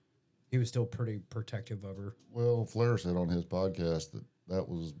 he was still pretty protective of her. Well, Flair said on his podcast that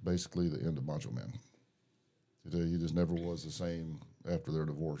was basically the end of Macho Man. He just never was the same after their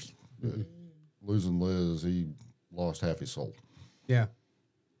divorce. Losing Liz, he lost half his soul. Yeah.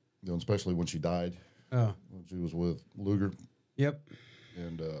 You know, especially when she died. Oh. When she was with Luger. Yep.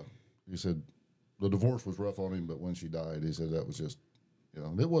 And he said the divorce was rough on him, but when she died, he said that was just, you know,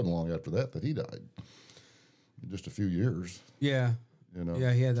 and it wasn't long after that he died. Just a few years, Yeah. you know.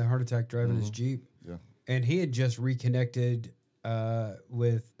 Yeah, he had the heart attack driving his Jeep. Yeah. And he had just reconnected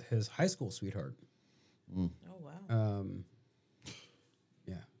with his high school sweetheart. Oh, wow.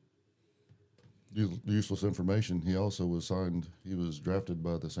 Yeah. Useless information. He also was signed. He was drafted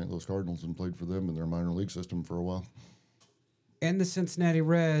by the St. Louis Cardinals and played for them in their minor league system for a while. And the Cincinnati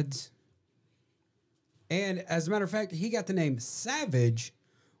Reds. And as a matter of fact, he got the name Savage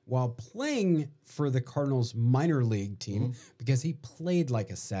while playing for the Cardinals minor league team because he played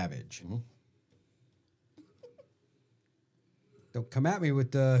like a savage. Don't come at me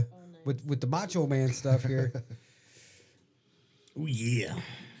with the with the Macho Man stuff here. Oh, yeah.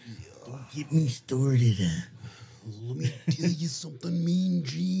 Don't get me started. Let me tell you something, Mean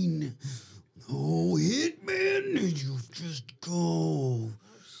Gene. Oh, Hitman, you've just called.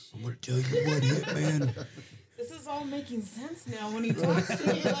 I'm gonna tell you what, Hitman. This is all all making sense now when he talks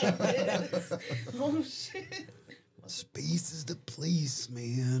to me like this. Oh shit. Space is the place,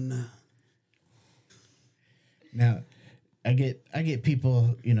 man. Now, I get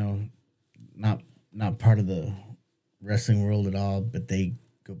people, not part of the wrestling world at all, but they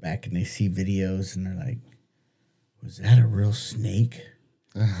go back and they see videos and they're like, "Was that a real snake?"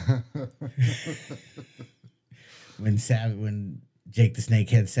 when Jake the Snake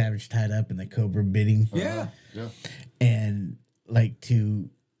had Savage tied up and the Cobra bidding, Yeah. Yeah. and like to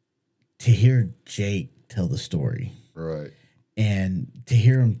hear Jake tell the story Right. and to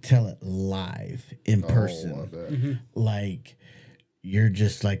hear him tell it live in person. Oh, I bet. Like you're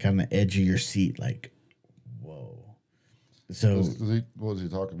just like on the edge of your seat, like, whoa. So What was he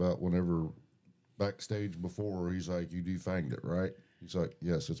talking about whenever backstage before? He's like, you defanged it, right? He's like,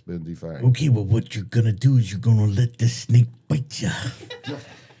 yes, it's been defanged. okay, well, what you're gonna do is you're gonna let the snake bite you,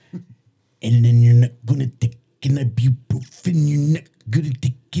 and then you're not gonna take any ibuprofen. You're not gonna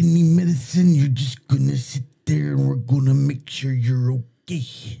take any medicine. You're just gonna sit there, and we're gonna make sure you're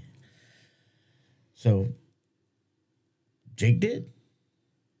okay. So Jake did,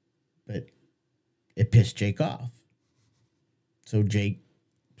 but it pissed Jake off. So Jake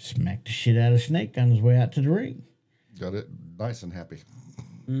smacked the shit out of Snake on his way out to the ring. Got it nice and happy.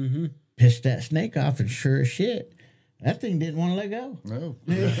 Pissed that Snake off, and sure as shit, that thing didn't want to let go. No.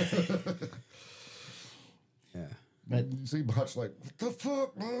 Yeah. But You see Botch like, what the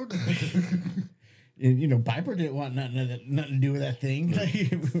fuck, dude? Piper didn't want nothing to do with that thing.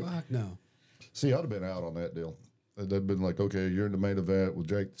 Fuck no. See, I'd have been out on that deal. They'd been like, okay, you're in the main event with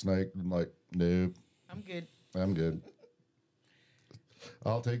Jake the Snake. I'm like, no, I'm good. I'm good.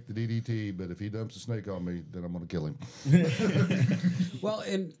 I'll take the DDT, but if he dumps a snake on me, then I'm going to kill him. Well,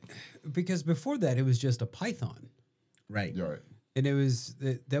 and because before that it was just a python, Right. You're right. and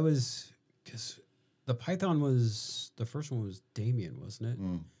that was because the python was the first one was Damien, wasn't it?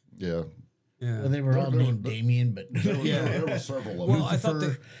 Yeah. Yeah. Well, they were all There- named Damien, but There were several of Well, them. I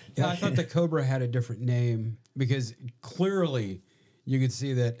thought the Cobra had a different name because clearly you could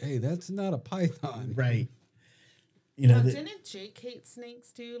see that. Hey, that's not a python. right. Now, didn't Jake hate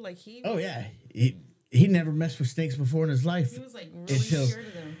snakes too? Like Oh yeah, he never messed with snakes before in his life he was like really Until- scared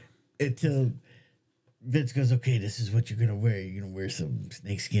of them. until Vince goes, okay, this is what you're gonna wear. You're gonna wear some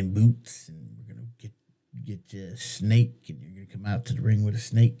snakeskin boots, and we're gonna get you a snake, and you're gonna come out to the ring with a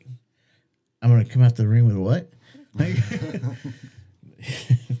snake. I'm gonna come out to the ring with what?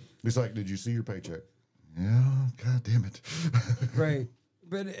 He's like, did you see your paycheck? Yeah, God damn it. Right.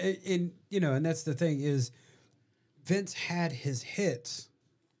 But and that's the thing is Vince had his hits,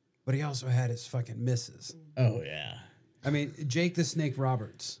 but he also had his fucking misses. Oh yeah. I mean, Jake the Snake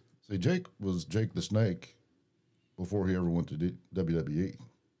Roberts. See, Jake was Jake the Snake before he ever went to WWE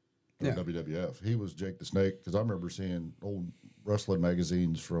or Yeah. WWF. He was Jake the Snake because I remember seeing old wrestling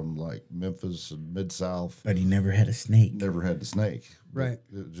magazines from like Memphis and Mid-South. But he never had a snake. Never had the snake. Right.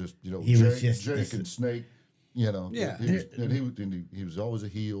 It was just, He was just Jake this- and Snake, Yeah. He was always a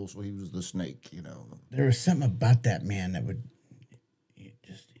heel, so he was the Snake, There was something about that man that would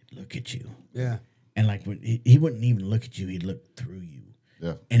just look at you. Yeah. And like when he wouldn't even look at you, he'd look through you.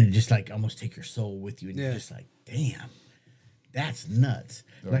 Yeah. And it just like almost take your soul with you. And Yeah. you're just like, damn, that's nuts.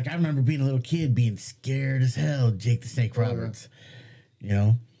 Like I remember being a little kid being scared as hell, Jake the Snake Roberts.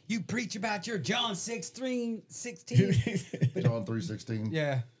 You preach about your John 6:3:16. John 3:16.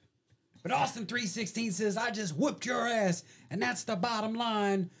 Yeah. But Austin 3:16 says, I just whooped your ass, and that's the bottom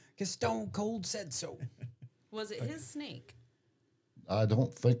line, because Stone Cold said so. Was it his snake? I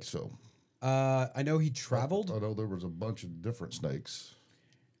don't think so. I know he traveled. I know there was a bunch of different snakes.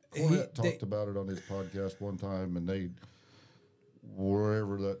 He- Cornette they- talked about it on his podcast one time, and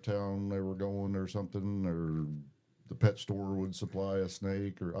wherever that town they were going or something, or the pet store would supply a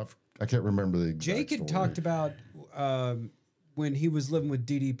snake, or I can't remember the exact Jake had story. talked about when he was living with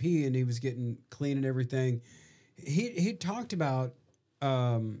DDP and he was getting clean and everything. He talked about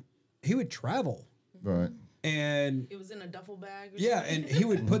he would travel Right. and It was in a duffel bag. Or yeah, something? and he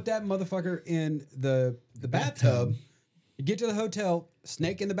would put that motherfucker in the bathtub. You get to the hotel,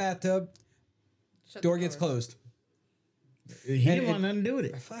 snake in the bathtub, Shut door the gets closed. He didn't And- want nothing to do with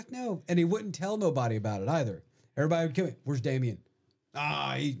it. Fuck no, and he wouldn't tell nobody about it either. Everybody would come in. Where's Damien?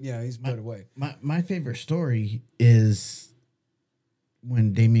 He's put away. My favorite story is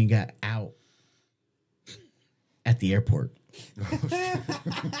when Damien got out at the airport.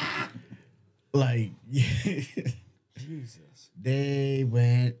 Like, Jesus. they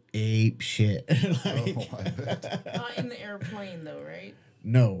went ape shit. Like, Oh, I bet. Not in the airplane though, right?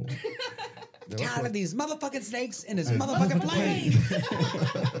 no. Tired of these motherfucking snakes in his motherfucking plane.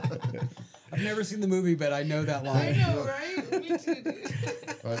 I've never seen the movie, but I know that I line. know, right? Me too,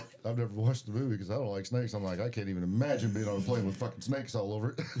 dude. I've never watched the movie because I don't like snakes. I'm like, I can't even imagine being on a plane with fucking snakes all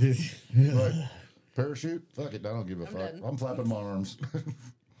over it. Right. Parachute? Fuck it. I don't give a fuck. done. I'm flapping my arms.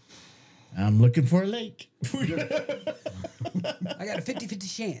 I'm looking for a lake. I got a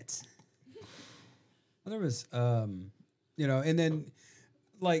 50-50 chance. Well, there was, and then,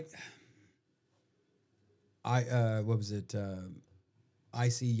 like, what was it?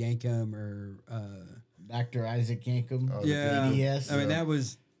 I.C. Yankum or, Dr. Isaac Yankum. yeah. ADS. I mean, that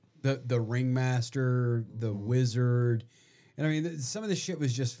was the ringmaster, the wizard. And I mean, some of the shit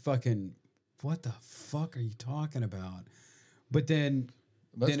was just fucking, what the fuck are you talking about? But then,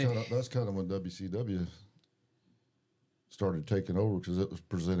 That's kind of when WCW started taking over because it was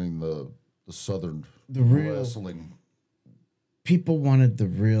presenting the Southern real wrestling. People wanted the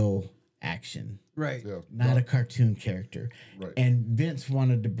real action, right. Yeah. not a cartoon character. Right. And Vince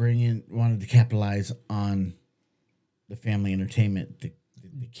wanted to capitalize on the family entertainment, the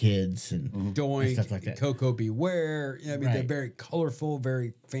kids and Doink, stuff like that. Coco Beware. I mean, they're Right. very colorful,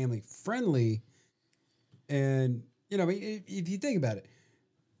 very family friendly. And, I mean, if you think about it,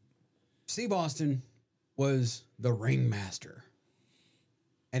 Steve Austin was the ringmaster.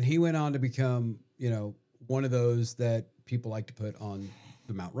 And he went on to become, one of those that people like to put on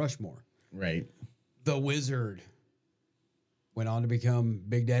the Mount Rushmore. Right. The Wizard went on to become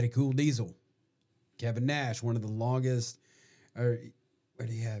Big Daddy Cool Diesel. Kevin Nash, one of the longest. What did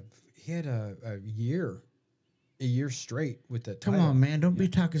he have? He had a year straight with the Come title. on, man. Don't be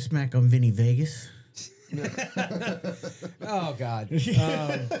talking smack on Vinny Vegas. Oh God.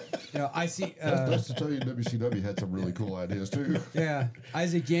 I see. That's to tell you, WCW had some really cool ideas too. Yeah,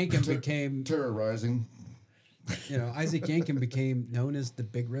 Isaac Yankum became. Terrorizing. Isaac Yankum became known as the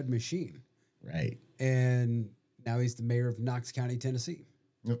Big Red Machine, Right. and now he's the mayor of Knox County, Tennessee.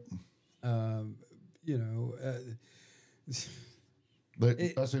 Yep. Uh,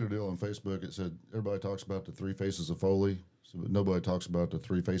 I seen a deal on Facebook. It said everybody talks about the three faces of Foley, but nobody talks about the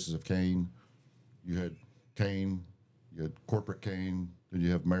three faces of Kane. You had Kane, you had corporate Kane, then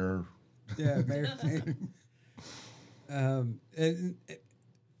you have Mayor. Yeah, Mayor. And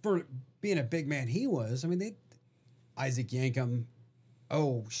for being a big man, he was. I mean, Isaac Yankum.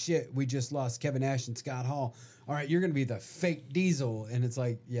 Oh shit, we just lost Kevin Nash and Scott Hall. All right, you're gonna be the fake Diesel, and it's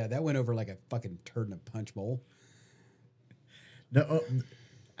like, yeah, that went over like a fucking turd in a punch bowl. No,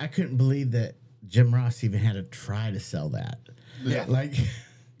 I couldn't believe that Jim Ross even had to try to sell that. Yeah. Like,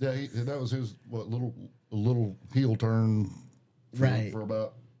 Yeah, that was his little heel turn, Right. for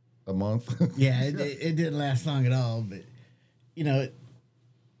about a month. yeah, it didn't last long at all. But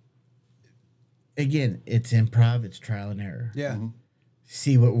again, it's improv, it's trial and error. Yeah.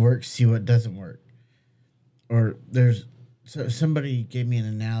 See what works, see what doesn't work. Or somebody gave me an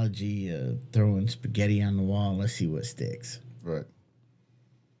analogy, throwing spaghetti on the wall. Let's see what sticks. Right.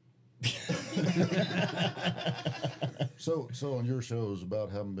 So on your shows,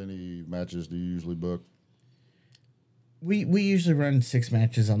 about how many matches do you usually book? We usually run 6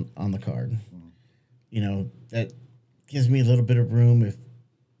 matches on the card. That gives me a little bit of room if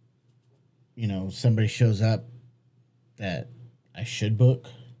somebody shows up that I should book.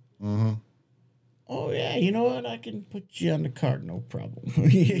 Mm-hmm. Oh yeah, you know what? I can put you on the card, no problem.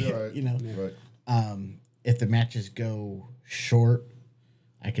 Right. Right. If the matches go short,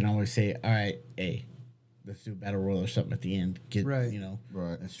 I can always say, all right, hey, let's do a battle royal or something at the end. Right.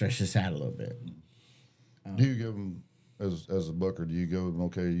 Right. And stretch this out a little bit. Do you give them, as a booker, do you give them,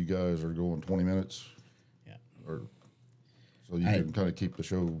 okay, you guys are going 20 minutes? Yeah. Or so you can kind of keep the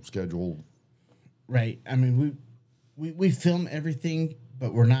show schedule. Right. I mean, we film everything,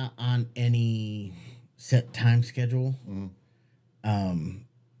 but we're not on any set time schedule.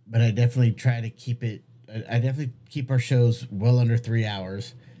 But I definitely try to keep it. I definitely keep our shows well under 3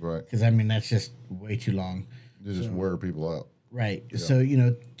 hours. Right. Because, I mean, that's just way too long. You just wear people out. Right. So,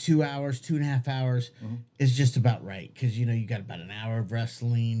 2 hours, 2.5 hours is just about right. Because, you got about an hour of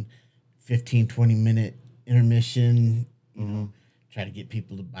wrestling, 15, 20-minute intermission, try to get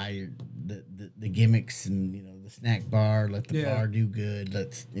people to buy the gimmicks and, the snack bar, let the bar do good.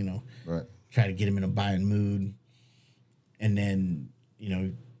 Let's, Right. try to get them in a buying mood. And then,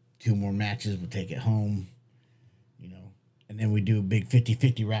 2 more matches, we'll take it home, and then we do a big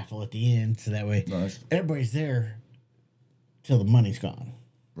 50-50 raffle at the end. So that way everybody's there till the money's gone.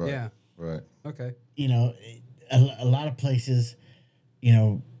 Right. Yeah. Right. Okay. A lot of places,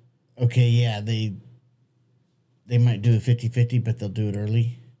 okay, yeah, they might do a 50-50, but they'll do it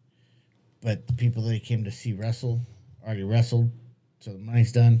early. But the people they came to see wrestle already wrestled, so the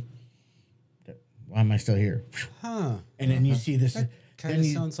money's done. Why am I still here? Huh. And then you see this kind of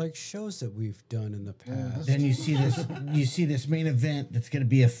sounds like shows that we've done in the past. Then you see this main event that's going to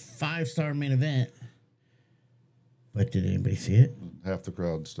be a 5-star main event. But did anybody see it? Half the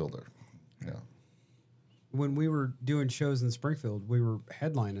crowd's still there. Yeah. When we were doing shows in Springfield, we were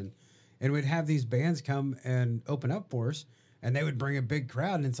headlining, and we'd have these bands come and open up for us, and they would bring a big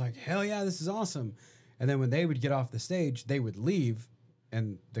crowd, and it's like, hell yeah, this is awesome. And then when they would get off the stage, they would leave,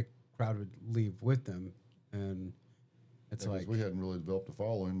 and the crowd would leave with them. And it's like, we hadn't really developed a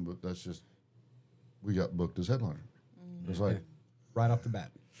following, but that's just, we got booked as headliner. It's like, right off the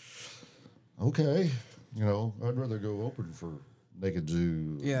bat. Okay, you know, I'd rather go open for Naked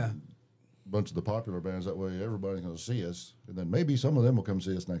Zoo. Yeah. A bunch of the popular bands. That way everybody's going to see us. And then maybe some of them will come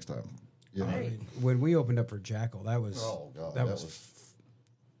see us next time. You know? When we opened up for Jackal, that was, that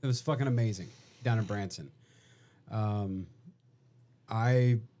it was fucking amazing down in Branson.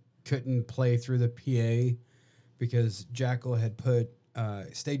 I couldn't play through the PA because Jackal had put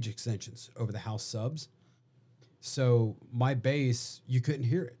stage extensions over the house subs. So my bass, you couldn't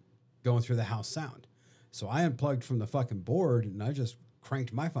hear it going through the house sound. So I unplugged from the fucking board and I just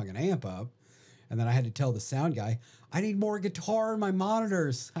cranked my fucking amp up. And then I had to tell the sound guy, I need more guitar in my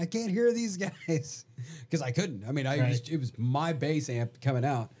monitors. I can't hear these guys. Because I couldn't. I mean, it was my bass amp coming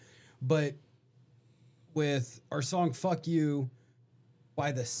out. But with our song Fuck You,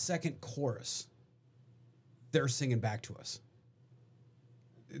 by the second chorus, they're singing back to us.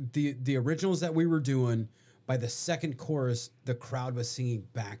 The originals that we were doing, by the second chorus, the crowd was singing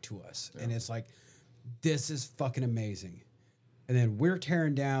back to us. Yeah. And it's like, this is fucking amazing. And then we're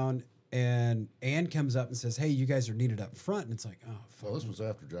tearing down, and Ann comes up and says, hey, you guys are needed up front. And it's like, oh, fuck. Well, this was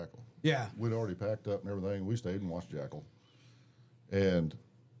after Jackal. Yeah. We'd already packed up and everything. We stayed and watched Jackal. And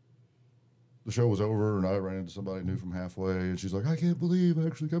the show was over, and I ran into somebody new from halfway, and she's like, I can't believe I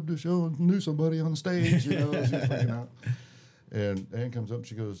actually come to a show and knew somebody on the stage, you know, she's freaking out. And Ann comes up and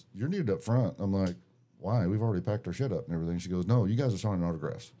she goes, you're needed up front. I'm like, why? We've already packed our shit up and everything. She goes, no, you guys are signing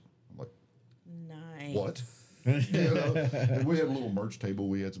autographs. I'm like, nice. What? You know? And we had a little merch table.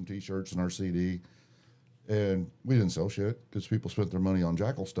 We had some T-shirts and our CD. And we didn't sell shit because people spent their money on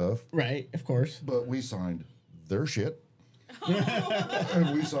Jackal stuff. Right, of course. But we signed their shit.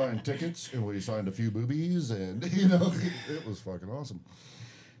 And we signed tickets, and we signed a few boobies, and, you know, it was fucking awesome.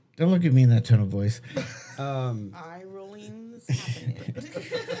 Don't look at me in that tone of voice. Eye rolling is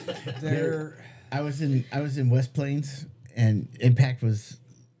happening. I was in West Plains, and Impact was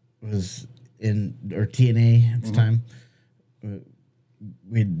in, or TNA at the time.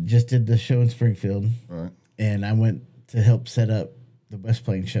 We just did the show in Springfield, Right. and I went to help set up the West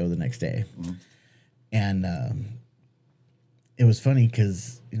Plains show the next day. And it was funny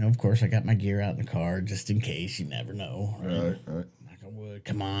because, you know, of course, I got my gear out in the car just in case. You never know. Right. Knock on wood.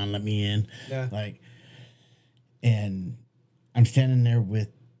 Come on, let me in. Yeah. And I'm standing there with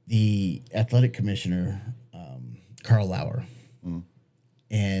the athletic commissioner, Carl Lauer.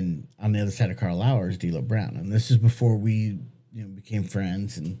 And on the other side of Carl Lauer is D'Lo Brown. And this is before we, you know, became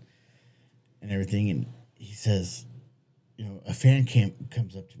friends and everything. And he says, you know, a fan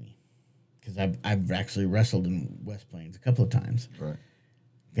comes up to me. Because I've actually wrestled in West Plains a couple of times. Right.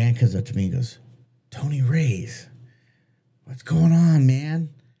 Van comes up to me and goes, Tony Raze, what's going on, man?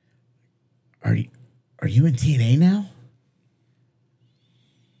 Are you in TNA now?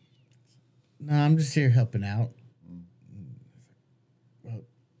 No, I'm just here helping out. Well,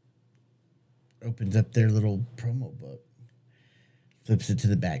 opens up their little promo book, flips it to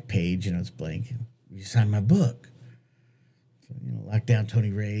the back page, you know, it's blank. You signed my book. So, you know, lock down Tony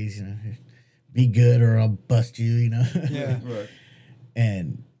Raze, you know, be good or I'll bust you, you know. Yeah. Right.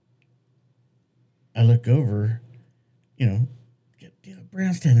 And I look over, you know,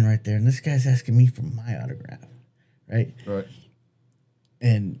 Brown standing right there, and this guy's asking me for my autograph, right? Right.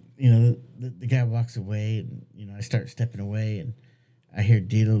 And, you know, the guy walks away, and, you know, I start stepping away, and I hear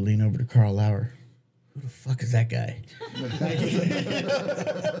Dito lean over to Carl Lauer. Who the fuck is that guy?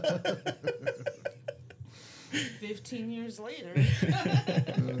 15 years later.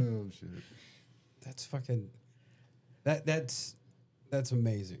 Oh, shit. That's fucking, that's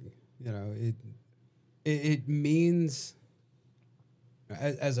amazing. You know, it means,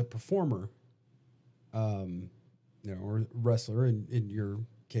 as a performer, you know, or wrestler in your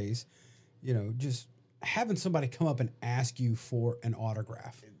case, you know, just having somebody come up and ask you for an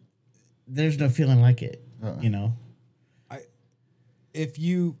autograph. There's no feeling like it, you know. If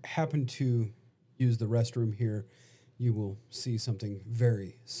you happen to use the restroom here, you will see something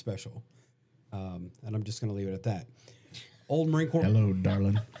very special. And I'm just going to leave it at that. Old Marine Corps. Hello,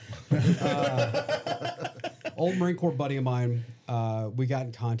 darling. Old Marine Corps buddy of mine, we got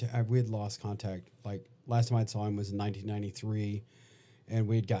in contact. We had lost contact. Like, last time I saw him was in 1993. and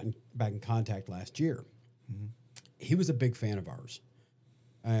we had gotten back in contact last year. He was a big fan of ours,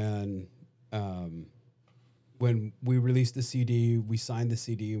 and when we released the CD, we signed the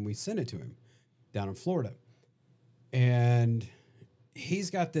CD and we sent it to him down in Florida, and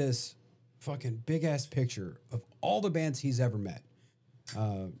he's got this fucking big ass picture of all the bands he's ever met,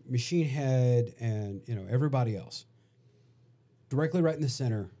 Machine Head and everybody else. Directly right in the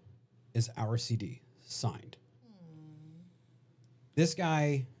center is our CD signed. This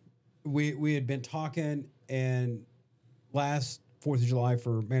guy, we had been talking, and last 4th of July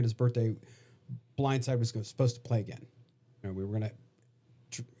for Amanda's birthday, Blindside was supposed to play again. We were gonna.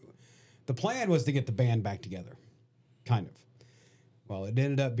 The plan was to get the band back together, kind of. Well, it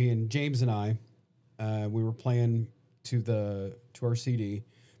ended up being James and I. We were playing to our CD,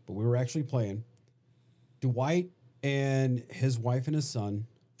 but we were actually playing. Dwight and his wife and his son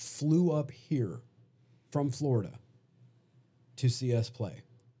flew up here from Florida to see us play.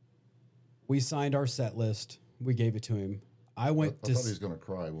 We signed our set list. We gave it to him. I I thought to he was going to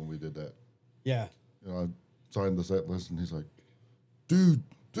cry when we did that. yeah. I signed the set list, and he's like, "Dude,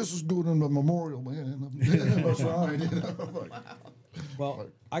 this is going in the memorial, man." That's right. I'm like, Well,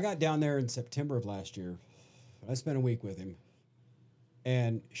 I got down there in September of last year. I spent a week with him.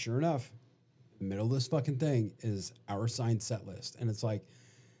 And sure enough, the middle of this fucking thing is our signed set list. And it's like,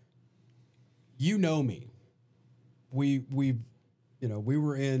 me. We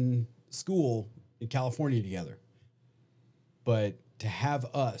were in school in California together. But to have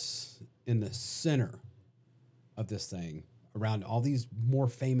us in the center of this thing around all these more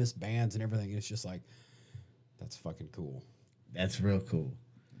famous bands and everything, it's just like, that's fucking cool. That's real cool.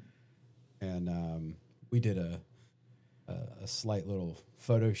 And we did a slight little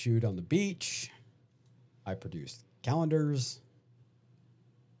photo shoot on the beach. I produced calendars.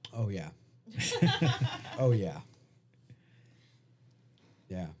 Oh yeah. Oh yeah.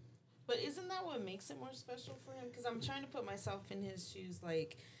 Yeah. But isn't that what makes it more special for him? Because I'm trying to put myself in his shoes,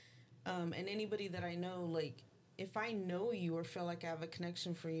 like, and anybody that I know, like, if I know you or feel like I have a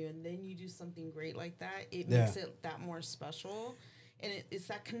connection for you, and then you do something great like that, it makes it that more special. And it's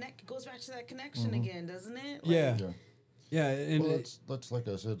that connect. It goes back to that connection again, doesn't it? Like, Yeah. yeah. Yeah. And Well, that's like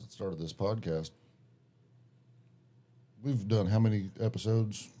I said at the start of this podcast. We've done how many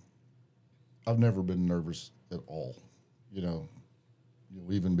episodes? I've never been nervous at all.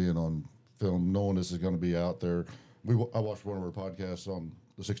 Even being on film, knowing this is going to be out there. I watched one of our podcasts on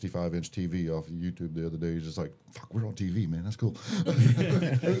the 65-inch TV off of YouTube the other day. It's just like, fuck, we're on TV, man. That's cool.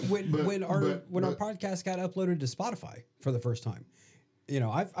 when our podcast got uploaded to Spotify for the first time,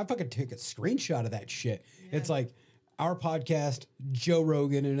 I fucking took a screenshot of that shit. Yeah. It's like our podcast, Joe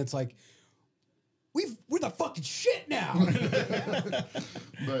Rogan, and it's like we're the fucking shit now.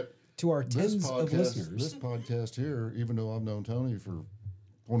 But to our tens of listeners, this podcast here, even though I've known Tony for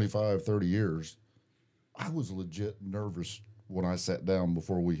 25, 30 years, I was legit nervous when I sat down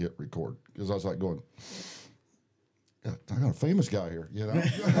before we hit record, because I was like going, "God, I got a famous guy here,"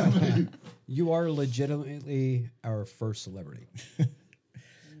 you are legitimately our first celebrity.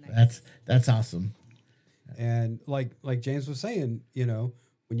 That's awesome. And like James was saying,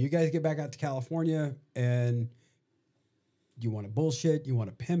 when you guys get back out to California and you want to bullshit, you want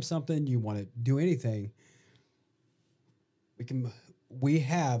to pimp something, you want to do anything, we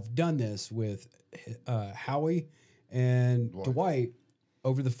have done this with Howie and Dwight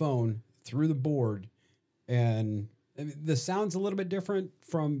over the phone through the board. And I mean, the sound's a little bit different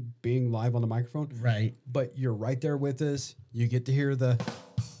from being live on the microphone. Right. But you're right there with us. You get to hear the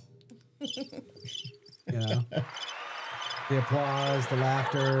the applause, the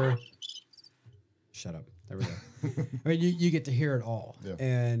laughter. Shut up. There we go. I mean, you get to hear it all. Yeah.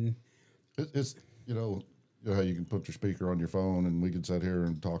 And it's how you can put your speaker on your phone, and we can sit here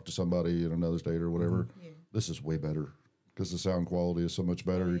and talk to somebody in another state or whatever. Yeah. This is way better because the sound quality is so much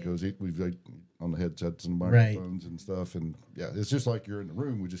better because we've got on the headsets and microphones and stuff, and it's just like you're in the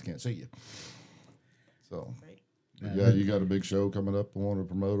room. We just can't see you. So. Right. Yeah, you got a big show coming up. Want to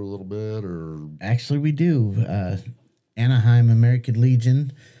promote a little bit, or Actually, we do. Anaheim American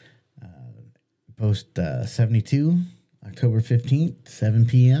Legion, post 72, October 15th, 7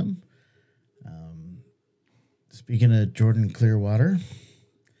 p.m. Speaking of Jordan Clearwater,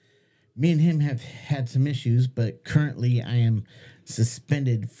 me and him have had some issues, but currently I am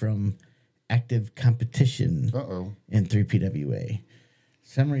suspended from active competition in 3PWA.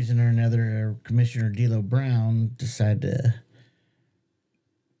 Some reason or another, Commissioner D'Lo Brown decided to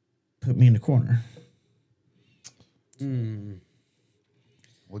put me in the corner.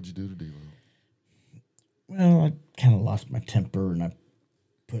 what'd you do to D'Lo? Well, I kind of lost my temper and I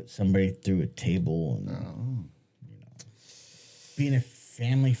put somebody through a table and being a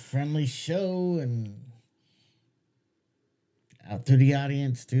family friendly show and out through the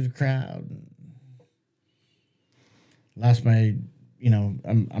audience, through the crowd. And lost my,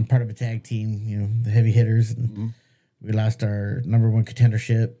 I'm part of a tag team, the heavy hitters, and we lost our number one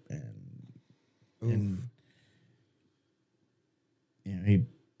contendership, and he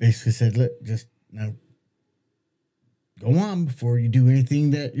basically said, "Look, just go on before you do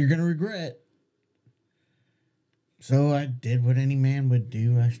anything that you're gonna regret." So I did what any man would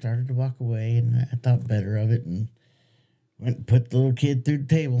do. I started to walk away, and I thought better of it, and went and put the little kid through the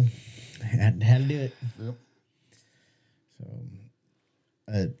table. Had to do it. Yep.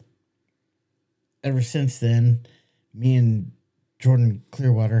 So, ever since then, me and Jordan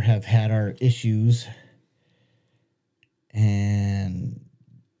Clearwater have had our issues, and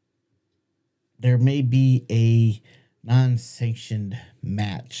there may be a non-sanctioned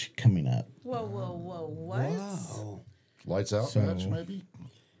match coming up. Whoa, what? Wow. Lights out So- match, maybe?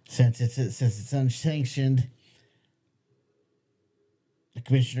 Since it's unsanctioned, the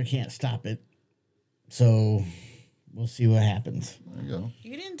commissioner can't stop it. So we'll see what happens. There you go.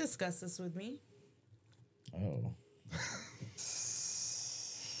 You didn't discuss this with me. Oh.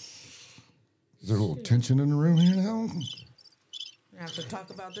 Is there a little tension in the room here now? We have to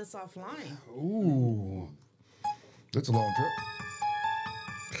talk about this offline. Ooh. It's a long trip.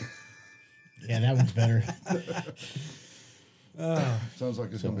 Yeah, that one's better. Sounds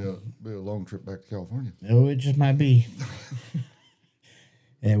like it's going to be a long trip back to California. Oh, it just might be.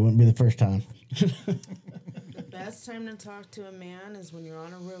 Yeah, it wouldn't be the first time. The best time to talk to a man is when you're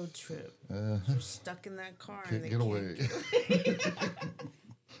on a road trip. You're stuck in that car Can't and they get away.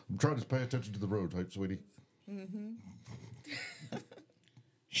 I'm trying to pay attention to the road type, sweetie. I'm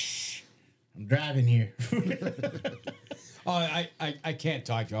driving here. Oh, I can't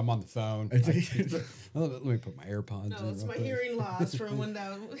talk to you. I'm on the phone. Let me put my AirPods No, in. it's real my quick. hearing loss from when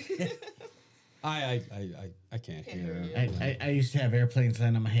that. I can't hear. I used to have airplanes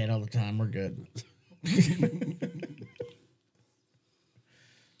land on my head all the time. We're good.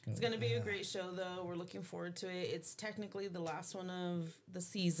 It's going to be a great show, though. We're looking forward to it. It's technically the last one of the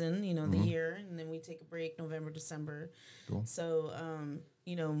season, the year, and then we take a break November, December. Cool. So,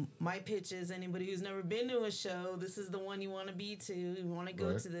 my pitch is anybody who's never been to a show, this is the one you want to be to. You want to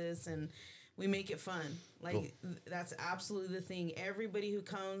go Right. to this, and we make it fun. Like, that's absolutely the thing. Everybody who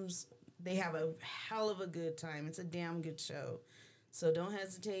comes, they have a hell of a good time. It's a damn good show. So don't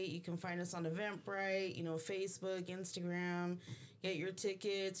hesitate. You can find us on Eventbrite, Facebook, Instagram. Get your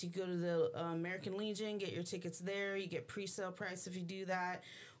tickets. You go to the American Legion, get your tickets there. You get pre-sale price if you do that.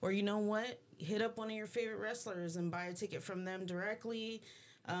 Or you know what? Hit up one of your favorite wrestlers and buy a ticket from them directly.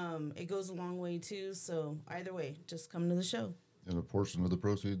 It goes a long way too. So either way, just come to the show. And a portion of the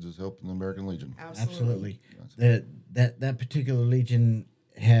proceeds is helping the American Legion. Absolutely. That particular Legion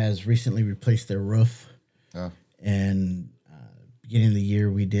has recently replaced their roof. And beginning of the year,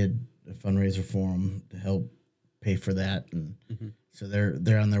 we did a fundraiser for them to help pay for that, and so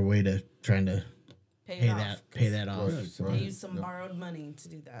they're on their way to trying to pay that off. Right, So They use some borrowed money to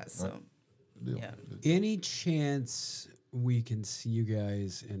do that. So Good deal. yeah. Any chance we can see you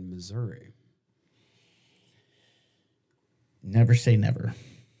guys in Missouri? never say never.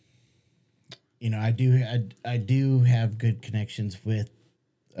 I do have good connections with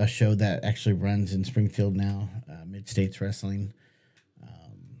a show that actually runs in Springfield now, Mid States Wrestling.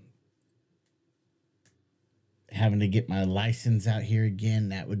 Having to get my license out here again,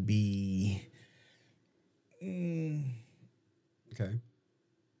 that would be Okay.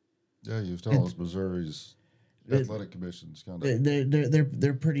 Yeah, you was telling us Missouri's athletic commission's kind of.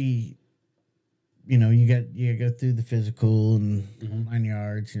 they're pretty. You got to go through the physical and 9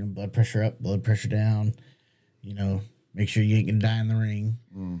 yards. Blood pressure up, blood pressure down. Make sure you ain't gonna die in the ring.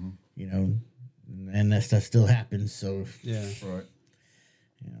 And that stuff still happens. So Yeah. Right.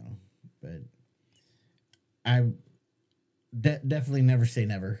 but I definitely never say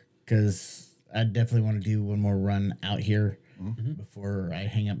never, because I definitely want to do one more run out here before I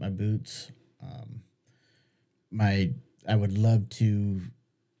hang up my boots. I would love to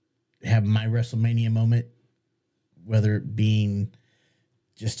have my WrestleMania moment, whether it being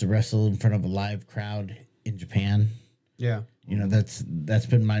just to wrestle in front of a live crowd in Japan. Yeah. That's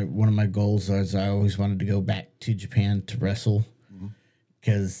been one of my goals. As I always wanted to go back to Japan to wrestle,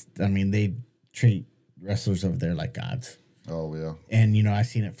 because they treat wrestlers over there like gods. Oh yeah. And I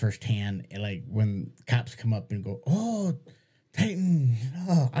seen it firsthand. And like when cops come up and go, "Oh, Titan,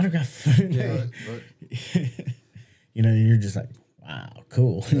 autograph," Right. you're just like, "Wow,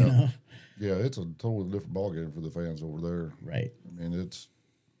 cool." Yeah, it's a totally different ballgame for the fans over there. Right.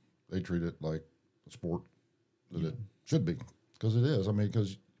 They treat it like a sport that it should be. because it is. I mean,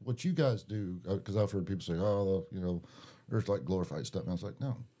 because what you guys do, because I've heard people say, oh, you know, there's like glorified stuff. And I was like,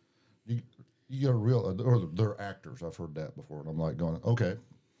 no, you got a real, or they're actors. I've heard that before. And I'm like going, okay.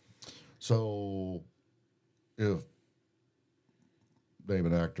 So if name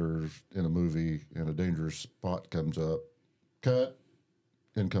an actor in a movie and a dangerous spot comes up, cut,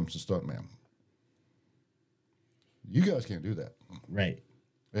 in comes the stuntman. You guys can't do that. Right.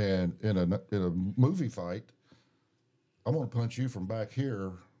 And in a movie fight, I'm going to punch you from back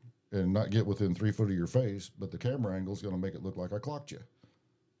here and not get within 3 foot of your face, but the camera angle is going to make it look like I clocked you.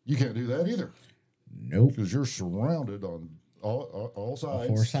 You can't do that either. Nope. Because you're surrounded on all sides.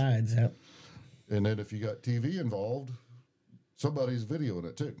 All 4 sides. Yep. And then if you got TV involved, somebody's videoing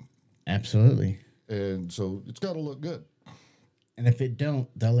it too. Absolutely. And so it's got to look good. And if it don't,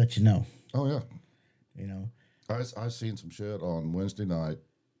 they'll let you know. Oh, yeah. You know. I seen some shit on Wednesday night.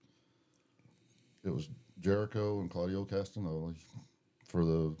 It was Jericho and Claudio Castagnoli for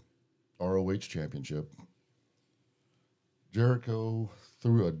the ROH championship. Jericho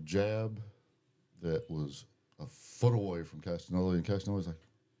threw a jab that was a foot away from Castagnoli, and Castagnoli's like,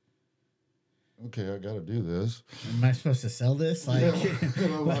 okay, I got to do this. Am I supposed to sell this? Like,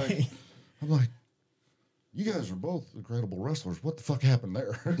 And I'm like, you guys are both incredible wrestlers. What the fuck happened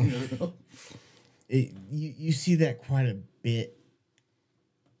there? You know? You see that quite a bit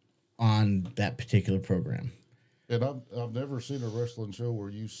on that particular program. And I've never seen a wrestling show where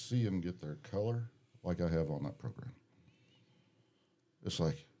you see them get their color like I have on that program. It's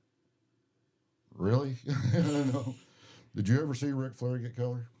like, really? I don't know. Did you ever see Ric Flair get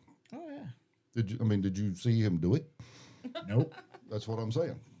color? Oh yeah. Did you see him do it? Nope. That's what I'm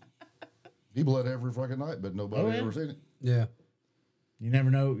saying. He bled every fucking night, but nobody ever seen it. Yeah. You never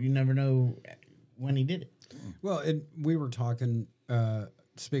know. You never know when he did it. Well, and we were talking,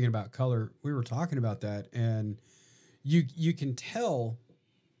 speaking about color, we were talking about that, and you can tell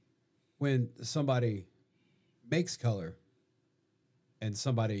when somebody makes color and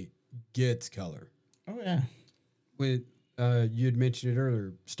somebody gets color. Oh yeah. When you had mentioned it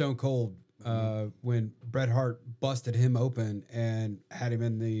earlier, Stone Cold, when Bret Hart busted him open and had him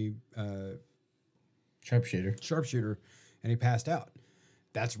in the sharpshooter, and he passed out.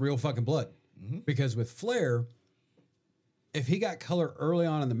 That's real fucking blood. Mm-hmm. Because with Flair, if he got color early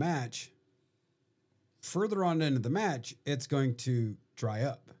on in the match, further on into the match, it's going to dry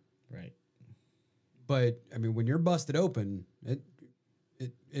up. Right. But I mean, when you're busted open,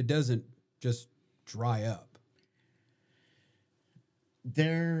 it doesn't just dry up.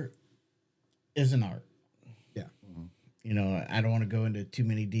 There is an art. Yeah. Mm-hmm. You know, I don't want to go into too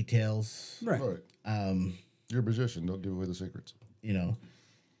many details. Right. Your position, don't give away the secrets. You know,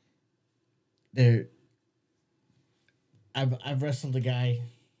 I've wrestled a guy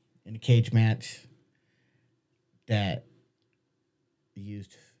in a cage match that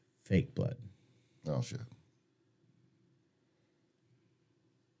used fake blood. Oh shit.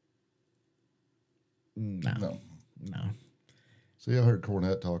 No. See, I heard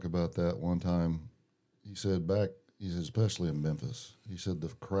Cornette talk about that one time. He said especially in Memphis, he said the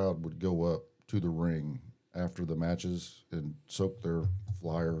crowd would go up to the ring after the matches and soak their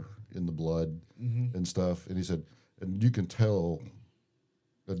flyer in the blood and stuff. And he said, and you can tell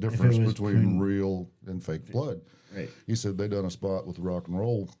the difference between real and fake blood. Right. He said they done a spot with rock and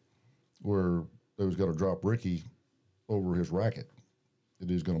roll where they was going to drop Ricky over his racket, and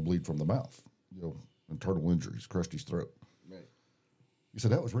he's going to bleed from the mouth, you know, internal injuries, crushed his throat. Right. He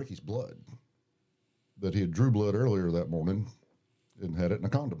said that was Ricky's blood, that he had drew blood earlier that morning and had it in a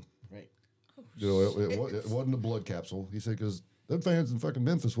condom. Right. You know, it wasn't a blood capsule. He said, because them fans in fucking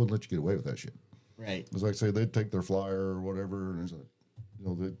Memphis wouldn't let you get away with that shit. Right. It was like, say, they'd take their flyer or whatever, and it's like, you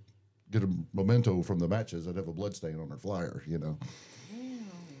know, they'd get a memento from the matches. They'd have a blood stain on their flyer, you know.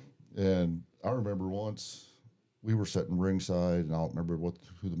 And I remember once we were sitting ringside, and I don't remember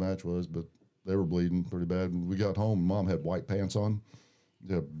who the match was, but they were bleeding pretty bad. And we got home, and Mom had white pants on.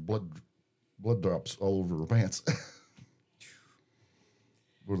 Yeah, blood drops all over her pants.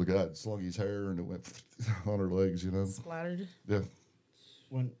 Where the guy had slung his hair, and it went on her legs, you know. Splattered. Yeah.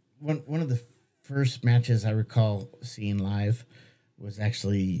 One of the first matches I recall seeing live was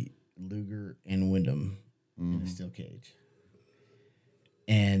actually Luger and Wyndham in a steel cage.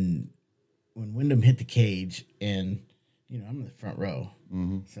 And when Wyndham hit the cage, and, you know, I'm in the front row.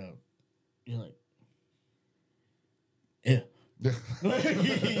 Mm-hmm. So you're like, yeah. You know what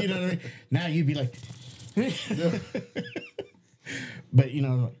I mean? Now you'd be like, but, you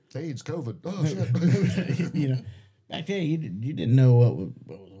know, like, Hey, it's COVID. Oh, shit. you know, back then you didn't know what was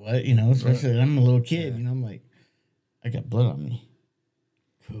what, you know, especially I'm a little kid, you know, I'm like, I got blood on me.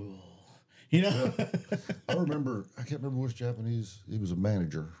 Cool. You know? I remember, I can't remember which Japanese, he was a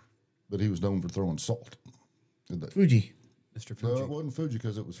manager, but he was known for throwing salt. Fuji. Mr. No, Fuji. it wasn't Fuji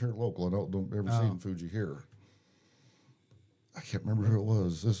because it was here local. I don't ever seen Fuji here. I can't remember who it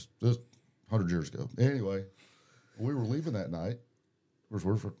was. This 100 years ago. Anyway, we were leaving that night. Of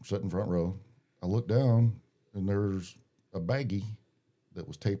course, we're sitting front row. I look down, and there's a baggie that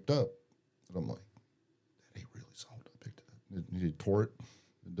was taped up. And I'm like, that ain't really salt. I picked it up. And he tore it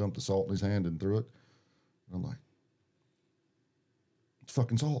and dumped the salt in his hand and threw it. And I'm like, it's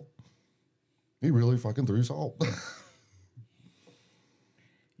fucking salt. He really fucking threw salt.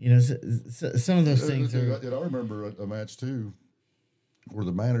 You know, some of those things are. And I remember a match too, where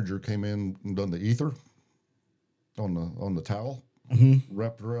the manager came in and done the ether on the towel,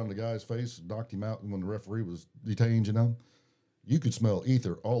 wrapped it around the guy's face, knocked him out. And when the referee was detained, you know, you could smell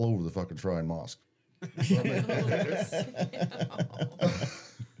ether all over the fucking Shrine Mosque.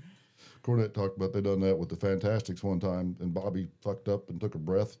 Cornette talked about they done that with the Fantastics one time, and Bobby fucked up and took a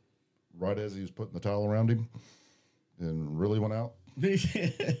breath right as he was putting the towel around him, and really went out.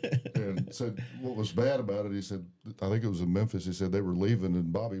 And said what was bad about it, he said, I think it was in Memphis, he said they were leaving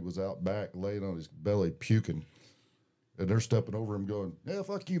and Bobby was out back laying on his belly puking, and they're stepping over him going, yeah,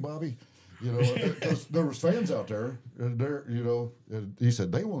 fuck you, Bobby, you know. There was fans out there, and they're, you know, and he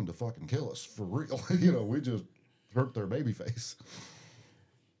said they wanted to fucking kill us for real. You know, we just hurt their baby face.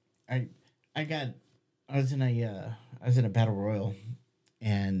 I was in a battle royal,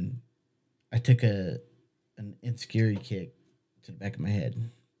 and I took an insecurity kick to the back of my head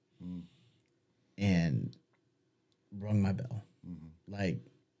and rung my bell. Like,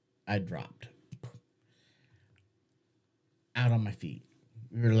 I dropped out on my feet.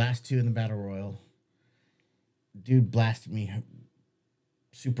 We were the last two in the battle royal. Dude blasted me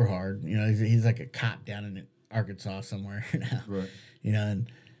super hard. You know, he's like a cop down in Arkansas somewhere now. Right. You know,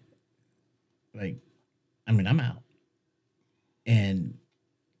 and like, I mean, I'm out. And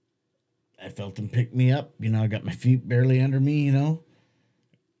I felt him pick me up. You know, I got my feet barely under me, you know,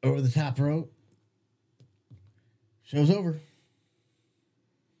 over the top rope. Show's over.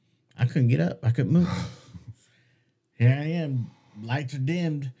 I couldn't get up. I couldn't move. Here I am. Lights are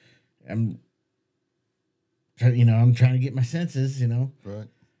dimmed. I'm trying to get my senses, you know. Right.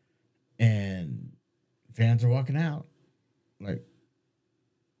 And fans are walking out. Like,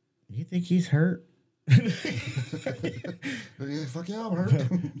 you think he's hurt? Yeah, fuck yeah, I'm hurt.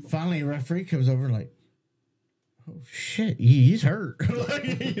 Finally, a referee comes over like, oh shit, he's hurt.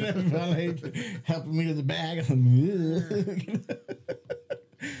 Like, you know, finally helping me to the bag.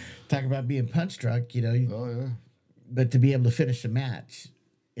 Talk about being punch drunk, you know. Oh yeah. But to be able to finish a match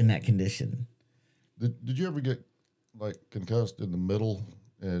in that condition. Did you ever get like concussed in the middle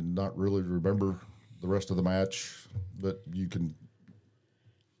and not really remember the rest of the match, but you can?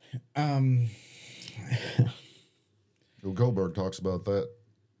 Goldberg talks about that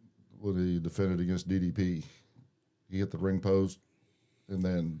when he defended against DDP. He hit the ring post, and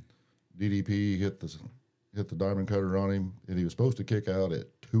then DDP hit the diamond cutter on him, and he was supposed to kick out at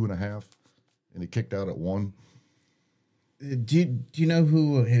 2.5, and he kicked out at 1. Do you know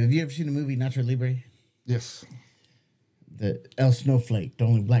who? Have you ever seen the movie Nacho Libre? Yes. The El Snowflake, the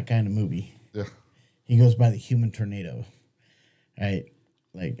only black guy in the movie. Yeah. He goes by the Human Tornado. Right?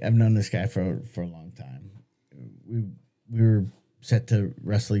 Like, I've known this guy for a long time. We were set to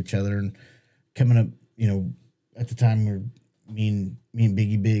wrestle each other, and coming up, you know, at the time me and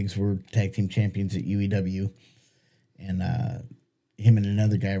Biggie Biggs were tag team champions at UEW, and him and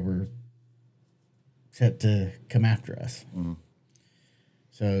another guy were set to come after us. Mm-hmm.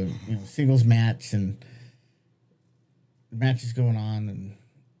 So, you know, singles match, and the match is going on, and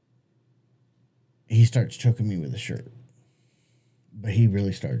he starts choking me with a shirt. But he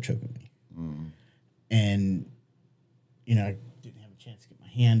really started choking me. Mm-hmm. And, you know, I didn't have a chance to get my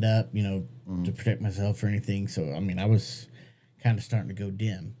hand up, you know, to protect myself or anything. So, I mean, I was kind of starting to go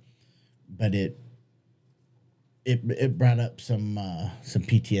dim. But it brought up some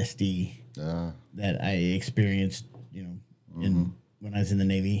PTSD that I experienced, you know, when I was in the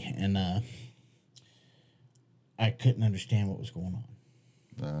Navy. And I couldn't understand what was going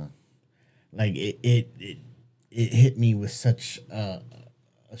on. Like, it hit me with such a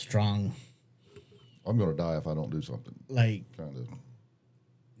strong. I'm gonna die if I don't do something. Like, kind of.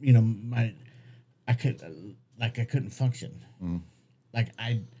 You know, I couldn't function. Like,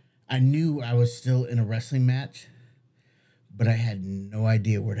 I knew I was still in a wrestling match, but I had no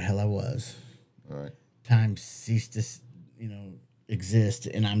idea where the hell I was. All right. Time ceased to, you know, exist,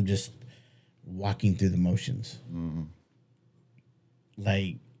 and I'm just walking through the motions. Mm-hmm.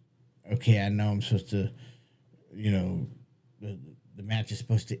 Like, okay, I know I'm supposed to, you know, the match is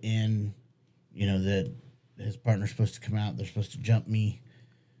supposed to end. you know, that his partner's supposed to come out. They're supposed to jump me.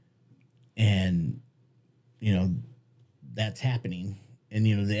 And, you know, that's happening. And,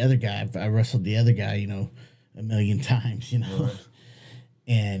 you know, the other guy, I wrestled the other guy, you know, a million times, you know. Right.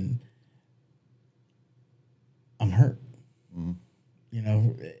 And I'm hurt. Mm-hmm. You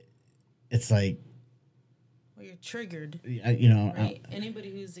know, it's like, Well, you're triggered, you know, right?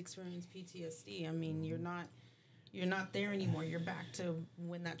 Anybody who's experienced PTSD, I mean, you're not there anymore. You're back to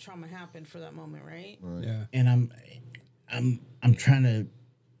when that trauma happened for that moment, right? Right. Yeah. and I'm trying to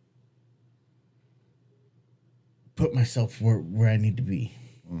put myself where I need to be,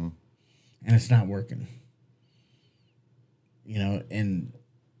 and it's not working. You know, and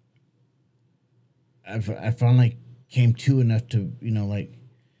I finally came to enough to, you know, like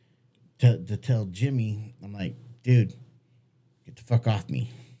to tell Jimmy, I'm like, dude, get the fuck off me.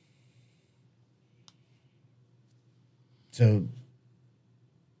 So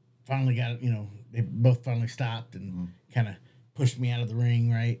finally got, you know, they both finally stopped and kind of pushed me out of the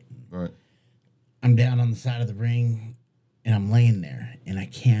ring, right? Right. I'm down on the side of the ring and I'm laying there and I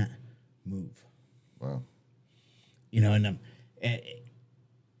can't move. Wow. You know, and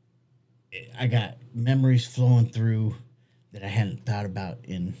I got memories flowing through that I hadn't thought about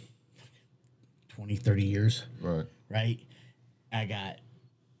in 20, 30 years, Right. right? I got,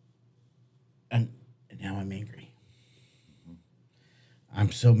 and now I'm angry.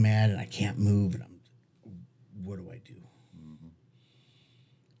 I'm so mad and I can't move and what do I do?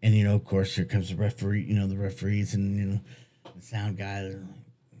 And, you know, of course, here comes the referee, you know, the referees and, you know, the sound guy. They're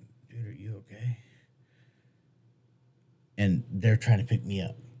like, dude, are you okay? And they're trying to pick me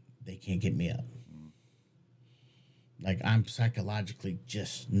up. They can't get me up. Like, I'm psychologically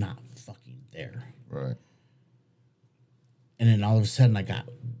just not fucking there. Right. And then all of a sudden, I got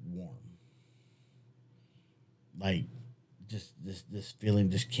warm. Like, just this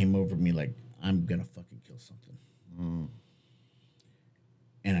feeling just came over me like, I'm going to fucking kill something.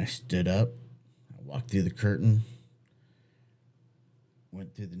 And I stood up. I walked through the curtain.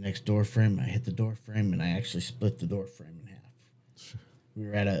 Went through the next door frame. I hit the door frame, and I actually split the door frame in half. We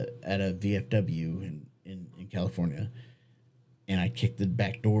were at a VFW in California, and I kicked the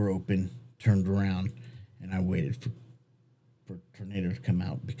back door open, turned around, and I waited for Tornado to come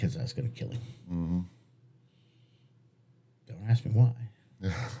out because I was going to kill him. Don't ask me why.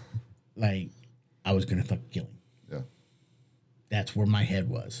 Like, I was going to fucking kill him. Yeah. That's where my head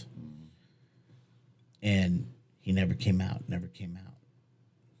was. And he never came out.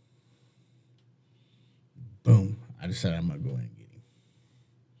 Boom. I decided I'm going to go in and get him.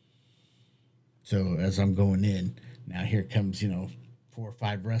 So as I'm going in, now here comes, you know, 4 or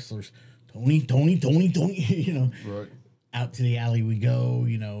 5 wrestlers. Tony, you know. Right. Out to the alley we go,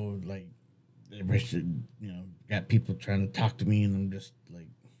 you know, like, you know, got people trying to talk to me, and I'm just like,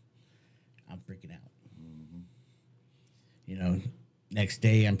 I'm freaking out. You know, next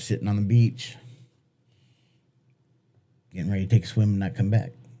day I'm sitting on the beach, getting ready to take a swim and not come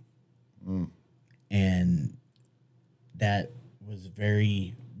back. And that was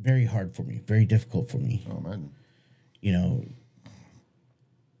very, very hard for me, very difficult for me. Oh, man. You know,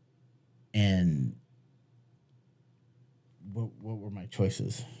 and what were my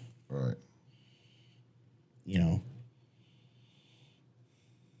choices? Right. You know,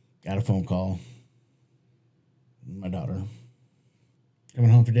 got a phone call. My daughter, coming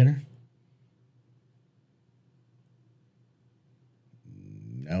home for dinner?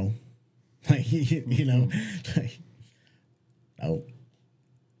 No. Like, you know, like, no.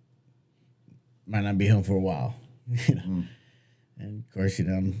 Might not be home for a while. You know? And of course, you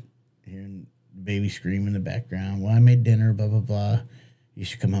know, I'm hearing the baby scream in the background. Well, I made dinner, blah, blah, blah. You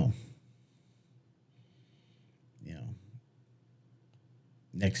should come home. You know,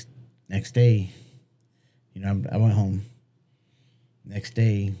 next day, you know, I went home. Next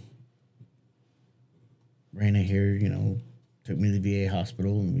day, Reina here, you know, took me to the VA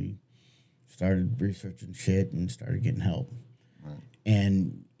hospital, and we started researching shit and started getting help. Right.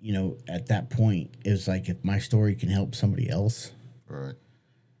 And, you know, at that point, it was like, if my story can help somebody else, Right.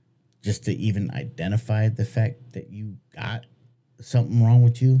 just to even identify the fact that you got something wrong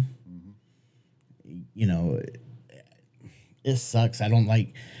with you, you know, it sucks. I don't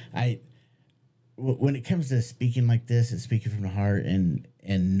like, when it comes to speaking like this and speaking from the heart and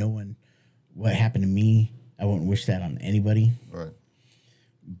knowing what happened to me, I wouldn't wish that on anybody. Right.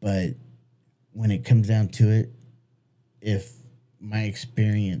 But when it comes down to it, if my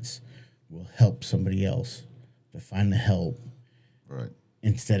experience will help somebody else to find the help, Right.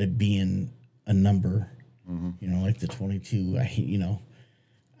 instead of being a number, you know, like the 22,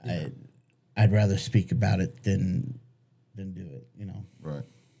 I'd rather speak about it than do it, you know. Right.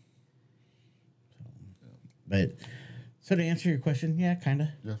 But so to answer your question, yeah, kind of.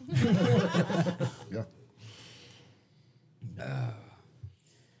 Yeah. Yeah.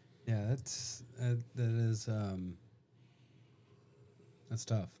 Yeah, that's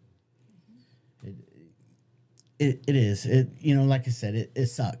tough. It is. Like I said, it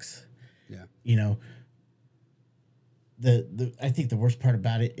sucks. Yeah. The I think the worst part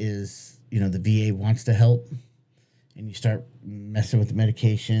about it is, the VA wants to help, and you start messing with the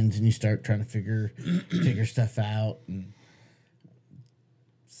medications and you start trying to figure stuff out, and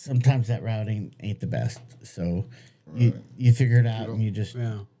sometimes that route ain't the best. So you figure it out and you just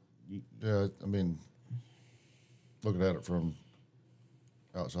Yeah, I mean, looking at it from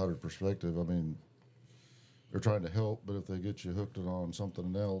outsider perspective, I mean, they're trying to help, but if they get you hooked on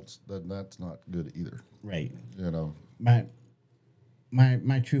something else, then that's not good either. right.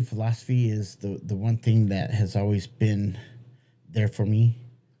 My true philosophy is the one thing that has always been there for me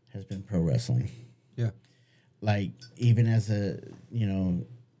has been pro wrestling. Yeah. Like, even as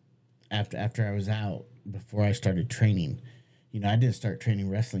after I was out, before I started training, I didn't start training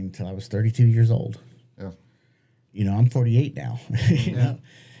wrestling until I was 32 years old. Yeah. I'm 48 now.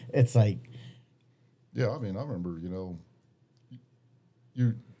 It's like, Yeah, I mean, I remember, you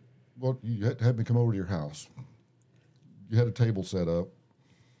had me come over to your house. You had a table set up,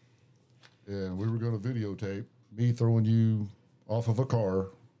 and we were going to videotape me throwing you off of a car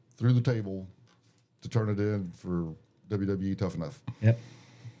through the table to turn it in for WWE Tough Enough. yep.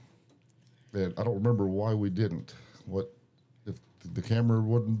 And I don't remember why we didn't. What if the camera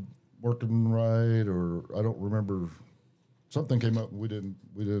wasn't working right, or I don't remember. Something came up and we didn't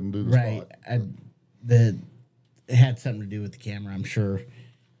do the Right. spot. It had something to do with the camera, I'm sure.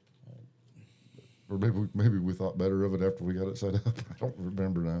 Or maybe we thought better of it after we got it set up. I don't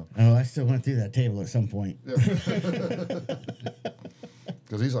remember now. Oh, I still went through that table at some point. Because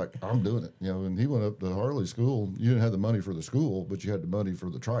he's like, I'm doing it, and he went up to Harley school. You didn't have the money for the school, but you had the money for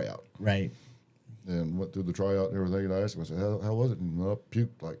the tryout. Right. And went through the tryout and everything. And I asked him, I said, how was it? And I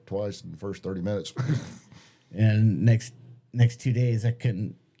puked like twice in the first 30 minutes. And next 2 days, I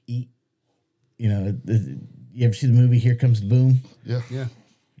couldn't eat. You ever see the movie Here Comes the Boom? Yeah. Yeah.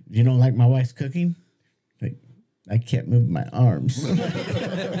 You don't like my wife's cooking? Like, I can't move my arms.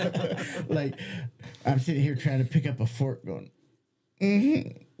 Like, I'm sitting here trying to pick up a fork going,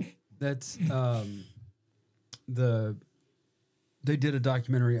 That's they did a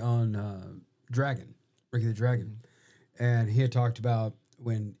documentary on Ricky the Dragon, and he had talked about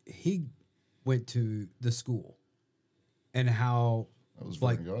when he went to the school and how That was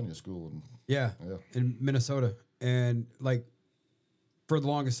like Vergania school. yeah in Minnesota, and like for the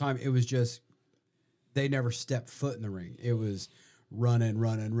longest time it was just they never stepped foot in the ring. It was running,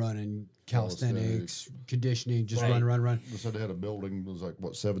 calisthenics, conditioning, just run. They said they had a building that was like,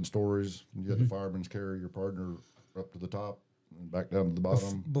 7 stories? And you had the firemen's carry your partner up to the top and back down to the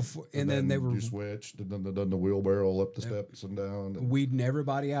bottom. Before, and then they were you switched, and then they done the wheelbarrow up the steps and down. And weeding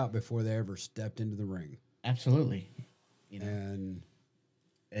everybody out before they ever stepped into the ring. absolutely. And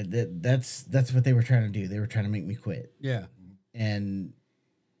That's what they were trying to do. They were trying to make me quit. yeah, And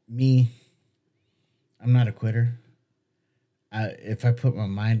me, I'm not a quitter. If I put my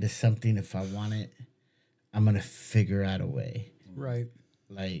mind to something, if I want it, I'm going to figure out a way. right.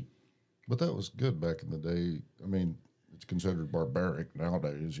 Like, But that was good back in the day. I mean, it's considered barbaric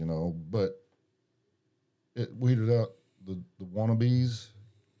nowadays, but it weeded out the wannabes,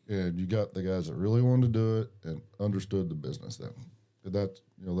 and you got the guys that really wanted to do it and understood the business then. And that's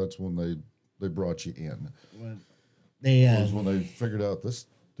when they brought you in. they It was when they figured out this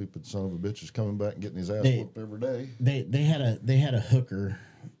stupid son of a bitch is coming back and getting his ass whooped every day. they had a hooker,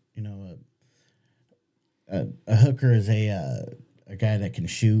 a hooker is a guy that can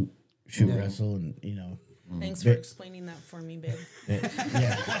shoot wrestle, and Thanks for explaining that for me, babe.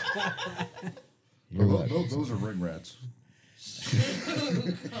 yeah. Those are ring rats.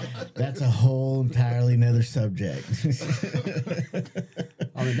 That's a whole entirely another subject.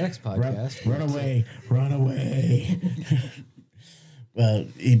 On the next podcast, Run away. Well,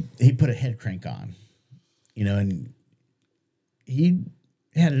 he put a head crank on, and he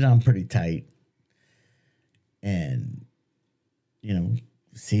had it on pretty tight, and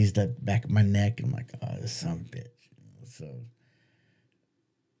seized the back of my neck, and I'm like, oh, this son of a bitch. So,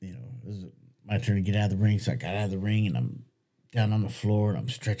 it was my turn to get out of the ring, so I got out of the ring, and I'm down on the floor, and I'm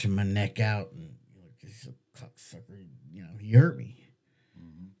stretching my neck out, and this cocksucker, he hurt me.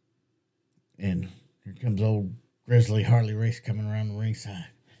 And here comes old Grizzly Harley Race coming around the ringside.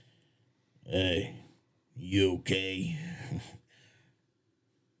 Hey, you okay?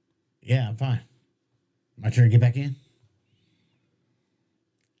 Yeah, I'm fine. My turn to get back in.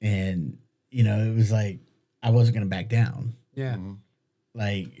 And, it was like, I wasn't gonna back down. Yeah.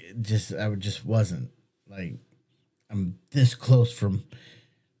 Like I just wasn't. Like I'm this close from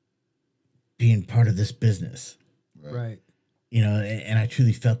being part of this business. Right. You know, and I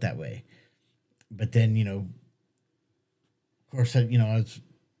truly felt that way. But then, you know, of course, I was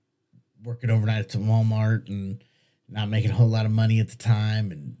working overnight at Walmart and not making a whole lot of money at the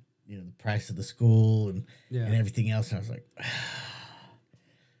time, and you know the price of the school and everything else. And I was like,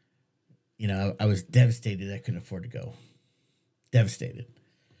 you know, I was devastated. I couldn't afford to go. Devastated.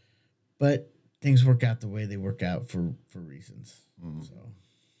 But things work out the way they work out for reasons. So,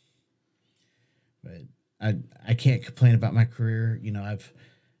 but I can't complain about my career. You know,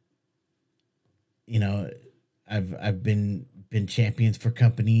 I've been champions for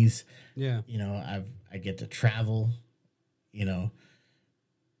companies. Yeah. You know, I get to travel. You know,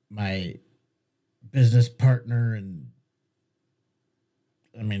 my business partner, and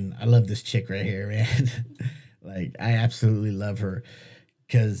I mean, I love this chick right here, man. Like, I absolutely love her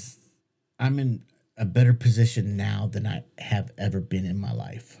because I'm in a better position now than I have ever been in my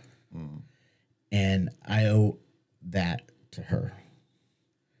life. And I owe that to her.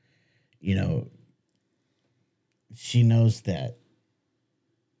 You know, she knows that,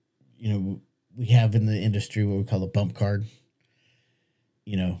 you know, we have in the industry what we call a bump card.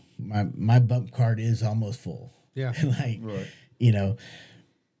 You know, my bump card is almost full. Yeah. Like, Right. you know,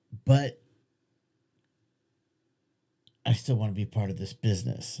 but I still want to be part of this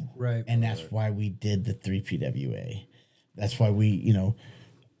business. Right. And that's why we did the 3PWA. That's why we, you know,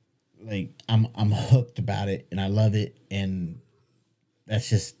 like I'm hooked about it and I love it, and that's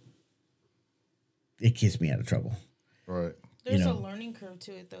just, it keeps me out of trouble. Right. There's know. a learning curve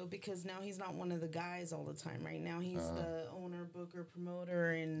to it though, because now he's not one of the guys all the time. Right now he's the owner, booker,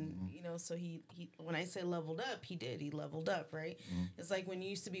 promoter, and you know, so he when I say leveled up, he leveled up, right? It's like when you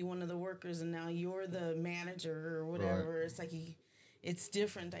used to be one of the workers and now you're the manager or whatever. Right. It's like it's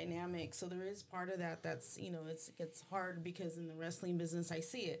different dynamic. So there is part of that that's, you know, it's hard because in the wrestling business I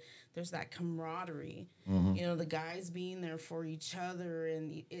see it. There's that camaraderie. You know, the guys being there for each other,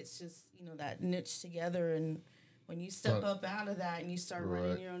 and it's just, you know, that niche together. And when you step up out of that and you start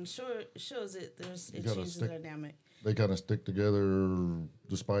running your own shows, it changes the dynamic. They kind of stick together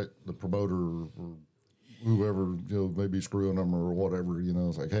despite the promoter or whoever, you know, maybe screwing them or whatever. You know,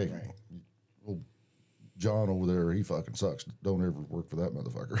 it's like, hey, well, John over there, he fucking sucks. Don't ever work for that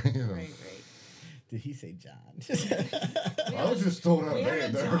motherfucker. You know? Right. Did he say John? I was just throwing out a We have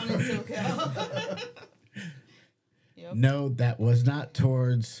band a there. John in SoCal. Yep. No, that was not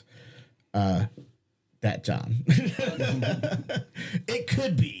towards that John. It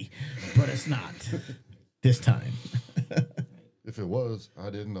could be, but it's not this time. If it was,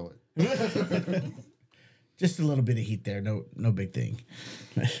 I didn't know it. Just a little bit of heat there. No big thing.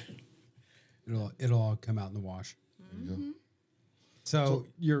 It'll all come out in the wash. Yeah. So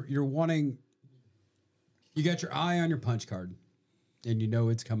you're wanting, you got your eye on your punch card, and you know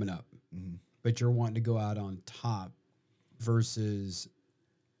it's coming up, but you're wanting to go out on top versus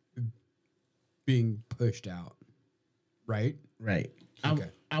being pushed out, right? Right. Okay.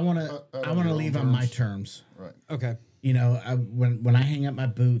 I want to leave on my terms. Right. Okay. You know, when I hang up my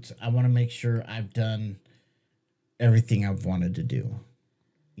boots, I want to make sure I've done everything I've wanted to do.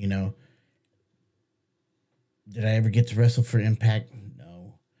 You know, did I ever get to wrestle for Impact?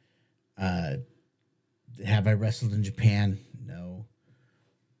 No. Have I wrestled in Japan? No.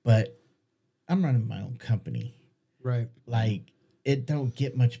 But I'm running my own company. Right. Like, it don't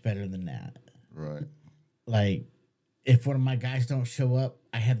get much better than that. Right. Like, if one of my guys don't show up,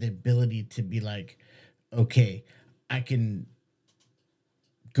 I have the ability to be like, okay, I can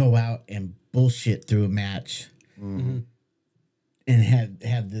go out and bullshit through a match and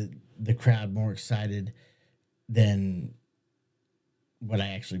have the crowd more excited than what I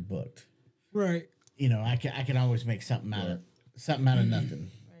actually booked. Right. You know, I can always make something out of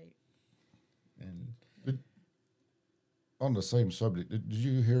nothing. Right. And On the same subject, did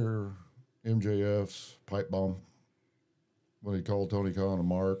you hear MJF's pipe bomb when he called Tony Khan a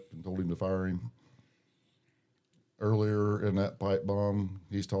mark and told him to fire him? Earlier in that pipe bomb,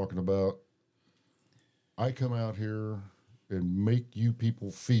 he's talking about, I come out here and make you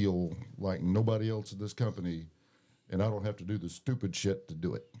people feel like nobody else in this company, and I don't have to do the stupid shit to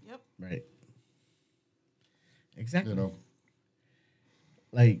do it. Yep. right. Exactly. You know,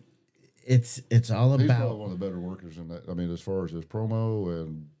 Like, it's all he's about probably one of the better workers in that. I mean, as far as his promo,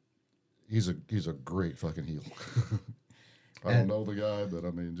 and he's a great fucking heel. I don't know the guy, but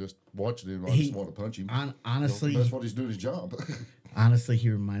I mean, just watching him, I just want to punch him. honestly, that's what he's doing his job. honestly, he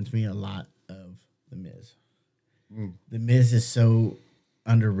reminds me a lot of The Miz. The Miz is so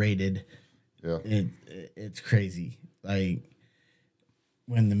underrated Yeah. It's crazy. Like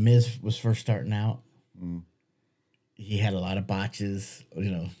when the Miz was first starting out, he had a lot of botches.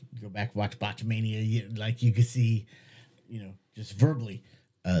 You know, go back watch Botchamania. Like you could see, you know, just verbally.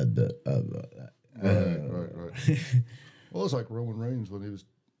 Right. Well, it's like Roman Reigns when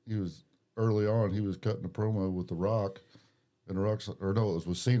he was early on. He was cutting a promo with The Rock, and The Rock's, or no, it was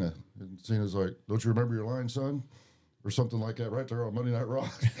with Cena. And Cena's like, "Don't you remember your line, son?" Or something like that, right there on Monday Night Raw.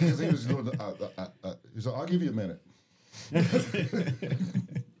 Because he was doing he's like, "I'll give you a minute."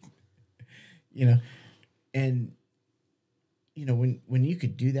 You know, and you know when you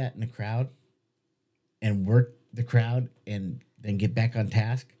could do that in the crowd and work the crowd and then get back on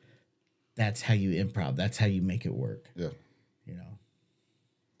task, that's how you improv. That's how you make it work. Yeah. You know.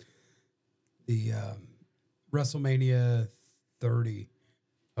 The WrestleMania 30,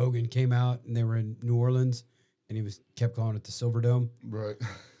 Hogan came out and they were in New Orleans, and he kept calling it the Silverdome. Right.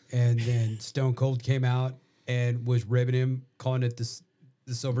 And then Stone Cold came out and was ribbing him, calling it the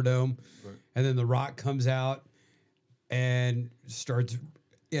Silverdome. Right. And then The Rock comes out and starts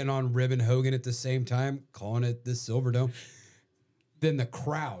in on ribbing Hogan at the same time, calling it the Silverdome. Then the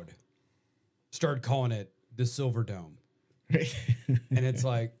crowd started calling it the Silverdome. And it's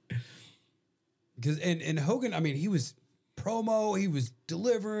like, because and Hogan, I mean, he was promo, he was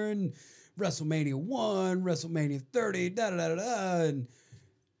delivering WrestleMania 1, WrestleMania 30, and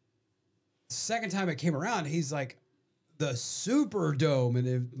second time it came around, he's like, the Superdome,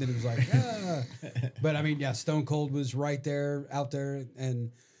 and then it was like, ah. But I mean, yeah, Stone Cold was right there, out there,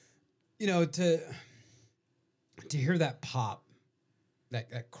 and you know, to hear that pop,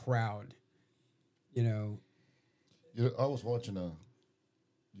 that crowd, you know. You know, I was watching a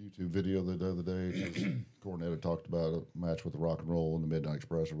YouTube video the other day. Cornette talked about a match with the Rock and Roll and the Midnight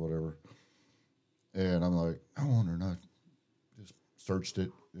Express or whatever, and I'm like, I wonder, and I just searched it,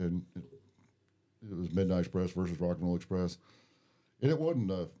 and it was Midnight Express versus Rock and Roll Express. And it wasn't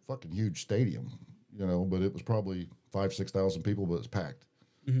a fucking huge stadium, you know, but it was probably 5,000-6,000 people, but it's packed.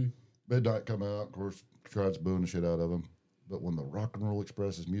 Mm-hmm. Midnight come out, of course, crowd's booing the shit out of them. But when the Rock and Roll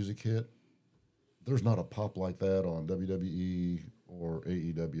Express's music hit, there's not a pop like that on WWE or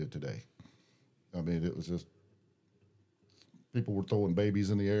AEW today. I mean, it was just, people were throwing babies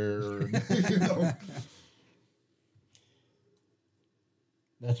in the air, and, you know.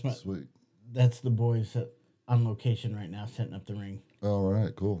 That's my Sweet. That's the boys on location right now, setting up the ring All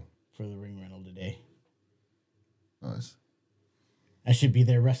right, cool. for the ring rental today. Nice. I should be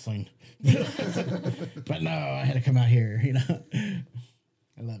there wrestling, but no, I had to come out here. You know, I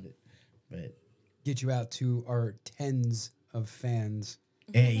love it. But Get you out to our tens of fans.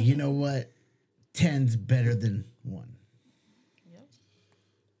 hey, you know what? 10's better than 1. Of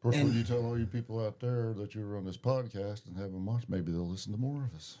course, when you tell all you people out there that you're on this podcast and have them watch, maybe they'll listen to more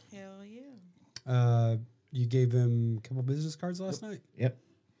of us. Hell yeah. You gave him a couple business cards last night. Yep,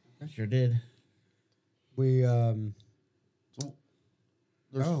 sure did. We So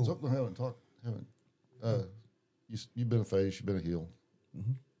there's something I haven't. You've been a face, you've been a heel.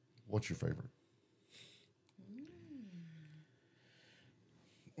 Mm-hmm. What's your favorite?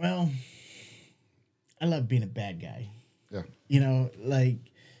 Well, I love being a bad guy. Yeah. You know, like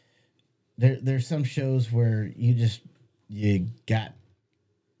there's some shows where you got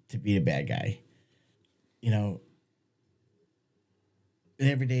to be a bad guy. You know, in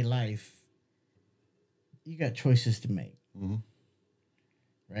everyday life, you got choices to make. Mm-hmm.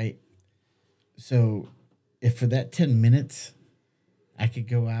 Right? So if for that 10 minutes I could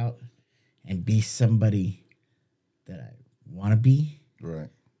go out and be somebody that I want to be. Right.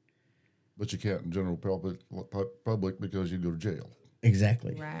 But you can't in general public because you go to jail.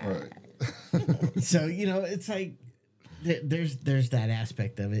 Exactly. Right. Right. So, you know, it's like there's that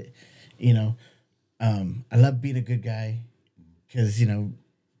aspect of it. You know, I love being a good guy because, you know,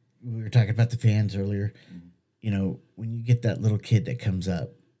 we were talking about the fans earlier. You know, when you get that little kid that comes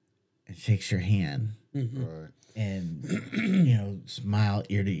up and shakes your hand Right. and, you know, smile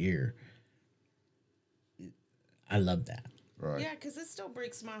ear to ear, I love that. Right. Yeah, because it still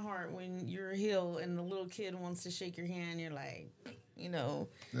breaks my heart when you're a heel and the little kid wants to shake your hand. You're like, you know,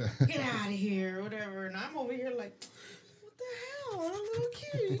 get out of here or whatever. And I'm over here like, what the hell? I'm a little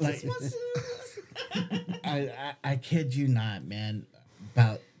kid. He Like- just wants to. I kid you not, man.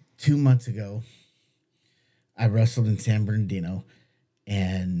 About 2 months ago, I wrestled in San Bernardino,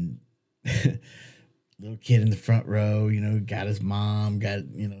 and little kid in the front row, you know, got his mom, got,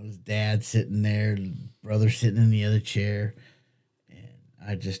 you know, his dad sitting there, brother sitting in the other chair, and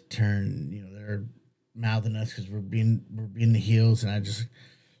I just turned, you know, they're mouthing us because we're being the heels, and I just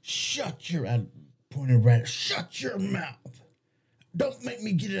I pointed right, shut your mouth. Don't make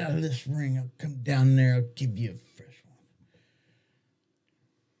me get out of this ring. I'll come down there. I'll give you a fresh one.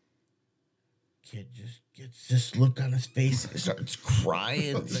 Kid just gets this look on his face and starts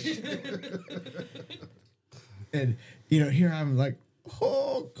crying. And, here I'm like,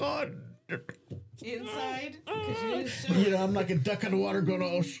 oh, God. Inside, because you didn't show. I'm like a duck on the water going,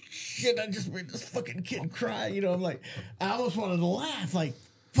 oh, shit, I just made this fucking kid cry. I'm like, I almost wanted to laugh. Like,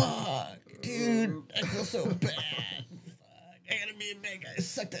 fuck, dude, I feel so bad. I gotta be a bad guy.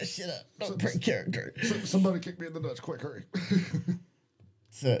 Suck that shit up. Don't break character. Somebody kick me in the nuts. Quick, hurry.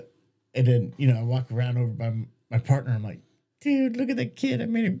 And then, I walk around over by my partner. I'm like, dude, look at that kid. I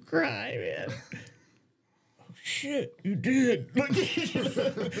made him cry, man. Oh, shit, you did. Look.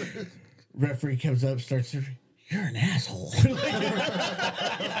 Referee comes up, starts surfing. You're an asshole.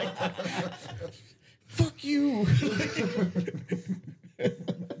 Fuck you.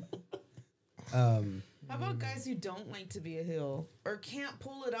 How about guys who don't like to be a heel or can't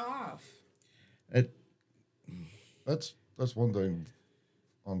pull it off? That's one thing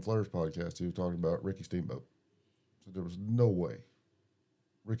on Flair's podcast. He was talking about Ricky Steamboat. So there was no way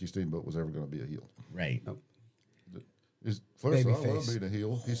Ricky Steamboat was ever going to be a heel. Right. Nope. Flair said, I love Babyface. being a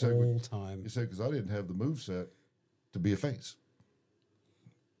heel. He Whole time. said, because I didn't have the moveset to be a face.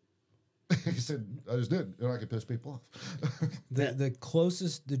 He said, I just did, and I could piss people off. The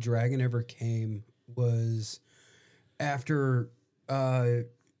closest the Dragon ever came was after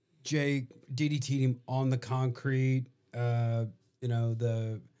Jake DDT'd him on the concrete.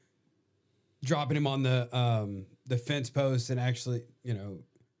 The dropping him on the fence post and actually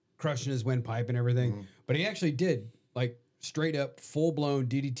crushing his windpipe and everything. Mm-hmm. But he actually did like straight up full blown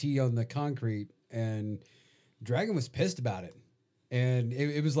DDT on the concrete, and Dragon was pissed about it. And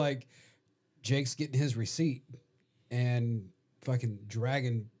it was like Jake's getting his receipt, and fucking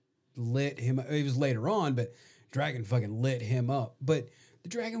Dragon lit him. It was later on, but Dragon fucking lit him up. But the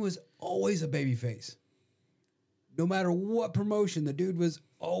Dragon was always a babyface. No matter what promotion, the dude was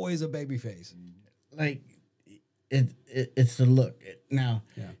always a babyface. Like, it's the look. Now,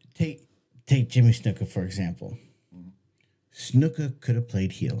 Yeah. take Jimmy Snuka, for example. Mm-hmm. Snuka could have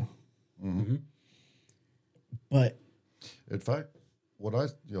played heel. Mm-hmm. But in fact, what I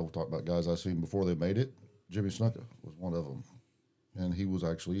talk about guys I seen before they made it, Jimmy Snuka was one of them, and he was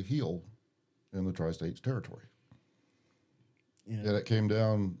actually a heel in the Tri-States territory. And it came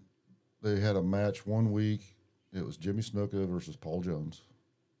down. They had a match one week. It was Jimmy Snuka versus Paul Jones,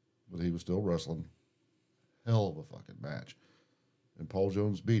 but he was still wrestling. Hell of a fucking match, and Paul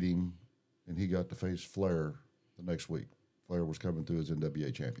Jones beat him, and he got to face Flair the next week. Flair was coming through as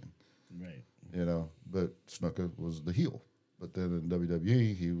NWA champion, right? But Snuka was the heel. But then in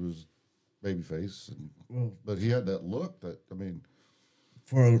WWE, he was babyface, but he had that look that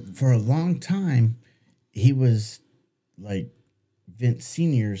for a long time, he was like Vince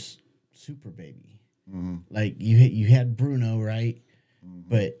Senior's super baby. Mm-hmm. Like you had Bruno, right? Mm-hmm.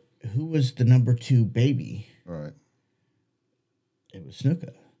 But who was the number 2 baby? Right. It was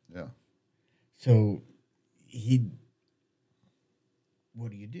Snuka. Yeah. So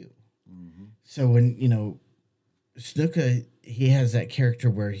what do you do? Mm-hmm. So when Snuka, he has that character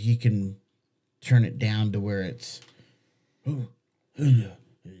where he can turn it down to where it's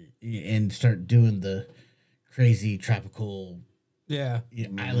and start doing the crazy tropical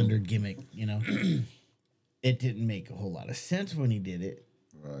Islander gimmick, It didn't make a whole lot of sense when he did it.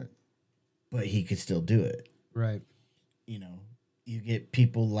 Right. But he could still do it. Right. You get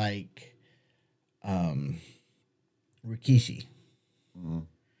people like Rikishi. Mm-hmm.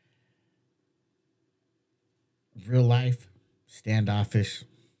 Real life, standoffish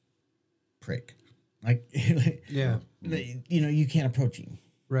prick. Like, yeah. You can't approach him.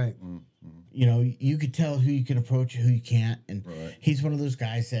 Right. Mm-hmm. You could tell who you can approach, who you can't. And he's one of those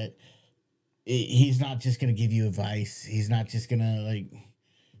guys that he's not just going to give you advice. He's not just going to, like,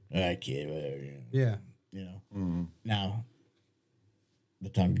 all right, kid, whatever. Yeah. Mm-hmm. Now, the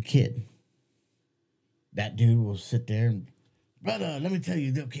Tonga Kid, that dude will sit there and, brother, let me tell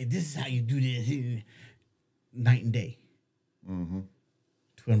you, okay, this is how you do this. Night and day. Mm-hmm.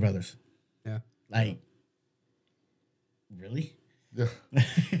 Twin brothers. Yeah. Like, really? Yeah.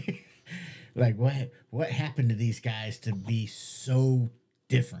 Like, what happened to these guys to be so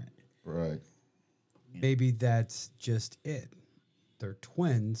different? Right. Maybe that's just it. They're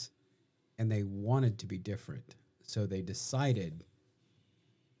twins, and they wanted to be different. So they decided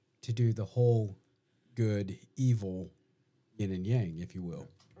to do the whole good, evil, yin and yang, if you will.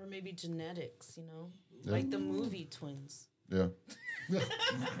 Or maybe genetics, like the movie Twins. Yeah.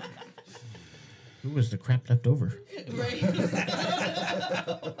 Who was the crap left over? Right.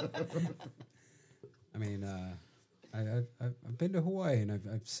 I mean, I've been to Hawaii and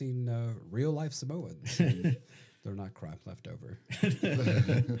I've seen real life Samoans. And they're not crap left over.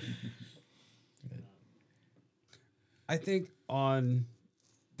 I think on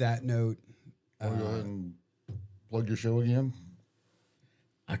that note, Want to go ahead and plug your show again?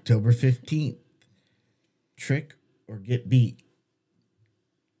 October 15th. Trick or Get Beat.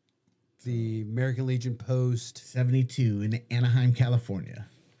 the American Legion Post. 72 in Anaheim, California.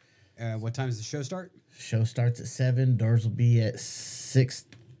 What time does the show start? Show starts at 7. Doors will be at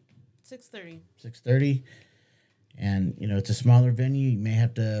 6:30. 6:30. And, you know, it's a smaller venue. You may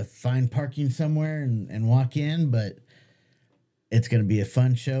have to find parking somewhere and walk in, but it's going to be a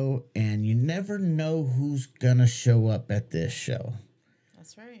fun show. And you never know who's going to show up at this show.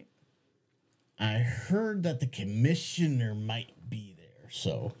 That's right. I heard that the commissioner might be there.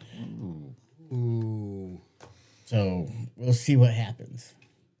 So Ooh. We'll see what happens.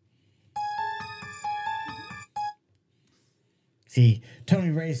 See,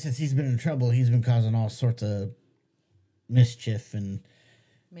 Tony Raze, since he's been in trouble, he's been causing all sorts of mischief and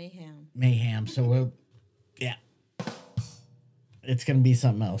Mayhem. So it's gonna be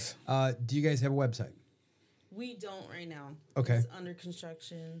something else. Do you guys have a website? We don't right now. Okay. It's under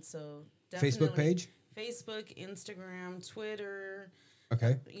construction, so definitely Facebook page? Facebook, Instagram, Twitter.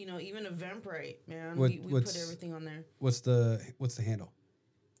 Okay. You know, even Eventbrite, man. What- we what's- put everything on there. What's the handle?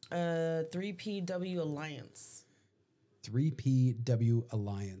 3PW Alliance. 3PW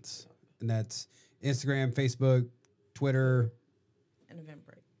Alliance. And that's Instagram, Facebook, Twitter. And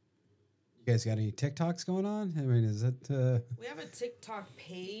Eventbrite. You guys got any TikToks going on? I mean, is it We have a TikTok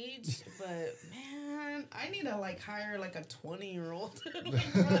page, but man, I need to hire a 20-year-old to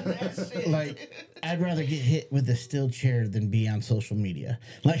run that shit. I'd rather get hit with a steel chair than be on social media.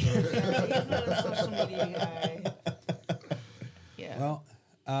 Yeah, he's not a social media guy. Yeah. Well,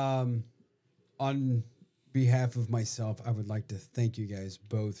 on behalf of myself, I would like to thank you guys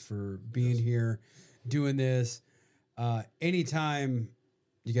both for being here, doing this. Anytime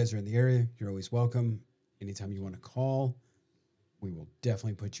you guys are in the area, you're always welcome. Anytime you want to call, we will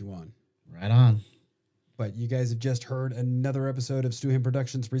definitely put you on. Right on. But you guys have just heard another episode of Stu Him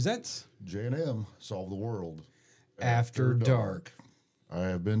Productions Presents J&M, Solve the World. After Dark. I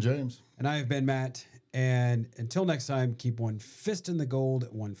have been James. And I have been Matt. And until next time, keep one fist in the gold,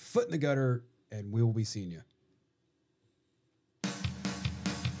 one foot in the gutter, and we will be seeing you.